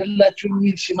ሎልክ አይደላችሁ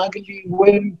የሚል ሽማግሌ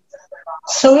ወይም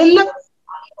ሰው የለም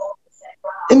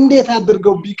እንዴት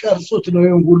አድርገው ቢቀርጹት ነው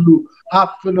ይሄን ሁሉ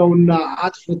አፍነውና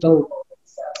አጥፍተው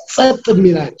ጸጥ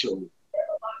የሚላቸው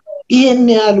ይሄን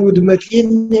ያህል ውድመት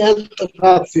ይሄን ያህል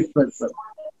ጥፋት ሲፈጸም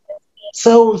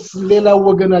ሰው ሌላው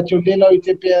ወገናቸው ሌላው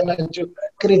ኢትዮጵያውያናቸው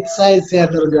ክሪቲሳይዝ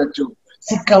ያደርጋቸው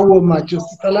ሲቃወማቸው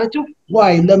ሲጠላቸው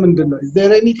why ለምንድን ነው is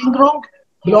there anything wrong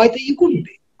ብለው አይጠይቁም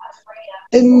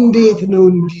እንዴት ነው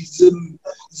እንዲህ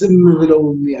ዝም ብለው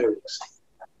የሚያዩት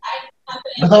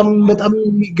በጣም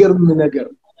የሚገርም ነገር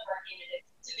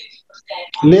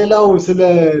ሌላው ስለ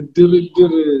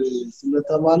ድርድር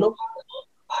ስለተባለው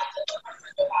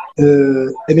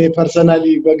እኔ ፐርሰናሊ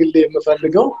በግሌ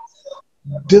የምፈልገው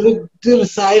ድርድር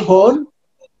ሳይሆን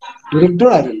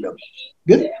ድርድር አይደለም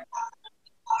ግን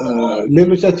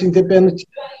ሌሎቻችን ኢትዮጵያኖች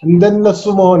እንደነሱ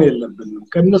መሆን የለብንም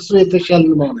ከነሱ የተሻለ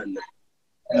መሆን አለብን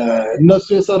እነሱ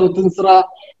የሰሩትን ስራ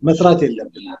መስራት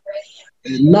የለብንም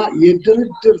እና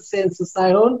የድርድር ሴንስ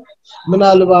ሳይሆን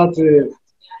ምናልባት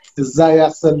እዛ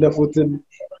ያሰለፉትን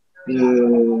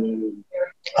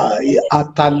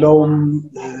አታለውም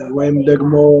ወይም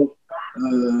ደግሞ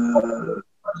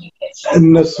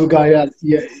እነሱ ጋር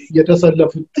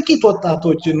የተሰለፉት ጥቂት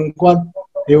ወጣቶችን እንኳን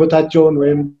ህይወታቸውን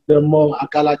ወይም ደግሞ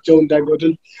አካላቸውን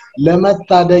እንዳይጎድል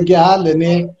ለመታደግ ያህል እኔ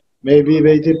ሜቢ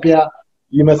በኢትዮጵያ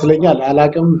ይመስለኛል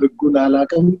አላቅም ህጉን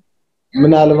አላቅም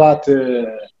ምናልባት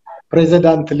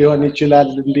ፕሬዝዳንት ሊሆን ይችላል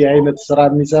እንዲህ አይነት ስራ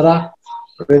የሚሰራ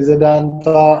ፕሬዝዳንቷ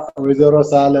ወይዘሮ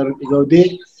ሳህለወርቅ ዘውዴ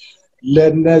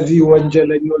ለነዚህ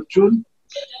ወንጀለኞቹን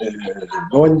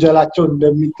በወንጀላቸው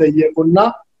እንደሚጠየቁና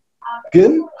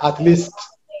ግን አትሊስት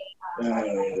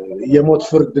የሞት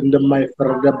ፍርድ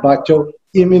እንደማይፈረድባቸው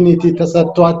ኢሚኒቲ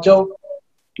ተሰጥቷቸው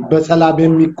በሰላም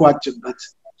የሚቋጭበት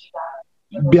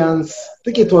ቢያንስ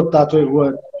ጥቂት ወጣቶች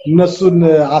እነሱን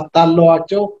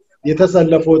አጣለዋቸው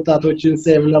የተሰለፉ ወጣቶችን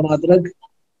ሴቭ ለማድረግ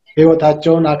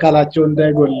ህይወታቸውን አካላቸውን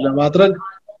እንዳይጎል ለማድረግ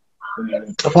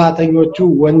ጥፋተኞቹ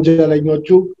ወንጀለኞቹ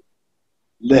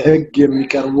ለህግ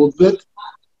የሚቀርቡበት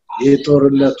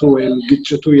የጦርነቱ ወይም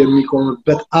ግጭቱ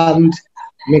የሚቆምበት አንድ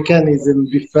ሜካኒዝም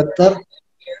ቢፈጠር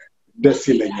ደስ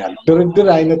ይለኛል ድርድር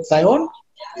አይነት ሳይሆን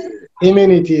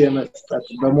ኢሚኒቲ የመስጠት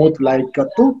በሞት ላይ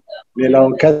ቀጡ ሌላው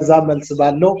ከዛ መልስ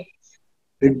ባለው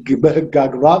ህግ በህግ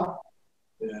አግባብ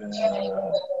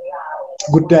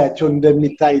ጉዳያቸው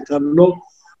እንደሚታይ ተብሎ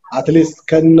አትሊስት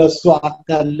ከነሱ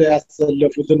አካል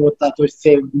ያሰለፉትን ወጣቶች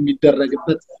ሴቭ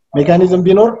የሚደረግበት ሜካኒዝም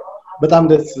ቢኖር በጣም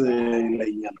ደስ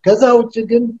ይለኛል። ከዛ ውጭ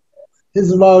ግን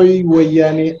ህዝባዊ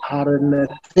ወያኔ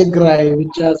ሓርነት ትግራይ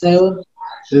ብቻ ሳይሆን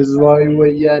ህዝባዊ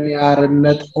ወያኔ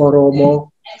ሓርነት ኦሮሞ፣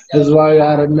 ህዝባዊ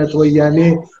ሓርነት ወያኔ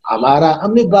አማራ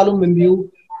የሚባሉም እንዲሁ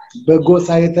በጎሳ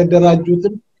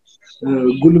የተደራጁትን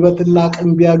ጉልበትና አቅም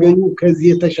ቢያገኙ ከዚህ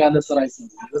የተሻለ ስራ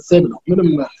ይሰራሉ ነው። ምንም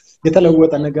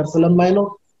የተለወጠ ነገር ስለማይኖር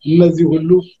እነዚህ ሁሉ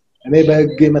እኔ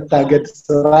በህግ የመታገድ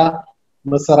ስራ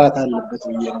መሰራት አለበት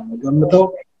ብዬ ነው ገምተው።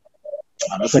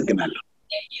 አመሰግናለሁ።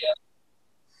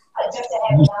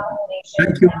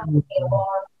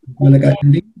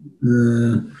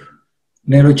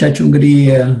 ሌሎቻችሁ እንግዲህ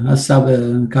ሐሳብ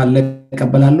ካለ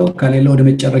ቀበላለሁ፣ ካሌለ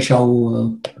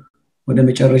ወደ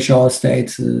መጨረሻው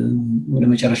አስተያየት ወደ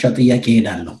መጨረሻው ጥያቄ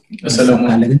ሄዳለሁ።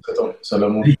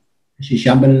 ሰለሞን እሺ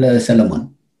ሻምበል ሰለሞን።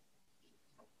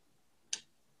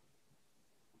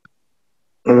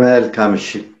 መልካም እሺ።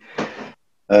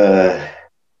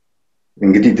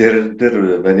 እንግዲህ ድርድር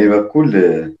በኔ በኩል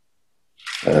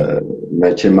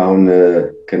መቼም አሁን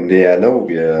ክንዴ ያለው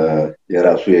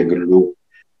የራሱ የግሉ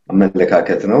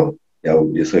አመለካከት ነው። ያው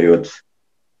የሰው ህይወት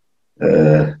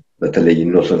በተለይ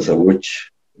ኢኖሰንት ሰዎች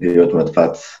ህይወት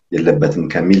መጥፋት የለበትም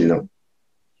ከሚል ነው።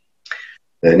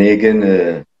 እኔ ግን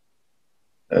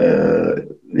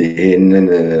ይሄንን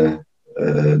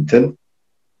እንትን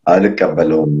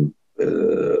አልቀበለውም።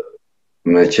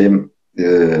 መቼም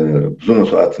ብዙ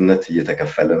መስዋዕትነት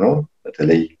እየተከፈለ ነው።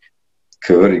 በተለይ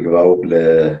ክብር ይግባው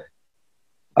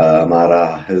ለአማራ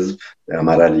ህዝብ፣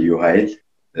 የአማራ ልዩ ኃይል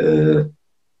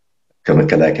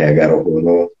ከመከላከያ ጋር ሆኖ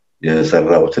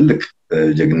የሰራው ትልቅ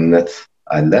ጀግንነት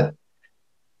አለ።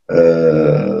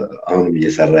 አሁንም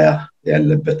እየሰራ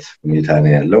ያለበት ሁኔታ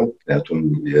ነው ያለው። ምክንያቱም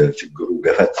የችግሩ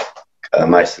ገፈት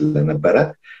ቀማሽ ስለነበረ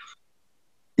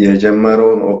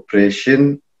የጀመረውን ኦፕሬሽን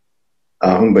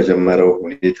አሁን በጀመረው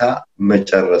ሁኔታ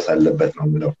መጨረስ አለበት ነው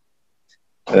የምለው።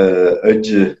 እጅ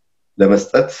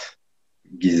ለመስጠት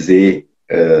ጊዜ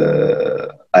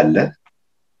አለ።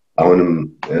 አሁንም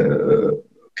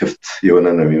ክፍት የሆነ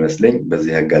ነው የሚመስለኝ።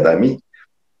 በዚህ አጋጣሚ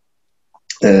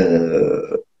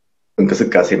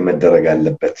እንቅስቃሴ መደረግ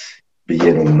አለበት ብዬ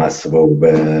ነው የማስበው።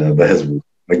 በህዝቡ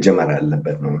መጀመር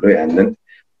አለበት ነው ብሎ ያንን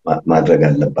ማድረግ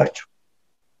አለባቸው።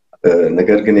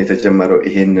 ነገር ግን የተጀመረው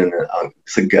ይሄንን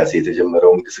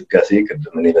የተጀመረው እንቅስቃሴ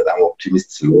ቅድም እኔ በጣም ኦፕቲሚስት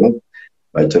ስለሆንኩ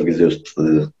በአጭር ጊዜ ውስጥ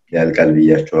ያልቃል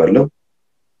ብያቸዋለሁ።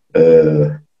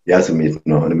 ያ ስሜት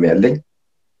ነው አሁንም ያለኝ።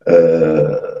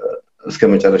 እስከ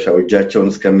መጨረሻው እጃቸውን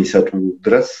እስከሚሰጡ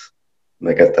ድረስ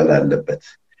መቀጠል አለበት።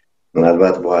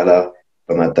 ምናልባት በኋላ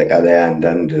በማጠቃለያ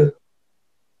አንዳንድ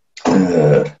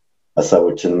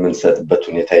ሐሳቦችን የምንሰጥበት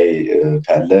ሁኔታ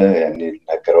ካለ ያኔ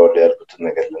ልናገረዋለሁ ያልኩትን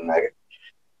ነገር ልናገር።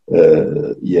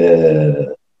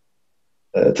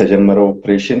 የተጀመረው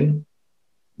ኦፕሬሽን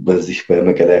በዚህ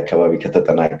በመቀሌ አካባቢ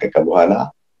ከተጠናቀቀ በኋላ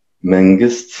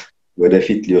መንግስት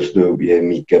ወደፊት ሊወስደው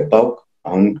የሚገባው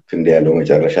አሁን ክንዴ ያለው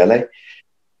መጨረሻ ላይ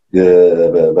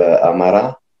በአማራ፣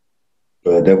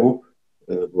 በደቡብ፣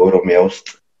 በኦሮሚያ ውስጥ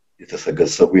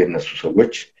የተሰገሰቡ የነሱ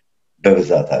ሰዎች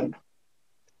በብዛት አሉ።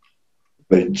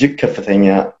 በእጅግ ከፍተኛ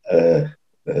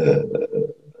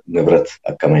ንብረት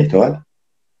አከማይተዋል።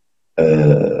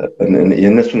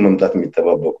 የነሱን መምጣት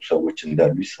የሚተባበቁ ሰዎች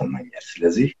እንዳሉ ይሰማኛል።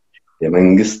 ስለዚህ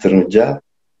የመንግስት እርምጃ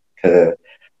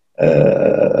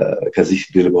ከዚህ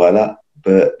ድል በኋላ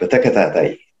በተከታታይ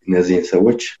እነዚህን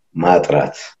ሰዎች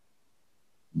ማጥራት፣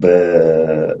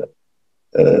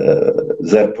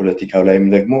 በዘር ፖለቲካው ላይም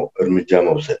ደግሞ እርምጃ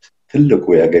መውሰድ። ትልቁ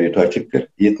የሀገሪቷ ችግር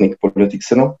የኤትኒክ ፖለቲክስ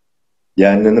ነው።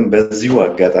 ያንንም በዚሁ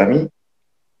አጋጣሚ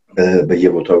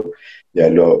በየቦታው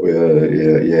ያለው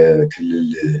የክልል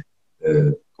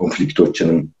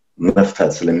ኮንፍሊክቶችንም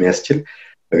መፍታት ስለሚያስችል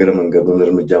እግረ መንገዱን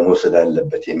እርምጃ መውሰድ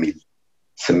አለበት የሚል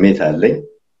ስሜት አለኝ።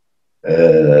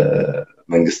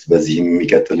 መንግስት በዚህ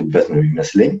የሚቀጥልበት ነው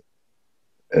ይመስለኝ።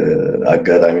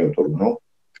 አጋጣሚው ጥሩ ነው።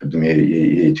 ቅድም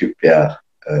የኢትዮጵያ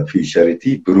ፊውቸሪቲ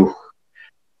ብሩህ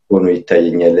ሆኖ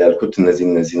ይታየኛል ያልኩት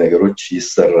እነዚህ ነገሮች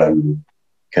ይሰራሉ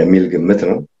ከሚል ግምት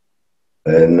ነው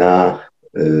እና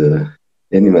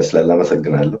ይህን ይመስላል።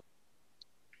 አመሰግናለሁ።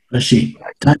 እሺ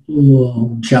ታዲያ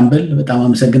ሻምበል በጣም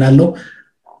አመሰግናለሁ።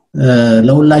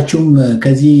 ለሁላችሁም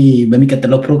ከዚህ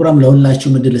በሚቀጥለው ፕሮግራም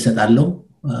ለሁላችሁም እድል እሰጣለሁ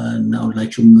እና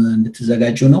ሁላችሁም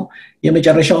እንድትዘጋጁ ነው።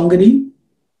 የመጨረሻው እንግዲህ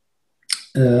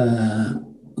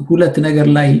ሁለት ነገር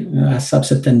ላይ ሐሳብ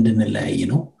ሰጥተን እንድንለያይ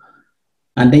ነው።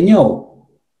 አንደኛው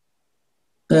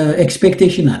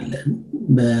ኤክስፔክቴሽን አለ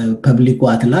በፐብሊኩ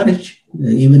አትላርጅ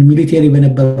ኢቨን ሚሊተሪ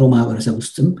በነበረው ማህበረሰብ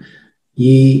ውስጥም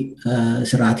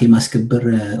የስርዓት የማስከበር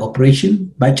ኦፕሬሽን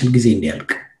ባጭር ጊዜ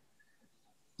እንዲያልቅ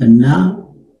እና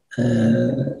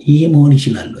ይሄ መሆን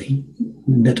ይችላል ወይ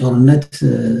እንደ ጦርነት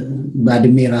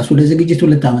ባድሜ ራሱ ለዝግጅት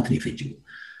 2 ዓመት ነው የፈጀው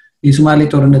የሶማሌ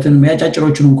ጦርነትን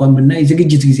የሚያጫጭሮቹን እንኳን ብናይ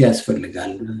ዝግጅት ጊዜ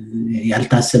ያስፈልጋል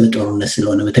ያልታሰበ ጦርነት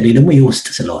ስለሆነ በተለይ ደግሞ የውስጥ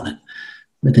ስለሆነ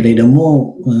በተለይ ደግሞ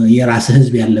የራስ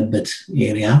ህዝብ ያለበት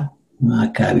ኤሪያ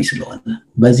አካባቢ ስለሆነ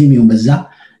በዚህም ይሁን በዛ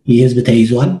የህዝብ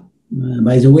ተይዟል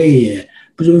by the way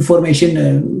ብዙ ኢንፎርሜሽን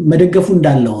መደገፉ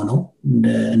እንዳለ ሆነው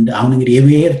እንደ አሁን እንግዲህ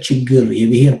የብሔር ችግር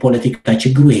የብሔር ፖለቲካ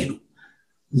ችግሩ ይሄ ነው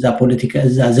እዛ ፖለቲካ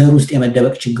እዛ ዘር ውስጥ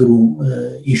የመደበቅ ችግሩ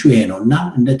ኢሹ ይሄ ነውና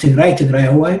እንደ ትግራይ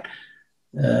አዋይ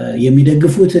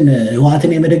የሚደግፉትን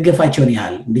ህዋትን የመደገፋቸውን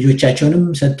ያህል ልጆቻቸውንም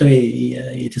ሰጥተው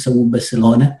የተሰውበት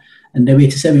ስለሆነ እንደ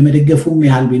ቤተሰብ የመደገፉም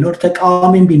ያህል ቢኖር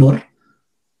ተቃዋሚም ቢኖር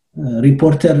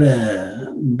ሪፖርተር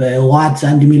በዋት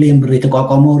 1 ሚሊዮን ብር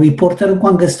የተቋቋመው ሪፖርተር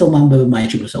እንኳን ገዝተው ማንበብ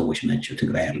የማይችሉ ሰዎች ናቸው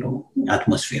ትግራይ ያለው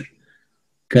አትሞስፌር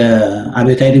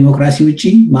ከአብዮታዊ ዲሞክራሲ ውጪ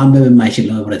ማንበብ የማይችል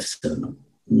ህብረተሰብ ነው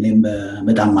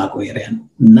በጣም ማቆየሪያ ነው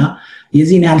እና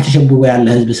የዚህን ያህል ተሸብቦ ያለ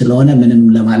ህዝብ ስለሆነ ምንም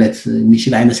ለማለት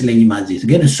የሚችል አይመስለኝም አዚዝ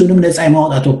ግን እሱንም ነፃ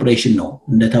የማውጣት ኦፕሬሽን ነው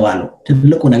እንደተባለው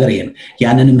ትልቁ ነገር ይሄ ነው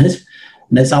ያንንም ህዝብ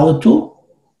ነፃ ወጥቶ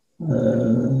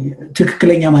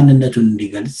ትክክለኛ ማንነቱን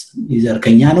እንዲገልጽ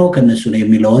ይዘርከኛ ነው ከነሱ ነው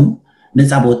የሚለውን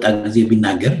ነፃ በወጣ ጊዜ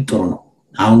ቢናገር ጥሩ ነው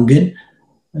አሁን ግን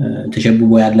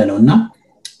ተሸብቦ ያለ ነውና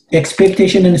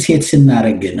ኤክስፔክቴሽንን ሴት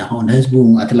ስናረግና አሁን ህዝቡ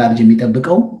አትላርጅ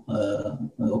የሚጠብቀው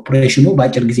ኦፕሬሽኑ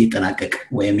ባጭር ጊዜ ይጠናቀቅ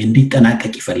ወይም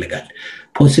እንዲጠናቀቅ ይፈልጋል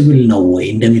ፖሲብል ነው ወይ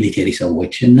እንደ ሚሊተሪ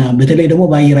ሰዎች እና በተለይ ደግሞ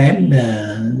ባይራይል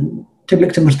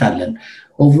ትልቅ ትምህርት አለን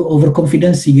ኦቨር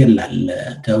ኮንፊደንስ ይገላል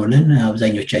ተብለን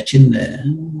አብዛኞቻችን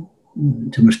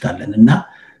ትምህርት አለን እና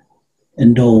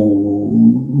እንደው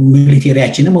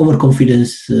ሚሊተሪያችንም ኦቨር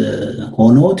ኮንፊደንስ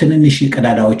ሆኖ ትንንሽ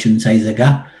ቀዳዳዎችን ሳይዘጋ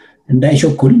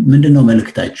እንዳይሸኩል ምንድነው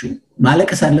መልክታችሁ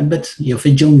ማለቀስ አለበት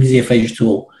የፈጀውን ጊዜ ፈጅቶ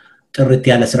ጥርት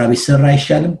ያለ ስራ ቢሰራ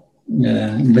አይሻልም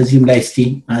በዚህም ላይ እስቲ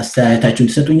አስተያየታችሁን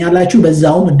ትሰጡኛላችሁ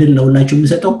በዛውም እድል ለሁላችሁ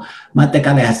የምሰጠው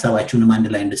ማጠቃላይ ሐሳባችሁንም አንድ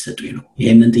ላይ እንድትሰጡኝ ነው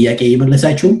ይሄንን ጥያቄ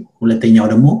እየመለሳችሁ ሁለተኛው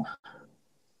ደግሞ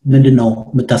ምንድነው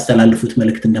የምታስተላልፉት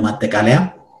መልእክት እንደማጠቃለያ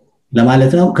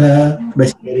ለማለት ነው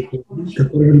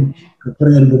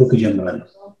ከኮሪያል ብሩክ ጀምራለሁ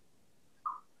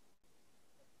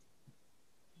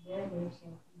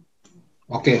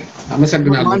ኦኬ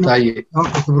አመሰግናለሁ ታዬ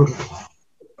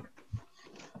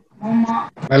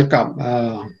ዌልካም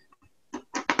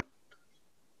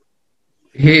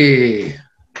ይሄ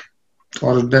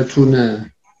ጦርነቱን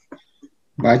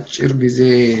ባጭር ጊዜ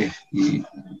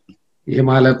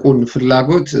የማለቁን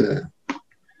ፍላጎት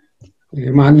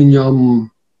የማንኛውም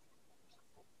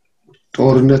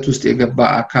ጦርነት ውስጥ የገባ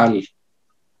አካል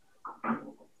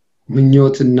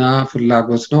ምኞትና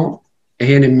ፍላጎት ነው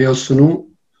ይሄን የሚወስኑ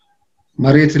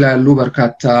መሬት ላይ ያሉ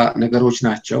በርካታ ነገሮች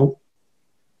ናቸው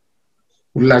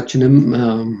ሁላችንም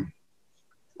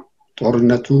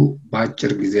ጦርነቱ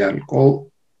ባጭር ጊዜ አልቆ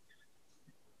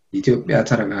ኢትዮጵያ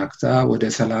ተረጋግታ ወደ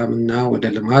ሰላምና ወደ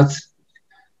ልማት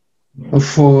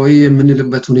እፎይ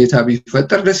የምንልበት ሁኔታ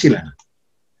ቢፈጠር ደስ ይላል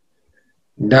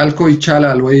እንዳልከው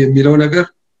ይቻላል ወይ የሚለው ነገር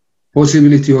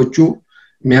ፖሲቢሊቲዎቹ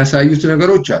የሚያሳዩት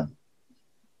ነገሮች አሉ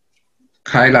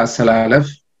ከኃይል አሰላለፍ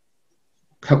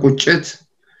ከቁጭት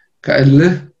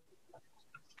ከእልህ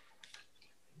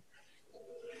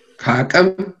ከአቅም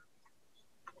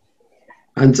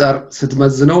አንፃር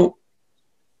ስትመዝነው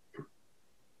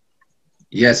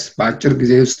yes ባጭር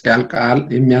ጊዜ ውስጥ ያልቃል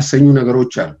የሚያሰኙ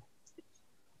ነገሮች አሉ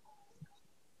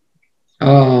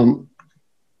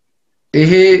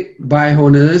ይሄ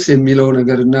ባይሆንስ የሚለው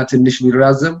ነገርና ትንሽ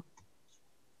ቢራዘም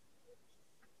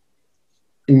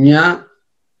እኛ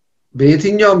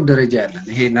በየትኛውም ደረጃ ያለን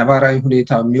ይሄ ነባራዊ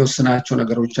ሁኔታ የሚወስናቸው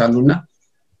ነገሮች አሉና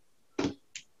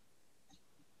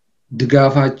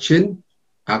ድጋፋችን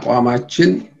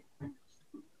አቋማችን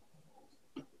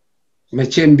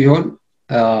መቼም ቢሆን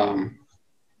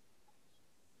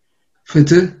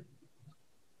ፍትህ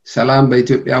ሰላም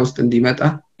በኢትዮጵያ ውስጥ እንዲመጣ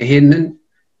ይሄንን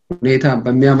ሁኔታ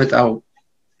በሚያመጣው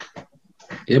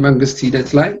የመንግስት ሂደት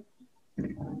ላይ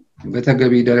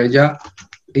በተገቢ ደረጃ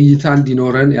እይታ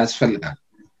እንዲኖረን ያስፈልጋል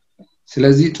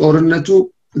ስለዚህ ጦርነቱ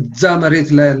እዛ መሬት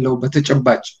ላይ ያለው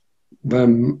በተጨባጭ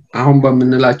አሁን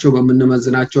በመንላቸው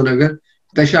በመንመዝናቸው ነገር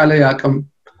ተሻለ ያቀም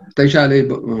ተሻለ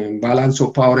ባላንስ ኦፍ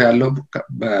ፓወር ያለው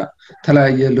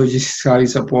በተለያየ ሎጂስቲካዊ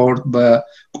ሰፖርት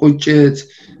በቁጭት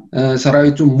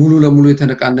ሰራዊቱ ሙሉ ለሙሉ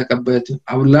የተነቃነቀበት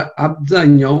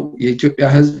አብዛኛው የኢትዮጵያ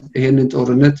ህዝብ ይሄንን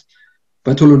ጦርነት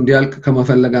በቶሎ እንዲያልቅ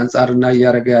ከመፈለግ አንፃርና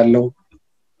ያረጋ ያለው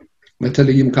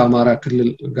በተለይም ከአማራ ክልል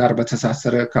ጋር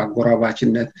በተሳሰረ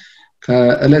ከአጎራባችነት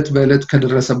ከእለት በእለት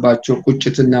ከደረሰባቸው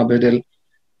ቁጭትና በደል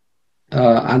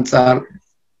አንፃር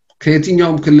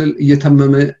ከየትኛውም ክልል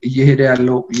እየተመመ እየሄደ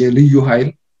ያለው የልዩ ኃይል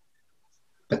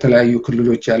በተለያዩ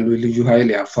ክልሎች ያሉ ልዩ ኃይል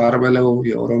የአፋር በለው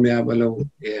የኦሮሚያ በለው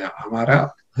የአማራ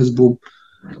ህዝቡም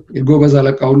የጎበዝ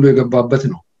አለቃ ሁሉ የገባበት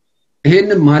ነው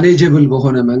ይሄንን ማኔጀብል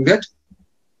በሆነ መንገድ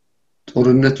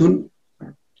ጦርነቱን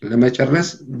ለመጨረስ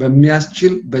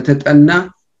በሚያስችል በተጠና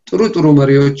ጥሩ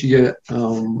መሪዎች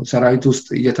የሰራዊት ውስጥ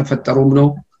እየተፈጠሩም ነው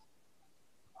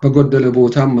በጎደለ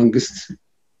ቦታም መንግስት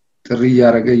ጥሪ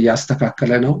ያረገ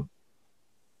ያስተካከለ ነው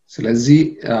ስለዚህ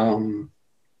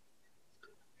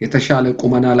የተሻለ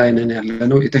ቁመና ላይ ነን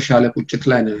ያለነው የተሻለ ቁጭት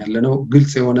ላይ ነን ያለነው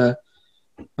ግልጽ የሆነ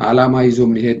ዓላማ ይዞ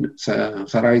የሚሄድ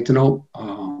ሰራዊት ነው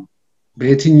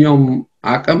በየትኛውም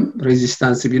አቅም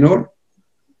ሬዚስታንስ ቢኖር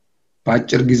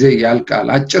በአጭር ጊዜ ያልቃል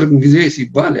አጭር ጊዜ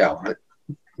ሲባል ያው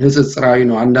ንጽጽራዊ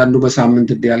ነው አንዳንዱ በሳምንት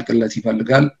እንዲያልቅለት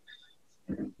ይፈልጋል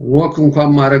ወክ እንኳን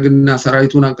ማረግና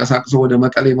ሰራዊቱን አንቀሳቅሶ ወደ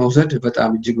መቀሌ መውሰድ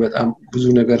በጣም እጅግ በጣም ብዙ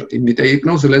ነገር የሚጠይቅ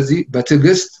ነው ስለዚህ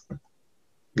በትግስት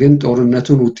ግን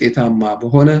ጦርነቱን ውጤታማ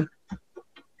በሆነ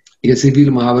የሲቪል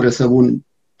ማህበረሰቡን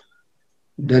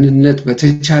ደህንነት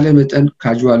በተቻለ መጠን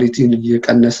ካጁዋሊቲን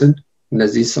እየቀነስን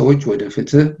እነዚህ ሰዎች ወደ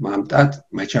ፍትህ ማምጣት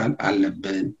መቻል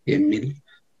አለብን የሚል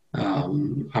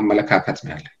አመለካከት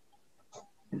ነው ያለው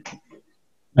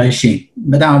እሺ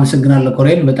በጣም አመሰግናለሁ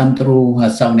ኮሬል በጣም ጥሩ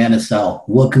ሐሳብ ነው ያነሳው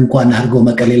ወክ እንኳን አድርጎ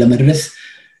መቀሌ ለመድረስ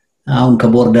አሁን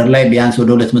ከቦርደር ላይ ቢያንስ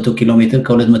ወደ 200 ኪሎ ሜትር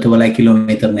ከ200 በላይ ኪሎ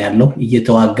ሜትር ነው ያለው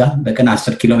እየተዋጋ በቀን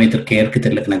 10 ኪሎ ሜትር ከሄድክ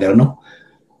ትልቅ ነገር ነው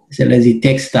ስለዚህ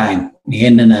ቴክስ ታይም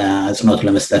ይሄንን አጽንኦት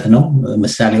ለመስጠት ነው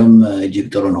ምሳሌውም እጅግ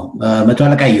ጥሩ ነው መቶ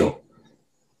አለቃየው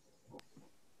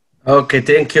ኦኬ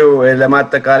ቴንክ ዩ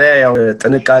ለማጠቃለያ ያው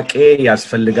ጥንቃቄ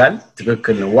ያስፈልጋል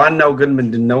ትክክል ነው ዋናው ግን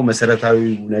ምንድነው መሰረታዊ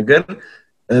ነገር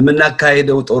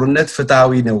ምናካሄደው ጦርነት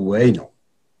ፍትሃዊ ነው ወይ ነው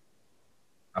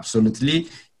አብሶሉትሊ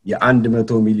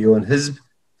የ100 ሚሊዮን ህዝብ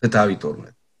ፍትሃዊ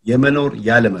ጦርነት የመኖር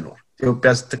ያለ መኖር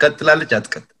ኢትዮጵያ ስትቀጥላለች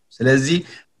አትቀጥል ስለዚህ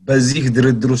በዚህ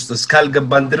ድርድር ውስጥ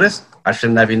እስካልገባን ድረስ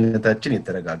አሸናፊነታችን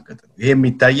የተረጋገጠ ነው ይሄ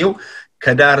የሚታየው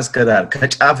ከዳር እስከ ዳር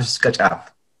ከጫፍ እስከ ጫፍ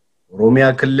ኦሮሚያ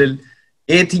ክልል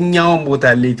የትኛውም ቦታ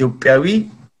ለኢትዮጵያዊ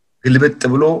ግልብጥ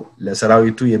ብሎ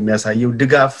ለሰራዊቱ የሚያሳየው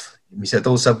ድጋፍ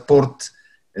የሚሰጠው ሰፖርት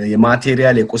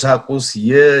የማቴሪያል የቁሳቁስ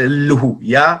የልሁ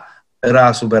ያ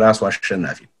ራሱ በራሱ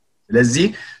አሸናፊ ስለዚህ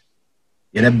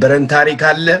የነበረን ታሪክ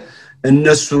አለ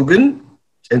እነሱ ግን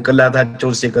ጭንቅላታቸው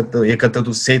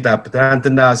የከተቱት ሴትአፕ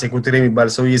ትናንትና ሴኩሪቲ የሚባል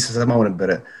ሰው እየሰማው ነበር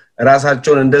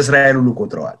ራሳቸውን እንደ እስራኤል ሁሉ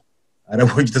ቆጥረዋል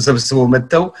አረቦች ተሰብስበው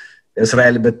መተው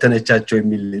እስራኤል በተነቻቸው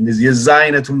የሚል የዛ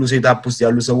አይነት ሁሉ ሴትአፕ ውስጥ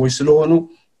ያሉ ሰዎች ስለሆኑ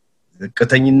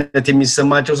ዝቅተኝነት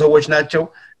የሚሰማቸው ሰዎች ናቸው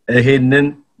ይሄንን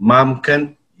ማምከን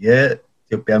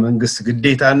የኢትዮጵያ መንግስት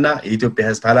ግዴታና የኢትዮጵያ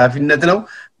ህዝብ ኃላፊነት ነው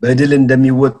በድል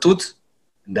እንደሚወጡት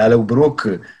እንዳለው ብሩክ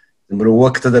ዝም ብሎ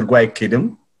ወቅት ተደርጎ አይከድም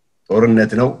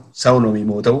ጦርነት ነው ሰው ነው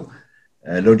የሚሞተው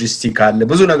ሎጂስቲክ አለ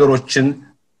ብዙ ነገሮችን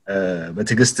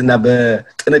በትግስትና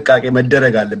በጥንቃቄ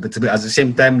መደረግ አለበት at the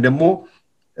same time ደግሞ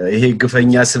ይሄ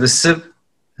ግፈኛ ስብስብ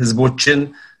ህዝቦችን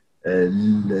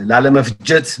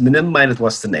ላለመፍጀት ምንም አይነት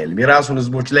ዋስትና የለም የራሱን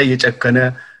ህዝቦች ላይ የጨከነ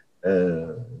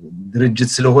ድርጅት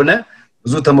ስለሆነ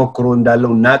ብዙ ተሞክሮ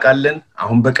እንዳለው እናቃለን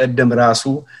አሁን በቀደም ራሱ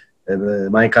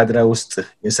ማይካድራ ውስጥ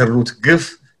የሰሩት ግፍ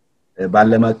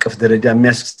ባለም አቀፍ ደረጃ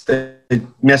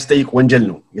የሚያስጠይቅ ወንጀል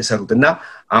ነው የሰሩትና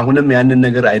አሁንም ያንን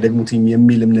ነገር አይደግሙትም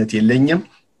የሚል እምነት የለኝም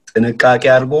ጥንቃቄ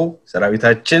አድርጎ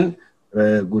ሰራዊታችን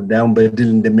ጉዳዩን በድል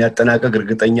እንደሚያጠናቀቅ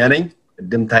እርግጠኛ ነኝ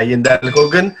ቅድም ታየ እንዳልከው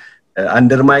ግን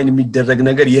አንደርማይን የሚደረግ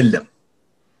ነገር የለም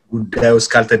ጉዳዩ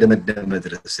እስካልተደመደመ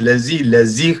ድረስ ስለዚህ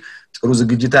ለዚህ ጥሩ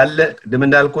ዝግጅት አለ ቅድም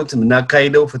እንዳልኩት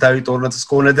ምናካይደው ፍታዊ ጦርነት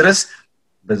እስከሆነ ድረስ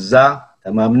በዛ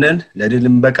ተማምነን ለድል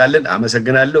እንበቃለን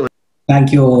አመሰግናለሁ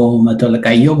ታንኪዩ መቶ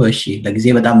አለቃየው እሺ ለጊዜ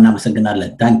በጣም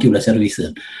እናመሰግናለን ታንኪዩ ለሰርቪስ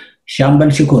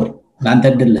ሻምበል ሽኩር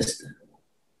ላንተ ድልስ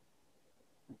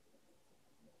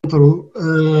ጥሩ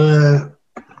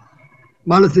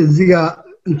ማለት እዚህ ጋር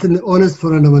እንትን ኦነስት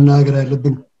ሆነን መናገር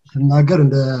ያለብን ተናገር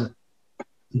እንደ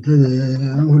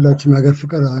ሁላችንም ሀገር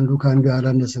ፍቅር አንዱ ካንዱ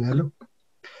ያላነሰን ያለው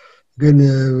ግን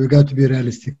we got to be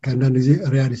realistic አንዳንድ ጊዜ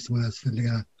ሪያሊስት መሆን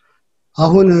ያስፈልጋል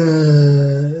አሁን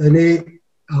እኔ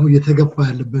አሁን የተገፋ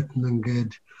ያለበት መንገድ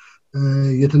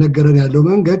የተነገረን ያለው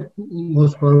መንገድ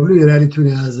most probably ሪያሊቲውን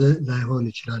የያዘ ላይሆን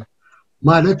ይችላል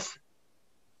ማለት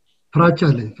ፍራቻ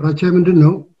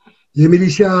ምንድነው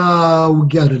የሚሊሺያ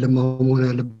ውጊያ አይደለም መሆን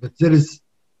ያለበት ዘርስ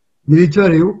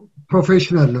ሚሊተሪው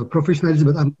ፕሮፌሽናል ነው ፕሮፌሽናሊዝም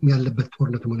በጣም ያለበት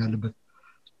ጦርነት መሆን ያለበት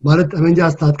ማለት ጠመንጃ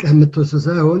አስታጥቀህ የምትወስድ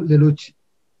ሳይሆን ሌሎች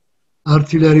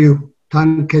አርቲለሪው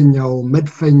ታንከኛው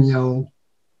መድፈኛው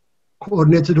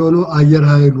ኮኦርዲኔትድ ሆኖ አየር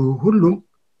ኃይሉ ሁሉም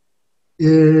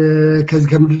ከዚህ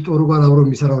ከምድር ጦሩ ጋር አብሮ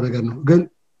የሚሰራው ነገር ነው ግን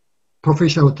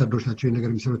ፕሮፌሽናል ወታደሮች ናቸው ይሄ ነገር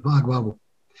የሚሰሩት በአግባቡ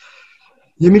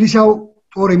የሚሊሻው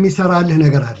ጦር የሚሰራልህ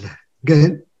ነገር አለ ግን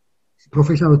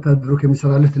ፕሮፌሽናል ወታደሩ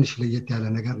ከሚሰራለት ትንሽ ለየት ያለ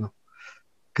ነገር ነው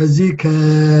ከዚህ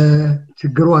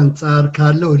ከችግሩ አንፃር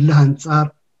ካለው እልህ አንፃር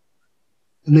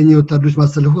እነኚህ ወታደሮች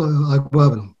ማሰለፉ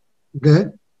አግባብ ነው ግን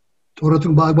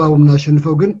ጦርነቱን በአግባቡ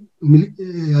እናሸንፈው ግን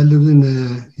ያሉትን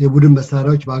የቡድን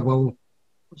መሳሪያዎች በአግባቡ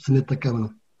ስንጠቀም ነው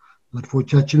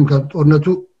መጥፎቻችን ከጦርነቱ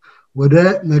ወደ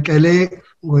መቀሌ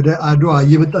ወደ አድዋ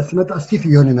ሲመጣ ስቲፍ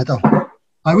እየሆነ ይመጣው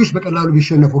አይዊሽ በቀላሉ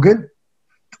ቢሸነፉ ግን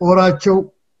ጦራቸው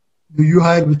ልዩ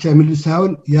ኃይል ብቻ የሚሉ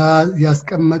ሳይሆን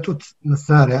ያስቀመጡት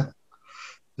መሳሪያ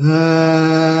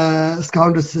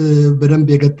እስካሁን ድረስ በደንብ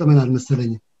የገጠመን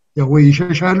አልመሰለኝም ያው ወይ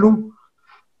ይሸሻሉ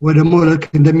ወይ ደግሞ ልክ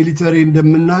እንደ ሚሊተሪ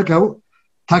እንደምናቀው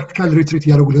ታክቲካል ሪትሪት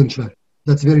ያደርጉ ሊሆን ይችላል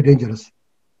that's very dangerous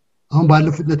አሁን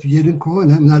ባለፉት ይሄድን ከሆነ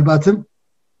ምናልባትም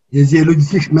የዚህ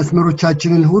ሎጂስቲክስ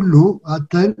መስመሮቻችንን ሁሉ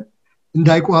አተን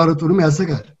እንዳይቋረጡንም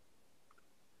ያሰጋል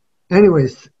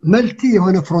anyways መልቲ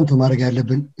የሆነ ፍሮንት ማድረግ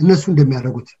ያለብን እነሱ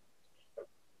እንደሚያደርጉት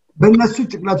በእነሱ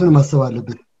ጭቅላቱን ማሰብ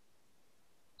አለብን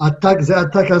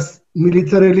አታክስ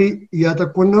ሚሊተሪሊ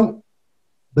ያጠቁን ነው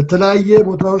በተለያየ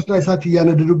ቦታዎች ላይ ሳት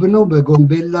ያነደዱብን ነው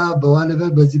በጎምቤላ በዋለበ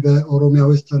በዚህ በኦሮሚያ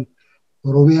ዌስተርን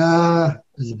ኦሮሚያ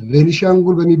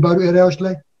በቤኒሻንጉል በሚባሉ ኤሪያዎች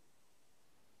ላይ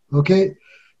ኦኬ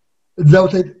እዛው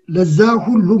ለዛ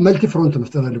ሁሉ መልቲ ፍሮንት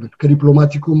መፍጠር አለብን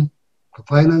ከዲፕሎማቲኩም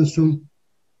ከፋይናንሱም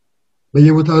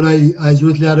በየቦታው ላይ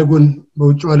አይዞት ሊያደርጉን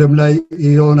በውጭ ዓለም ላይ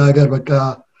የሆነ ሀገር በቃ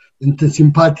እንት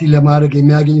ሲምፓቲ ለማድረግ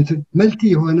የሚያገኙት መልቲ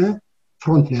የሆነ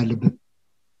ፍሮንት ነው ያለብን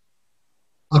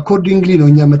አኮርዲንግሊ ነው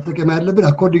እኛ መጠቀም ያለብን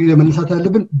አኮርዲንግሊ መነሳት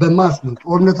ያለብን በማስ ነው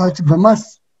ጦርነታችን በማስ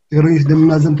ቴሮሪስት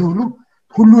እንደምናዘምተው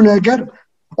ሁሉ ነገር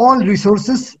all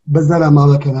resources በዛ ላይ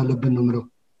ማባከን አለብን ነው ምለው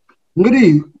እንግዲህ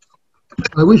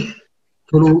አውሽ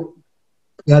ቶሎ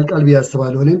ያልቃል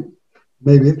ቢያስባለው እኔም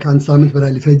maybe ከአንድ ሳምንት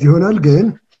በላይ ሊፈጅ ይሆናል ግን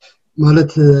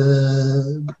ማለት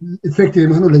ኢፌክቲቭ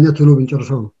የሆነው ለኛ ቶሎ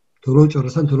ብንጨርሰው ቶሎ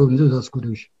ጨርሰን ቶሎ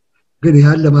ብንዘዛስኩልሽ ግን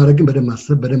ይሄን ለማድረግ በደም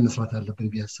ማሰብ በደም መስራት አለብን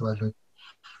ቢያስባለው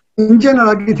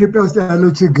ኢንጀነራል ኢትዮጵያ ውስጥ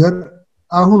ያለው ችግር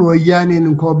አሁን ወያኔን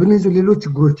እንኳን ብንይዝ ሌሎች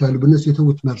ችግሮች አሉ በእነሱ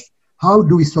የተውት መልስ how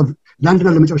do we solve ላንድና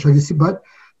ለመጨረሻ ጊዜ ሲባል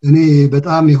እኔ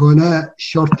በጣም የሆነ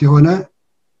ሾርት የሆነ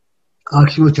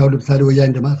አክሽኖች አሉ ለምሳሌ ወያኔ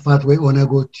እንደማጥፋት ወይ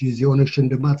ኦነጎች ኦነግሽን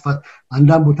እንደማጥፋት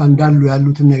አንዳንድ ቦታ እንዳሉ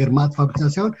ያሉትን ነገር ማጥፋት ብቻ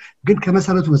ሳይሆን ግን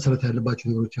ከመሰረቱ መሰረት ያለባቸው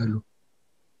ነገሮች አሉ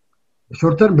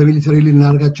ሾርተር በሚሊተሪ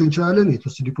ልናደርጋቸው እንችላለን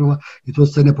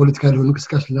የተወሰነ ፖለቲካል ሆኖ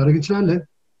እንቅስቃሴ ልናደርግ እንችላለን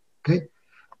ኦኬ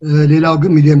ሌላው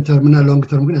ግን ሚዲየም ተርም እና ሎንግ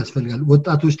ተርም ግን ያስፈልጋል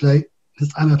ወጣቶች ላይ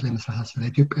ህፃናት ላይ መስራት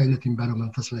ያስፈልጋል ኢትዮጵያዊነት የሚባለው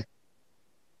መንፈስ ላይ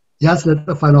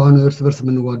ያስለጠፋ ነው አሁን እርስ በርስ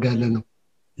የምንዋጋ ያለን ነው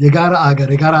የጋራ አገር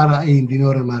የጋራ ራዕይ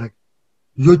እንዲኖረን ማድረግ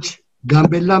ልጆች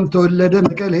ጋምቤላም ተወለደ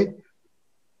መቀሌ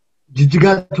ጅጅጋ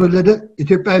ተወለደ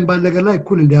ኢትዮጵያን ባል ነገር ላይ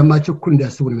እኩል እንዲያማቸው እኩል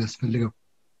እንዲያስቡ ነው የሚያስፈልገው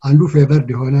አንዱ ፌቨርድ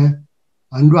የሆነ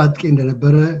አንዱ አጥቂ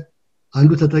እንደነበረ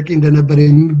አንዱ ተጠቂ እንደነበረ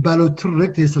የሚባለው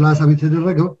ትርክት የ30 ዓመት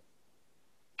የተደረገው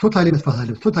ቶታሊ መስፋት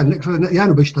አለበት ቶታሊ ያ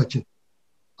ነው በሽታችን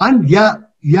አንድ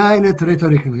ያ አይነት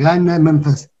ሬቶሪክ ነው ያ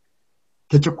መንፈስ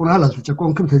ተጨቁናል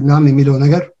አልተጨቆንክም ተናም የሚለው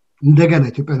ነገር እንደገና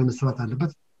ኢትዮጵያ ለመስራት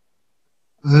አለበት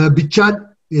ብቻል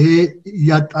ይሄ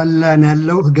ያጣላን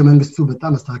ያለው ህገ መንግስቱ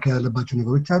በጣም መስተካከል ያለባቸው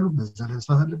ነገሮች አሉ በዛ ላይ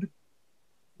መስራት አለበት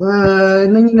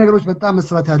እነኚህ ነገሮች በጣም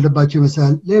መስራት ያለባቸው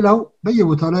ይመስላል ሌላው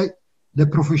በየቦታው ላይ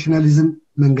ለፕሮፌሽናሊዝም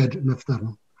መንገድ መፍጠር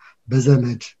ነው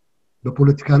በዘመድ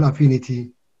በፖለቲካል አፊኒቲ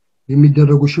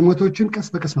የሚደረጉ ሽሞቶችን ቀስ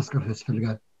በቀስ ማስቀረት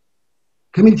ያስፈልጋል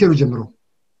ከሚሊተሪ ጀምሮ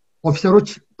ኦፊሰሮች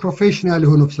ፕሮፌሽናል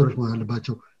የሆኑ ኦፊሰሮች መሆን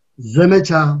አለባቸው ዘመቻ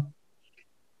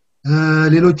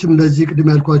ሌሎችም እንደዚህ ቅድም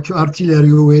ያልኳቸው አርቲለሪ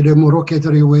ወይ ደግሞ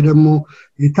ሮኬተሪ ወይ ደግሞ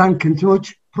የታንክ እንትኖች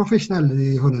ፕሮፌሽናል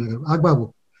የሆነ ነገር አግባቡ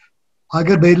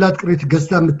ሀገር በሌላት ቅሬት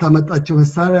ገዝታ የምታመጣቸው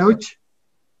መሳሪያዎች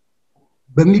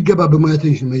በሚገባ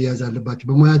በሙያተኞች መያዝ አለባቸው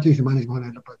በሙያተኞች ማኔጅ መሆን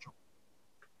አለባቸው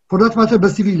ፎርዳት ማተር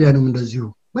በሲቪሊያንም እንደዚሁ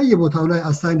በየቦታው ላይ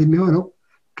አሳይን የሚሆነው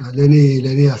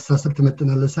ለኔ አስተሳሰብ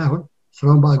ተመጥናለ ሳይሆን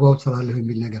ስራውን በአግባቡ ሰራለሁ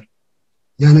የሚል ነገር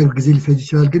ያ ነገር ጊዜ ሊፈጅ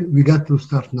ይችላል ግን we got to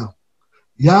start now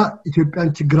ያ ኢትዮጵያን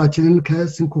ችግራችንን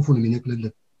ከስንኩፉ ነው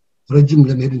የሚነቅልልን ረጅም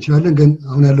ለመሄድ እንችላለን ግን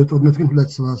አሁን ያለው ጦርነት ግን ሁለት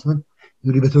ሰማሰን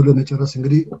እንግዲህ በተወለ መጨረስ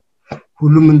እንግዲህ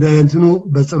ሁሉም እንደንትኑ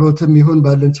በጸሎትም ይሆን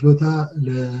ባለን ችሎታ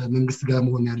ለመንግስት ጋር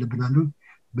መሆን ያለብናል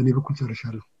በኔ በኩል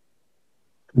ጨርሻለሁ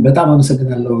በጣም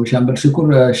አመሰግናለሁ ሻምበል ሽኩር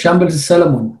ሻምበል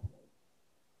ሰለሞን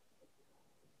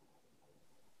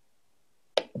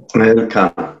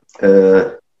መልካም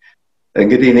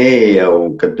እንግዲህ እኔ ያው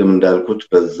ቅድም እንዳልኩት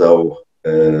በዛው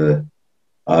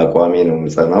አቋሜ ነው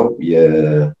ምጸናው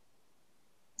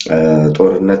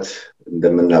የጦርነት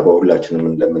እንደምናውቀው ሁላችንም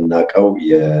እንደምናውቀው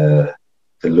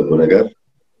የትልቁ ነገር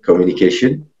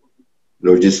ኮሚኒኬሽን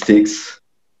ሎጂስቲክስ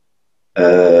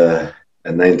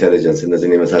እና ኢንተለጀንስ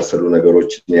እነዚህን የመሳሰሉ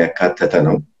ነገሮችን ያካተተ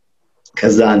ነው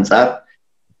ከዛ አንፃር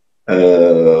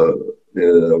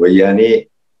ወያኔ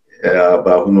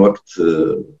በአሁኑ ወቅት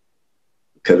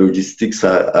ከሎጂስቲክስ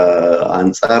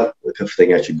አንፃር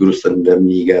ከፍተኛ ችግር ውስጥ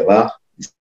እንደሚገባ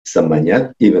ይሰማኛል።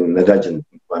 ኢቭን ነዳጅን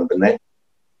እንኳን ብናይ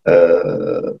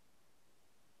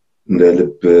እንደ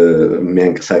ልብ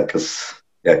የሚያንቀሳቅስ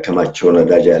ያከማቸው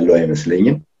ነዳጅ ያለው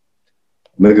አይመስለኝም።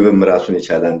 ምግብም ራሱን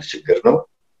የቻለ አንድ ችግር ነው።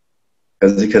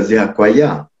 ከዚህ አኳያ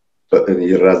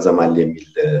ይራዘማል የሚል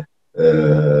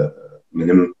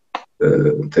ምንም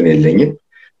እንትን የለኝም።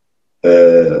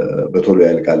 በቶሎ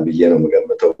ያልቃል ብዬ ነው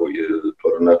የምገምተው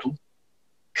ጦርነቱ።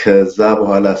 ከዛ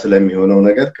በኋላ ስለሚሆነው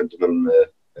ነገር ቅድምም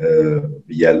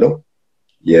ብያለሁ።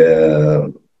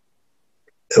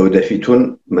 የወደፊቱን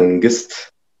መንግስት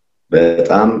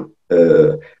በጣም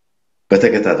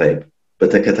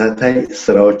በተከታታይ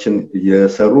ስራዎችን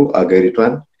እየሰሩ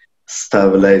አገሪቷን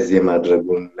ስታብላይዝ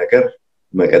የማድረጉን ነገር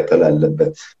መቀጠል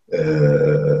አለበት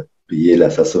ብዬ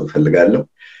ላሳስብ ፈልጋለሁ።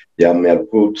 ያም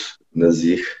ያልኩት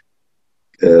እነዚህ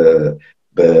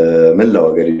በመላው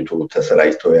አገሪቱ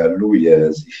ተሰራጭተው ያሉ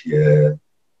የዚህ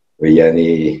የወያኔ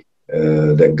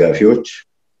ደጋፊዎች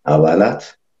አባላት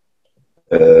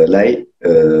ላይ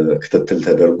ክትትል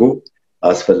ተደርጎ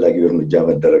አስፈላጊው እርምጃ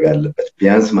መደረግ አለበት።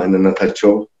 ቢያንስ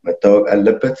ማንነታቸው መታወቅ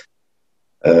አለበት።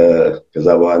 ከዛ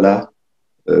በኋላ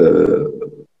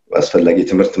አስፈላጊ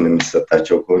ትምህርት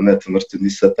የሚሰጣቸው ከሆነ ትምህርት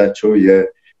እንዲሰጣቸው፣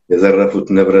 የዘረፉት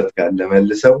ንብረት ካለ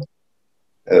መልሰው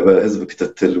በህዝብ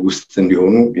ክትትል ውስጥ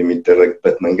እንዲሆኑ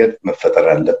የሚደረግበት መንገድ መፈጠር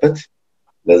አለበት።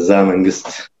 ለዛ መንግስት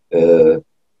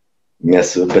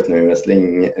የሚያስብበት ነው የሚመስለኝ።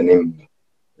 እኔም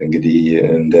እንግዲህ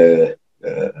እንደ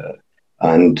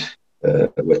አንድ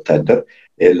ወታደር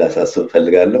ይሄን ላሳስብ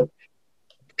ፈልጋለሁ።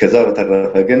 ከዛ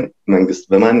በተረፈ ግን መንግስት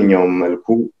በማንኛውም መልኩ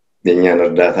የኛን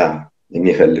እርዳታ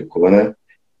የሚፈልግ ከሆነ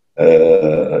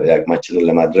ያቅማችንን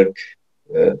ለማድረግ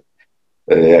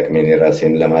ያቅሜን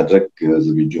ራሴን ለማድረግ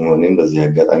ዝግጁ መሆኔን በዚህ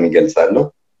አጋጣሚ ገልጻለሁ።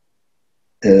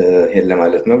 ይሄን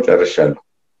ለማለት ነው። ጨርሻለሁ።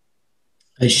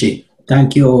 እሺ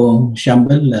ታንኪዩ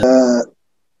ሻምበል።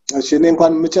 እሺ እኔ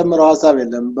እንኳን የምጨምረው ሐሳብ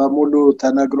የለም፣ በሙሉ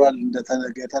ተነግሯል።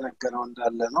 የተነገረው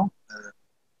እንዳለ ነው።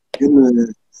 ግን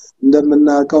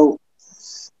እንደምናውቀው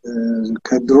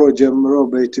ከድሮ ጀምሮ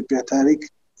በኢትዮጵያ ታሪክ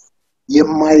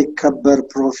የማይከበር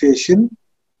ፕሮፌሽን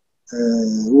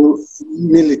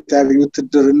ሚሊታሪ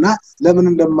ውትድርና ለምን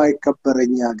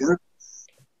እንደማይከበረኝ ሀገር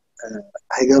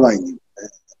አይገባኝም።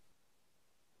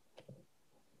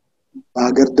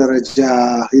 በሀገር ደረጃ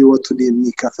ህይወቱን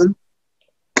የሚከፍል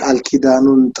ቃል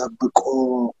ኪዳኑን ጠብቆ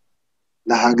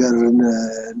ለሀገርና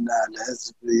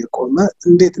ለህዝብ የቆመ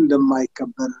እንዴት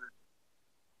እንደማይከበር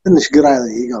ትንሽ ግራ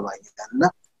ይገባኛልና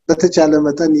በተቻለ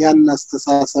መጠን ያን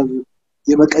አስተሳሰብ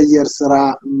የመቀየር ስራ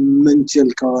ምንችል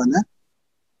ከሆነ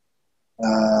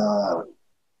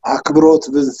አክብሮት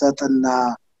ብንሰጥና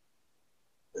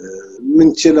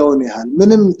ምንችለውን ያህል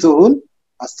ምንም ትሁን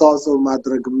አስተዋጽኦ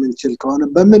ማድረግ ምንችል ከሆነ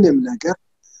በምንም ነገር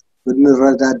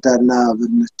ብንረዳዳና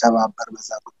ብንተባበር በዛ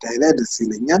ጉዳይ ላይ ደስ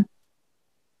ይለኛል።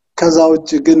 ከዛ ውጭ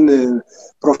ግን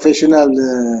ፕሮፌሽናል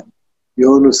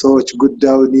የሆኑ ሰዎች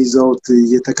ጉዳዩን ይዘውት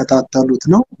እየተከታተሉት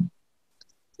ነው።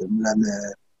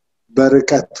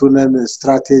 በርቀት ሆነን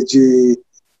ስትራቴጂ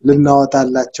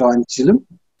ልናወጣላቸው አንችልም።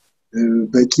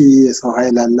 በቂ የሰው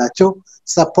ኃይል አላቸው።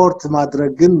 ሰፖርት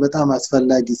ማድረግ ግን በጣም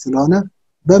አስፈላጊ ስለሆነ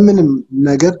በምንም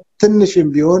ነገር ትንሽም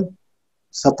ቢሆን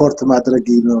ሰፖርት ማድረግ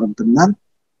ይኖርብናል።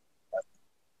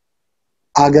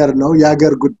 አገር ነው፣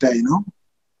 የአገር ጉዳይ ነው።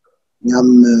 እኛም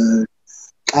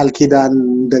ቃል ኪዳን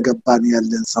እንደገባን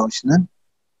ያለን ሰዎች ነን።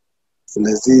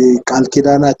 ስለዚህ ቃል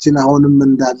ኪዳናችን አሁንም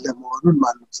እንዳለ መሆኑን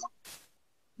ማንም ሰው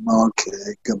ማወቅ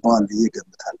ይገባዋል ብዬ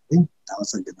እገምታለሁ።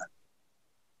 አመሰግናለሁ።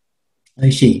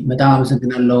 እሺ በጣም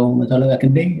አመሰግናለሁ መቶ አለቃ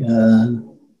ክንዴ።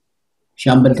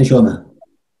 ሻምበል ተሾመ።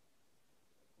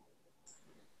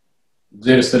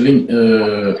 እግዚአብሔር ይስጥልኝ።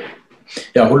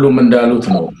 ያ ሁሉም እንዳሉት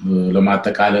ነው።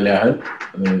 ለማጠቃለል ያህል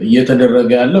እየተደረገ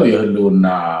ያለው የህልውና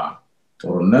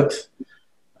ጦርነት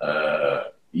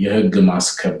የህግ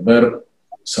ማስከበር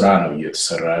ስራ ነው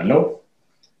እየተሰራ ያለው።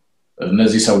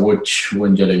 እነዚህ ሰዎች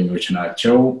ወንጀለኞች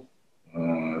ናቸው።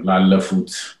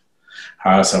 ላለፉት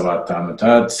 27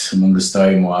 ዓመታት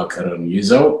መንግስታዊ መዋቅርን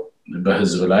ይዘው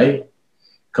በህዝብ ላይ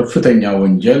ከፍተኛ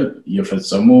ወንጀል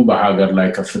የፈጸሙ፣ በሀገር ላይ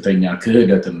ከፍተኛ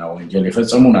ክህደትና ወንጀል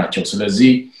የፈጸሙ ናቸው።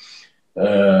 ስለዚህ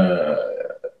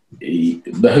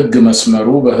በህግ መስመሩ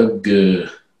በህግ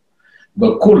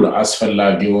በኩል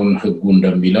አስፈላጊውን ህጉ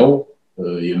እንደሚለው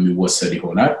የሚወሰድ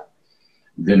ይሆናል።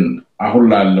 ግን አሁን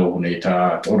ላለው ሁኔታ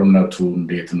ጦርነቱ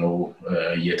እንዴት ነው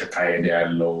እየተካሄደ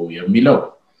ያለው የሚለው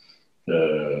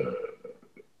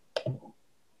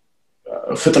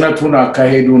ፍጥነቱን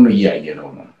አካሄዱን እያየነው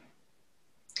ነው።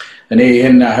 እኔ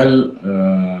ይሄን ያህል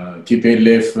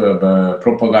ቲፒኤልኤፍ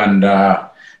በፕሮፓጋንዳ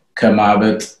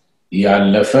ከማበጥ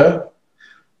ያለፈ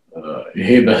ይሄ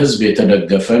በህዝብ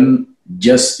የተደገፈን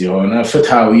ጀስት የሆነ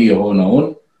ፍትሃዊ የሆነውን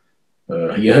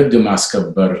የህግ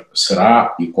ማስከበር ስራ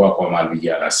ይቋቋማል ብዬ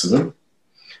አላስብም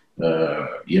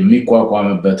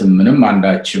የሚቋቋምበትም ምንም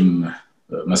አንዳችም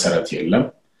መሰረት የለም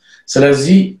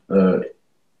ስለዚህ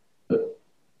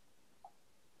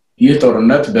ይህ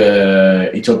ጦርነት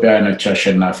በኢትዮጵያውያኖች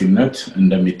አሸናፊነት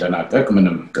እንደሚጠናቀቅ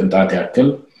ምንም ቅንጣት ያክል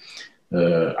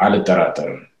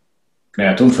አልጠራጠርም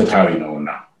ምክንያቱም ፍትሃዊ ነውና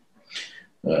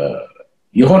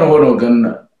የሆነ ሆኖ ግን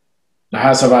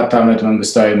ለ27 ዓመት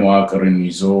መንግስታዊ መዋቅርን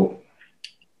ይዞ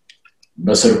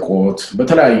በስርቆት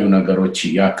በተለያዩ ነገሮች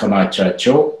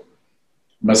ያከማቻቸው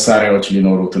መሳሪያዎች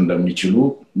ሊኖሩት እንደሚችሉ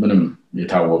ምንም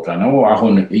የታወቀ ነው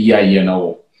አሁን እያየነው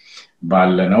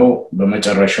ባለነው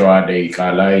በመጨረሻው ደቂቃ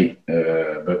ላይ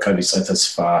በከቢጸ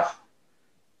ተስፋ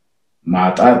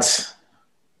ማጣት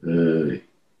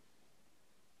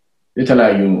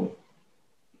የተለያዩ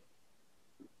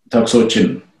ተክሶችን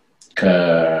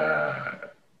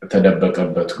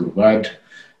ከተደበቀበት ጉድጓድ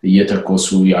እየተኮሱ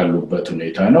ያሉበት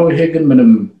ሁኔታ ነው ይሄ ግን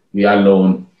ምንም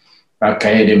ያለውን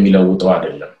አካሄድ የሚለውጠው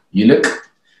አይደለም ይልቅ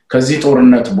ከዚህ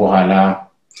ጦርነት በኋላ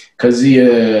ከዚህ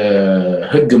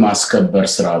ህግ ማስከበር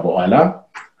ስራ በኋላ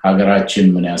ሀገራችን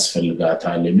ምን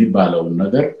ያስፈልጋታል የሚባለው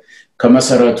ነገር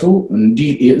ከመሰረቱ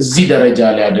እንዲህ እዚህ ደረጃ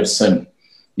ላይ ያደርሰን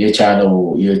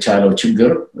የቻለው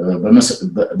ችግር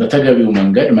በተገቢው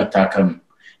መንገድ መታከም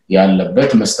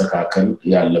ያለበት መስተካከል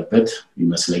ያለበት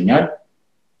ይመስለኛል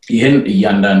ይሄን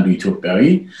እያንዳንዱ ኢትዮጵያዊ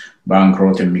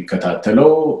ባንክሮት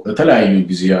የሚከታተለው በተለያዩ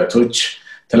ጊዜያቶች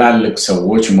ትላልቅ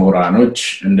ሰዎች ምሁራኖች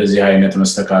እንደዚህ አይነት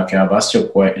መስተካከያ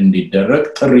ባስቸኳይ እንዲደረግ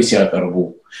ጥሪ ሲያቀርቡ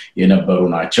የነበሩ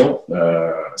ናቸው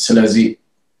ስለዚህ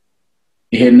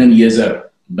ይሄንን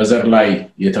በዘር ላይ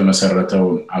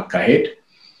የተመሰረተውን አካሄድ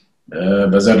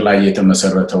በዘር ላይ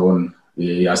የተመሰረተውን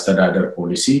ያስተዳደር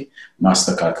ፖሊሲ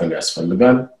ማስተካከል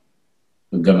ያስፈልጋል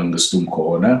ህገ መንግስቱም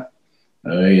ከሆነ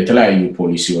የተለያዩ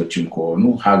ፖሊሲዎችም ከሆኑ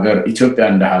ሀገር ኢትዮጵያ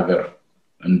እንደ ሀገር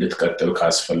እንድትቀጥል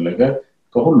ካስፈለገ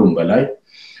ከሁሉም በላይ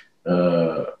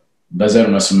በዘር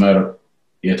መስመር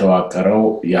የተዋቀረው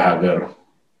የሀገር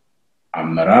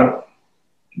አመራር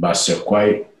በአስቸኳይ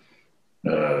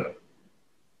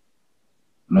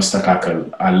መስተካከል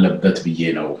አለበት ብዬ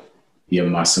ነው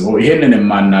የማስበው ይሄንን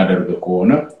የማናደርግ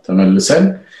ከሆነ ተመልሰን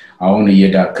አሁን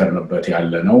እየዳከርንበት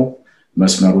ያለነው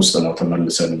መስመር ውስጥ ነው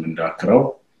ተመልሰን እንዳከረው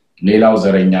ሌላው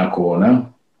ዘረኛ ከሆነ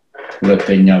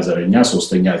ሁለተኛ ዘረኛ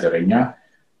ሶስተኛ ዘረኛ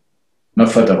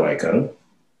መፈጠሩ አይቀርም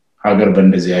ሀገር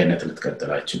በእንደዚህ አይነት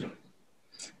ልትቀጥል አይችልም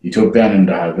ኢትዮጵያን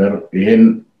እንደ ሀገር ይሄን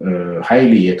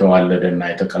ኃይል የተዋለደና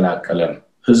የተቀላቀለን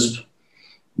ህዝብ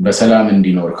በሰላም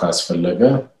እንዲኖር ካስፈለገ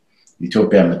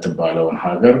ኢትዮጵያ የምትባለውን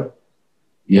ሀገር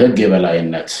የህግ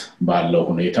የበላይነት ባለው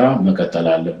ሁኔታ መቀጠል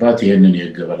አለባት ይሄንን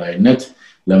የህግ የበላይነት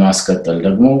ለማስቀጠል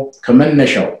ደግሞ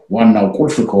ከመነሻው ዋናው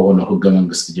ቁልፍ ከሆነ ህገ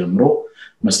መንግስት ጀምሮ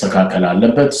መስተካከል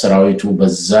አለበት ሰራዊቱ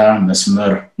በዛ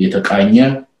መስመር የተቃኘ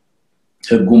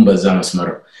ህጉም በዛ መስመር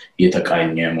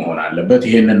የተቃኘ መሆን አለበት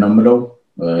ይሄንን ነው ምለው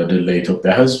ድል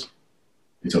ለኢትዮጵያ ህዝብ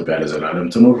ኢትዮጵያ ለዘላለም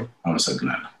ትኑር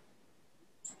አመሰግናለሁ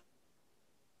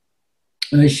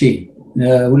እሺ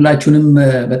ሁላችሁንም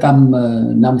በጣም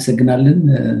እናመሰግናለን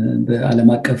በአለም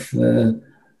አቀፍ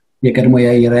የቀድሞ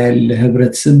የኢራኤል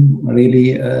ህብረት ስም ሪሊ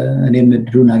እኔም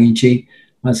ድሩን አግኝቼ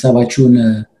ሐሳባችሁን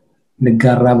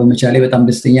ልጋራ በመቻሌ በጣም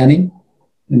ደስተኛ ነኝ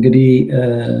እንግዲህ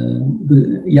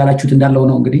ያላችሁት እንዳለው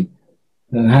ነው እንግዲህ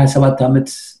 27 ዓመት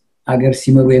ሀገር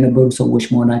ሲመሩ የነበሩ ሰዎች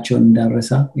መሆናቸውን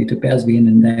እንዳረሳ የኢትዮጵያ ህዝብ ይሄን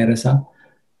እንዳይረሳ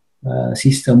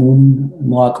ሲስተሙን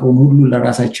መዋቅሩን ሁሉ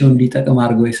ለራሳቸው እንዲጠቅም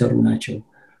አድርገው የሰሩ ናቸው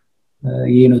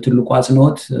ይሄ ነው ትልቁ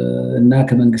አጽንኦት እና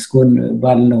ከመንግስት ጎን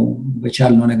ባልነው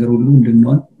በቻልነው ነገር ሁሉ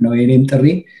እንድንሆን ነው የኔም ጥሪ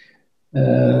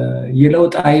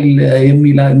የለውጥ ኃይል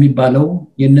የሚባለው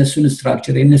የነሱን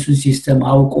ስትራክቸር የነሱን ሲስተም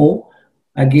አውቆ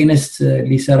አጌንስት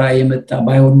ሊሰራ የመጣ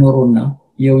ባይሆን ኖሮና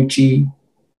የውጪ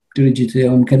ድርጅት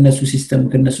የሆነ ከነሱ ሲስተም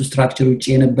ከነሱ ስትራክቸር ውጪ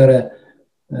የነበረ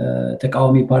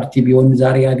ተቃዋሚ ፓርቲ ቢሆን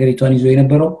ዛሬ ሀገሪቷን ይዞ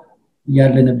የነበረው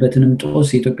ያለንበትንም ጦስ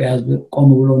የኢትዮጵያ ህዝብ ቆም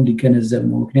ብሎ እንዲገነዘብ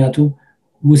ነው ምክንያቱም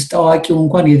ውስጥ አዋቂው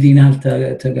እንኳን የዚህን ያህል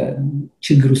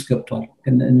ችግር ውስጥ ገብቷል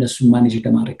እነሱ ማኔጅ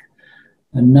ለማድረግ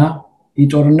እና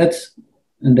የጦርነት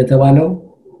እንደተባለው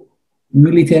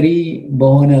ሚሊተሪ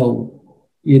በሆነው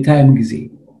የታይም ጊዜ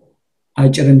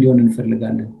አጭር እንዲሆን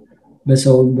እንፈልጋለን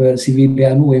በሰው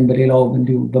በሲቪሊያኑ ወይም በሌላው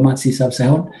እንዲሁ በማትስ ሂሳብ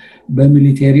ሳይሆን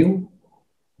በሚሊተሪው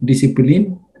ዲሲፕሊን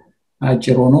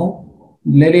አጭር ሆኖ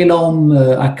ለሌላውም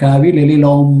አካባቢ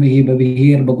ለሌላውም ይሄ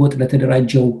በብሔር በጎጥ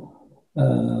ለተደራጀው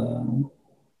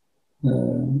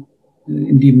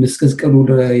እንዲህ መስቀስቀሉ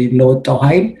ለወጣው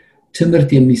ኃይል ትምህርት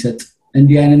የሚሰጥ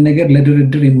እንዲህ አይነት ነገር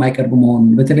ለድርድር የማይቀርብ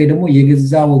መሆኑን በተለይ ደግሞ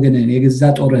የገዛ ወገንን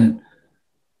የገዛ ጦርህን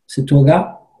ስትወጋ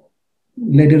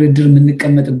ለድርድር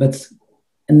የምንቀመጥበት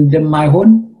እንደማይሆን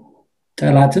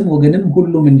ጠላትም ወገንም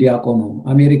ሁሉም እንዲያውቀው ነው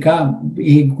አሜሪካ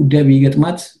ይሄ ጉዳይ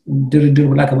ቢገጥማት ድርድር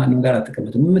ብላ ከማንም ጋር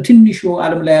አትቀመጥም ትንሹ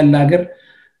ዓለም ላይ ያለ ሀገር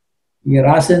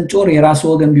የራስን ጦር የራስ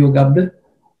ወገን ቢወጋብህ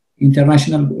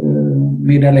ኢንተርናሽናል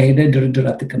ሜዳ ላይ ሄደ ድርድር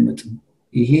አትቀመጥም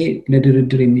ይሄ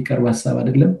ለድርድር የሚቀርብ ሐሳብ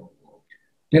አይደለም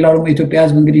ሌላው ደግሞ ኢትዮጵያ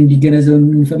ህዝብ እንግዲህ እንዲገነዘብ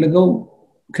የምንፈልገው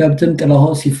ከብትም ጥላው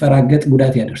ሲፈራገጥ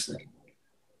ጉዳት ያደርሳል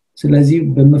ስለዚህ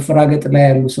በመፈራገጥ ላይ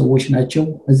ያሉ ሰዎች ናቸው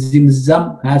እዚህም እዛም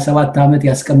 27 ዓመት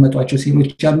ያስቀመጧቸው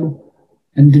ሴሎች አሉ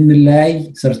እንድንለያይ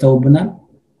ሰርተውብናል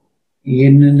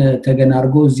ይሄንን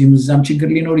ተገናርጎ እዚህም እዛም ችግር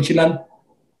ሊኖር ይችላል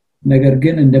ነገር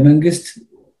ግን እንደ መንግስት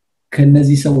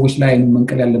ከነዚህ ሰዎች ላይ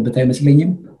መንቀል ያለበት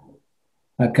አይመስለኝም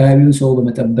አካባቢውን ሰው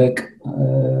በመጠበቅ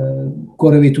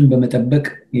ጎረቤቱን በመጠበቅ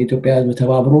የኢትዮጵያ ህዝብ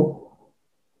ተባብሮ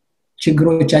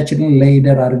ችግሮቻችንን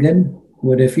ለይደር አድርገን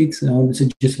ወደፊት አሁን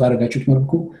ስጅስ ባረጋችሁት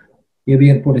መልኩ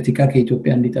የብሔር ፖለቲካ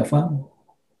ከኢትዮጵያ እንዲጠፋ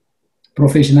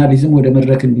ፕሮፌሽናሊዝም ወደ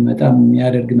መድረክ እንዲመጣ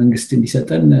የሚያደርግ መንግስት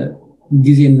እንዲሰጠን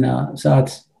ጊዜና ሰዓት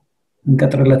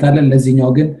እንቀጥርለታለን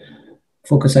ለዚህኛው ግን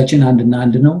ፎከሳችን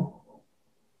አንድ ነው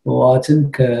በዋትን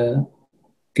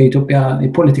ከኢትዮጵያ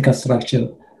የፖለቲካ ስትራክቸር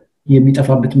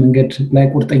የሚጠፋበት መንገድ ላይ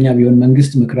ቁርጠኛ ቢሆን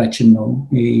መንግስት ምክራችን ነው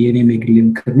የኔም የግል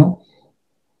ምክር ነው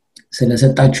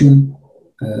ስለሰጣችሁን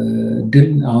ድል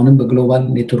አሁንም በግሎባል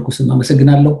ኔትወርክ ውስጥ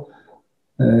አመሰግናለሁ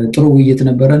ጥሩ ውይይት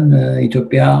ነበረን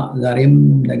ኢትዮጵያ ዛሬም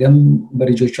ነገም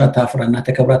በልጆቿ ታፍራና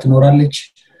ተከብራ ትኖራለች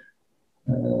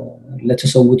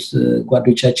ለተሰውት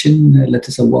ጓዶቻችን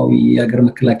ለተሰዋው የሀገር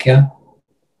መከላከያ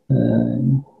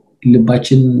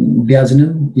ልባችን ቢያዝንም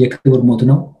የክብር ሞት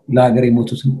ነው ለሀገር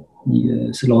የሞቱት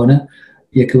ስለሆነ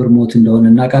የክብር ሞት እንደሆነ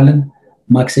እናቃለን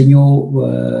ማክሰኞ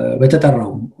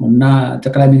በተጠራው እና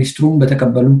ጠቅላይ ሚኒስትሩም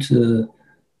በተቀበሉት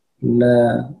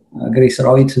ለአገሬ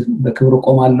ሰራዊት በክብር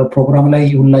ቆማለው ፕሮግራም ላይ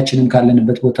ሁላችንም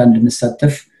ካለንበት ቦታ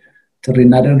እንድንሳተፍ ጥሪ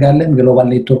እናደርጋለን ግሎባል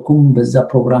ኔትወርኩም በዛ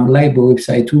ፕሮግራም ላይ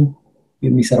በዌብሳይቱ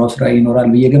የሚሰራው ስራ ይኖራል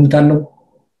በየገምታለው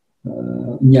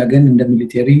እኛ ግን እንደ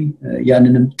ሚሊተሪ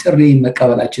ያንንም ጥሪ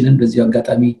መቀበላችንን በዚህ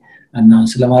አጋጣሚ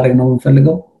አናውንስ ለማድረግ ነው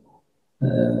የምንፈልገው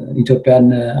ኢትዮጵያን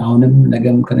አሁንም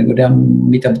ነገም ከነገዳም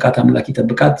የሚጠብቃት አምላክ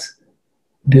ይጠብቃት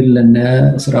ድል ለነ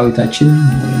ሰራዊታችን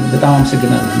በጣም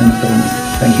አመሰግናለሁ ለነበረው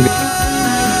ታንክ ዩ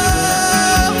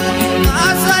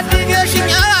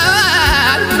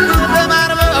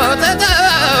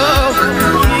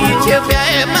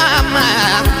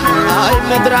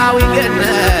ምድራዊ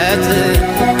ገነት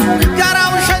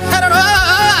ጋራው ሸንተረሮ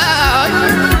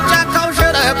ጫካው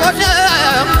ሸለቆች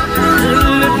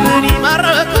ልብን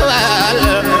ይማርካል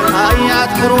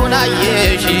አያት ኩሩና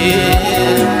የሺ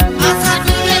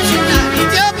አሳድገሽና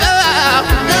ኢትዮጵያ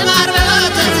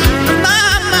ለማርበት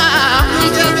ማማ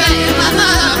ኢትዮጵያ ማማ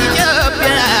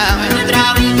ኢትዮጵያ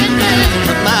ምድራዊ ገነት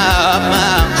ማማ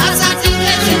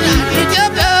አሳድገሽና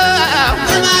ኢትዮጵያ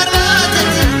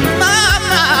ለማርበት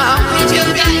ማማ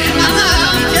ኢትዮጵያ ማማ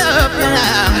ኢትዮጵያ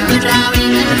ምድራዊ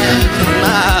ገነት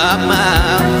ማማ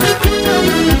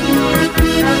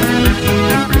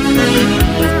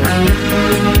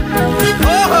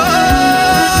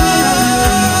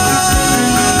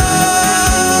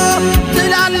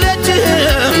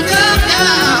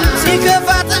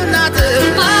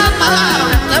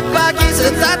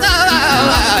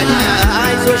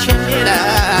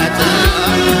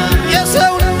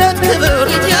የሰውነት ክብር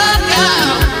ኢትዮጵያ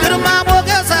ግርማ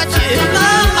ሞገሳችን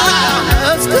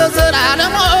እስከ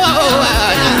ዘላለሙ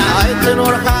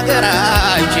አይትኖር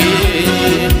ሀገራችን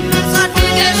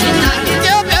ሳድገሽና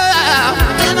ኢትዮጵያ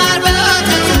ለማርበት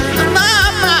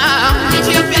ማማ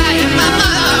ኢትዮጵያ ማማ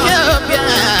ኢትዮጵያ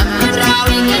ምድራዊ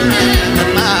ገነት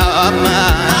ማማ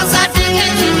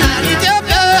ሳድገሽና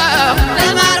ኢትዮጵያ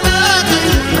ለማርበት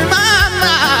ማማ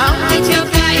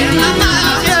ኢትዮጵያ ማማ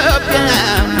ኢትዮጵያ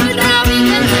ምድራዊ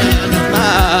ገነት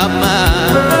ማማ